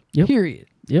results. Yep. Period.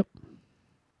 Yep.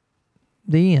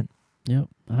 The end. Yep.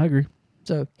 I agree.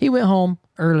 So he went home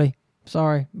early.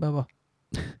 Sorry, Bubba.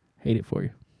 Hate it for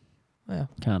you. Well,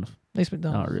 Kind of. at least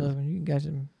McDonald's. Not really. So you got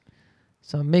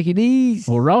some Mickey D's.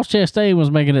 Well, Ross Chastain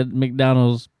was making a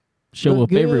McDonald's show Look up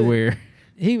good. everywhere.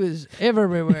 He was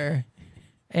everywhere.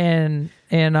 and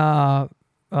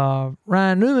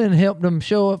Ryan Newman helped him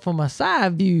show up from a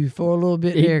side view for a little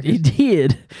bit there. He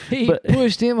did. He but-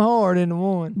 pushed him hard into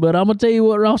one. But I'm going to tell you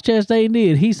what Ross Chastain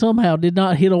did. He somehow did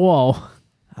not hit a wall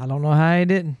I don't know how he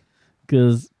didn't.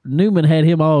 because Newman had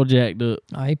him all jacked up.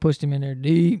 He pushed him in there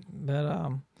deep.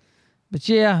 But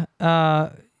yeah,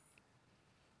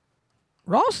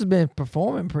 Ross has been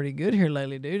performing pretty good here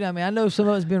lately, dude. I mean, I know some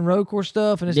of it's been road course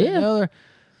stuff and it's Yeah. another,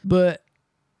 but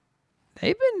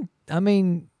they've kind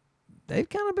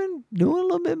of been doing a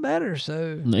little bit better.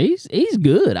 So, He's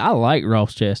good. I like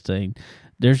Ross Chastain.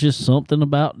 There's just something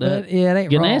about that. but yeah, it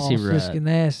ain't Ganassi Ross. It's ride.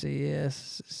 Ganassi.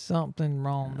 Yes, something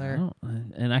wrong there.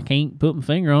 And I can't put my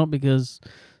finger on it because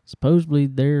supposedly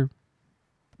that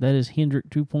is Hendrick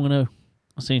 2.0,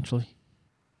 essentially.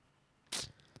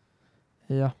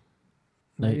 Yeah.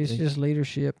 Maybe it's They- just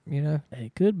leadership, you know.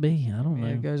 It could be. I don't Yeah,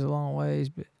 know. it goes a long ways,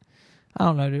 but I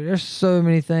don't know, dude. There's so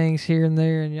many things here and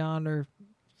there and yonder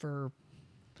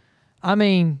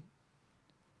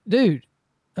dude,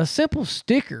 a simple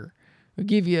sticker will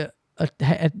give you a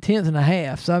tenth and a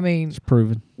half. So, I mean, It's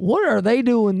proven. what are they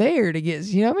doing there to get,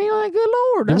 you know what I mean? Like, good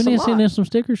Lord, Do that's we a need to send lot. in some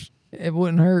stickers? It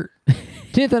wouldn't hurt.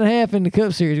 Tenth and a half in the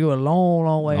Cup Series go a long,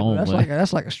 long way. Long Bro. way.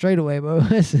 That's like a straightaway, bro.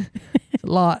 It's a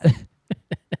lot.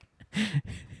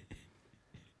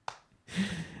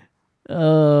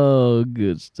 Oh,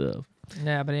 good stuff.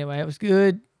 Yeah, but anyway, it was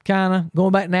good. Kind of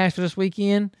going back to Nashville this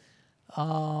weekend.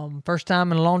 First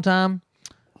time in a long time.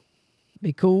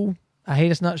 Be cool. I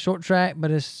hate it's not short track,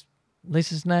 but at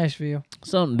least it's Nashville.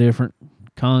 Something different.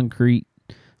 Concrete,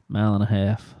 1.5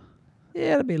 miles.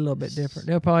 Yeah, it'll be a little bit different.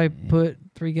 They'll probably put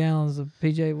 3 gallons of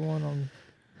PJ1 on.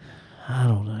 I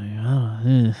don't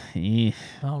know. I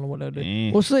don't know what they'll do.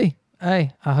 Eh. We'll see.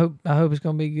 Hey, I hope it's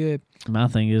gonna be good. My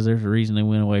thing is, there's a reason they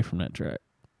went away from that track.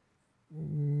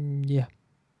 Yeah.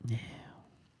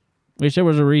 Which there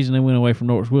was a reason they went away from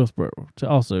North Wilkesboro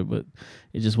also, but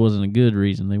it just wasn't a good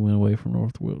reason they went away from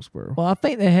North Wilkesboro. Well, I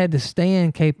think they had the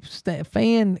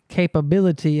fan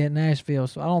capability at Nashville,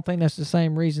 so I don't think that's the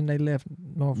same reason they left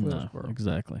North No, Wilkesboro.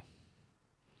 exactly.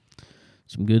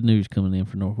 Some good news coming in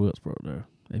for North Wilkesboro, though.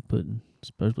 They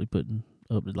supposedly putting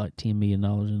up to like $10 million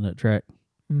in that track.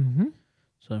 Mm-hmm.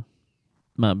 So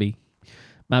might be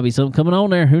something coming on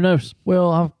there. Who knows?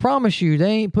 Well, I promise you, they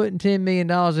ain't putting $10 million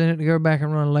in it to go back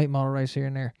and run a late model race here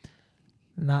and there.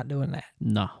 Not doing that.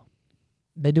 Nah.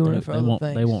 They doing it for other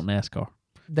things. They want NASCAR.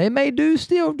 They may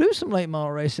still do some late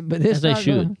model racing, but it's As they not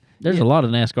should. gonna- There's Yeah. a lot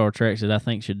of NASCAR tracks that I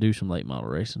think should do some late model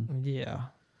racing. Yeah.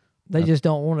 They just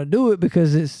don't want to do it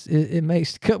because it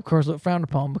makes the Cup cars look frowned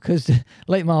upon because the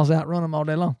late models outrun them all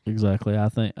day long. Exactly. I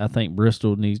think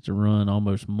Bristol needs to run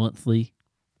almost monthly.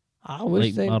 I wish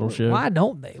Late they model would. show. Why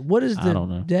don't they? What is the I don't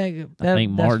know. I think that's-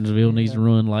 Martinsville needs yeah. to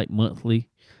run like monthly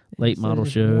late Instead model of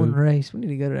just show. One race. We need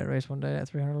to go to that race one day. That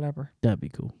 300 lapper. That'd be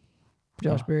cool.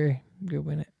 Josh Oh. Berry, good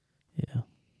win it. Yeah.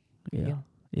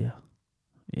 Yeah.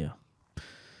 Yeah.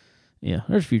 Yeah.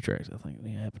 There's a few tracks I think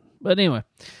need to happen. But anyway.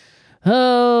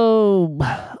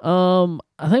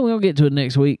 I think we're gonna get to it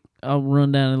next week. I'll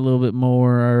run down a little bit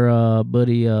more. Our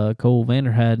buddy Cole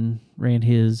Vanderheiden ran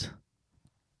his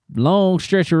long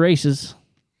stretch of races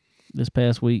this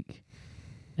past week.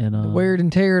 And Weird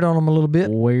and teared on them a little bit.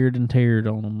 weird and teared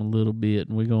on them a little bit,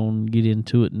 and we're going to get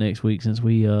into it next week since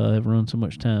we have run so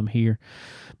much time here.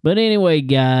 But anyway,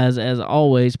 guys, as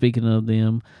always, speaking of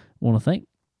them, want to thank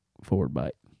Forward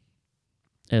Bite.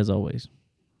 As always,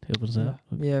 helping us out.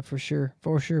 Yeah, for sure.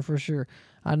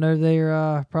 I know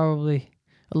they're probably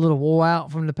a little wore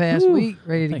out from the past Whew. week,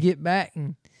 ready to Thank- get back.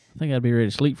 And I think I'd be ready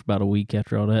to sleep for about a week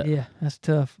after all that. yeah, that's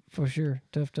tough for sure.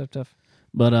 Tough.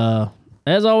 But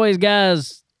as always,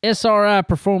 guys, SRI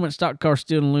Performance Stock Car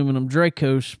Steel and Aluminum,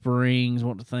 Draco Springs.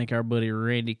 Want to thank our buddy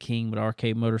Randy King with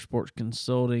RK Motorsports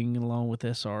Consulting, along with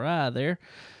SRI there,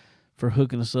 for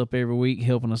hooking us up every week,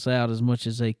 helping us out as much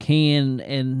as they can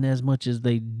and as much as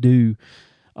they do.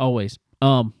 Always.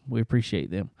 We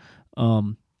appreciate them.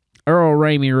 Earl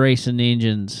Ramey Racing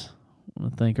Engines.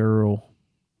 Want to thank Earl.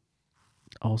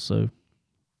 Also,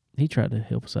 he tried to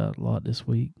help us out a lot this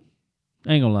week.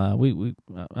 I ain't gonna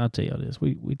lie, I'll tell y'all this.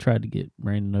 We tried to get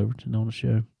Brandon Overton on the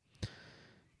show.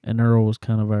 And Earl was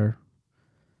kind of our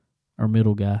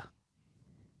middle guy.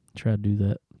 Tried to do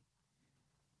that.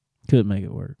 Couldn't make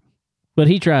it work. But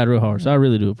he tried real hard, so I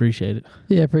really do appreciate it.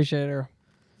 Yeah, appreciate it, Earl.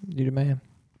 You the man.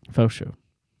 For sure.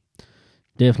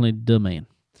 Definitely the man.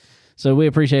 So we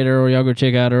appreciate Earl. Y'all go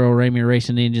check out Earl Ramey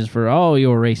Racing Engines for all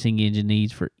your racing engine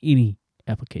needs for any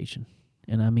application.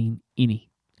 And I mean any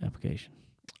application.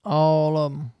 All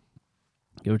of them.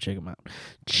 Go check them out.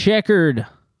 Checkered,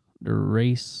 the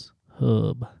race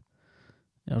hub.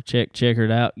 Y'all check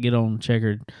Checkered out. Get on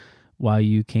Checkered while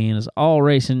you can. It's all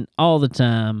racing all the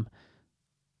time.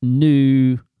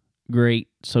 New, great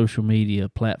social media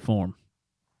platform.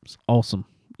 It's awesome.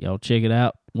 Y'all check it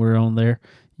out. We're on there.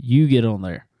 You get on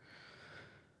there.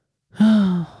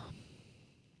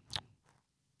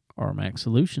 RMAX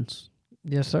Solutions.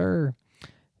 Yes, sir.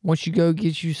 Once you go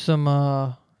get you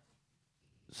some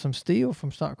steel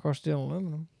from Stock Car Steel and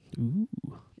Aluminum, Ooh.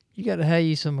 you got to have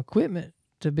you some equipment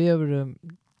to be able to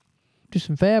do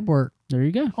some fab work There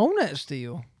you go. on that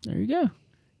steel. There you go.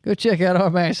 Go check out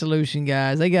RMAX Solution,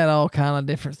 guys. They got all kind of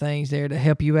different things there to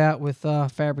help you out with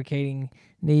fabricating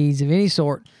needs of any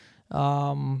sort.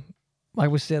 Like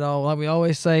we said, like we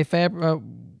always say,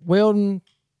 welding,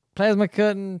 plasma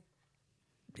cutting,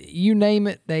 you name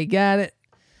it, they got it.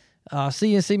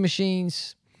 CNC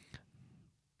machines,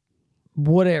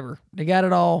 whatever. They got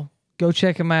it all. Go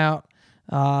check them out.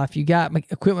 If you got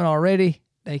equipment already,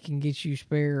 they can get you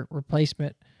spare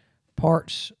replacement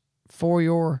parts for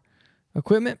your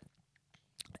equipment.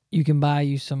 You can buy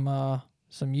you some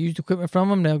used equipment from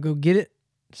them. They'll go get it,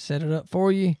 set it up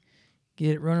for you,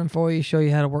 get it running for you, show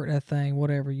you how to work that thing,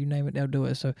 whatever. You name it, they'll do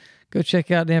it. So go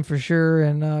check out them for sure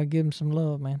and give them some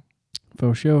love, man.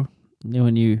 For sure. Then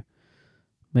when you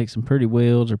make some pretty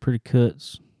welds or pretty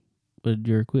cuts with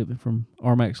your equipment from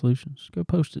RMAX Solutions, go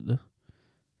post it.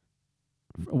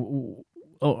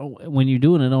 When you're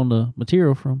doing it on the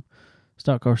material from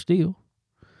Stock Car Steel,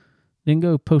 then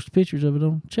go post pictures of it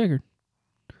on Checkered.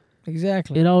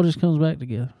 Exactly. It all just comes back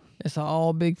together. It's an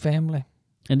all big family.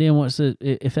 And then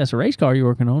if that's a race car you're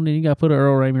working on, then you got to put an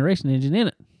Earl Ramey racing engine in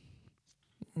it.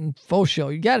 Full show.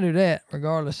 You got to do that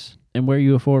regardless. And wear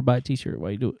you a Forward Bite t-shirt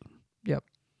while you do it. Yep.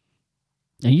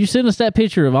 And you send us that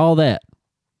picture of all that.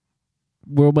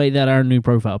 We'll make that our new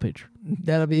profile picture.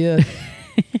 That'll be it.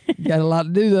 Got a lot to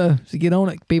do, though, so get on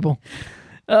it, people.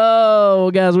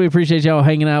 Oh, guys, we appreciate y'all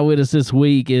hanging out with us this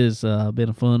week. It's been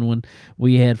a fun one.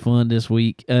 We had fun this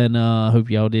week, and I hope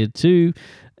y'all did too.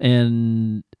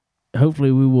 And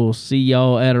hopefully we will see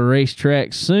y'all at a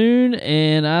racetrack soon.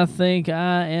 And I think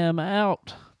I am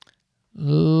out.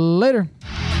 Later.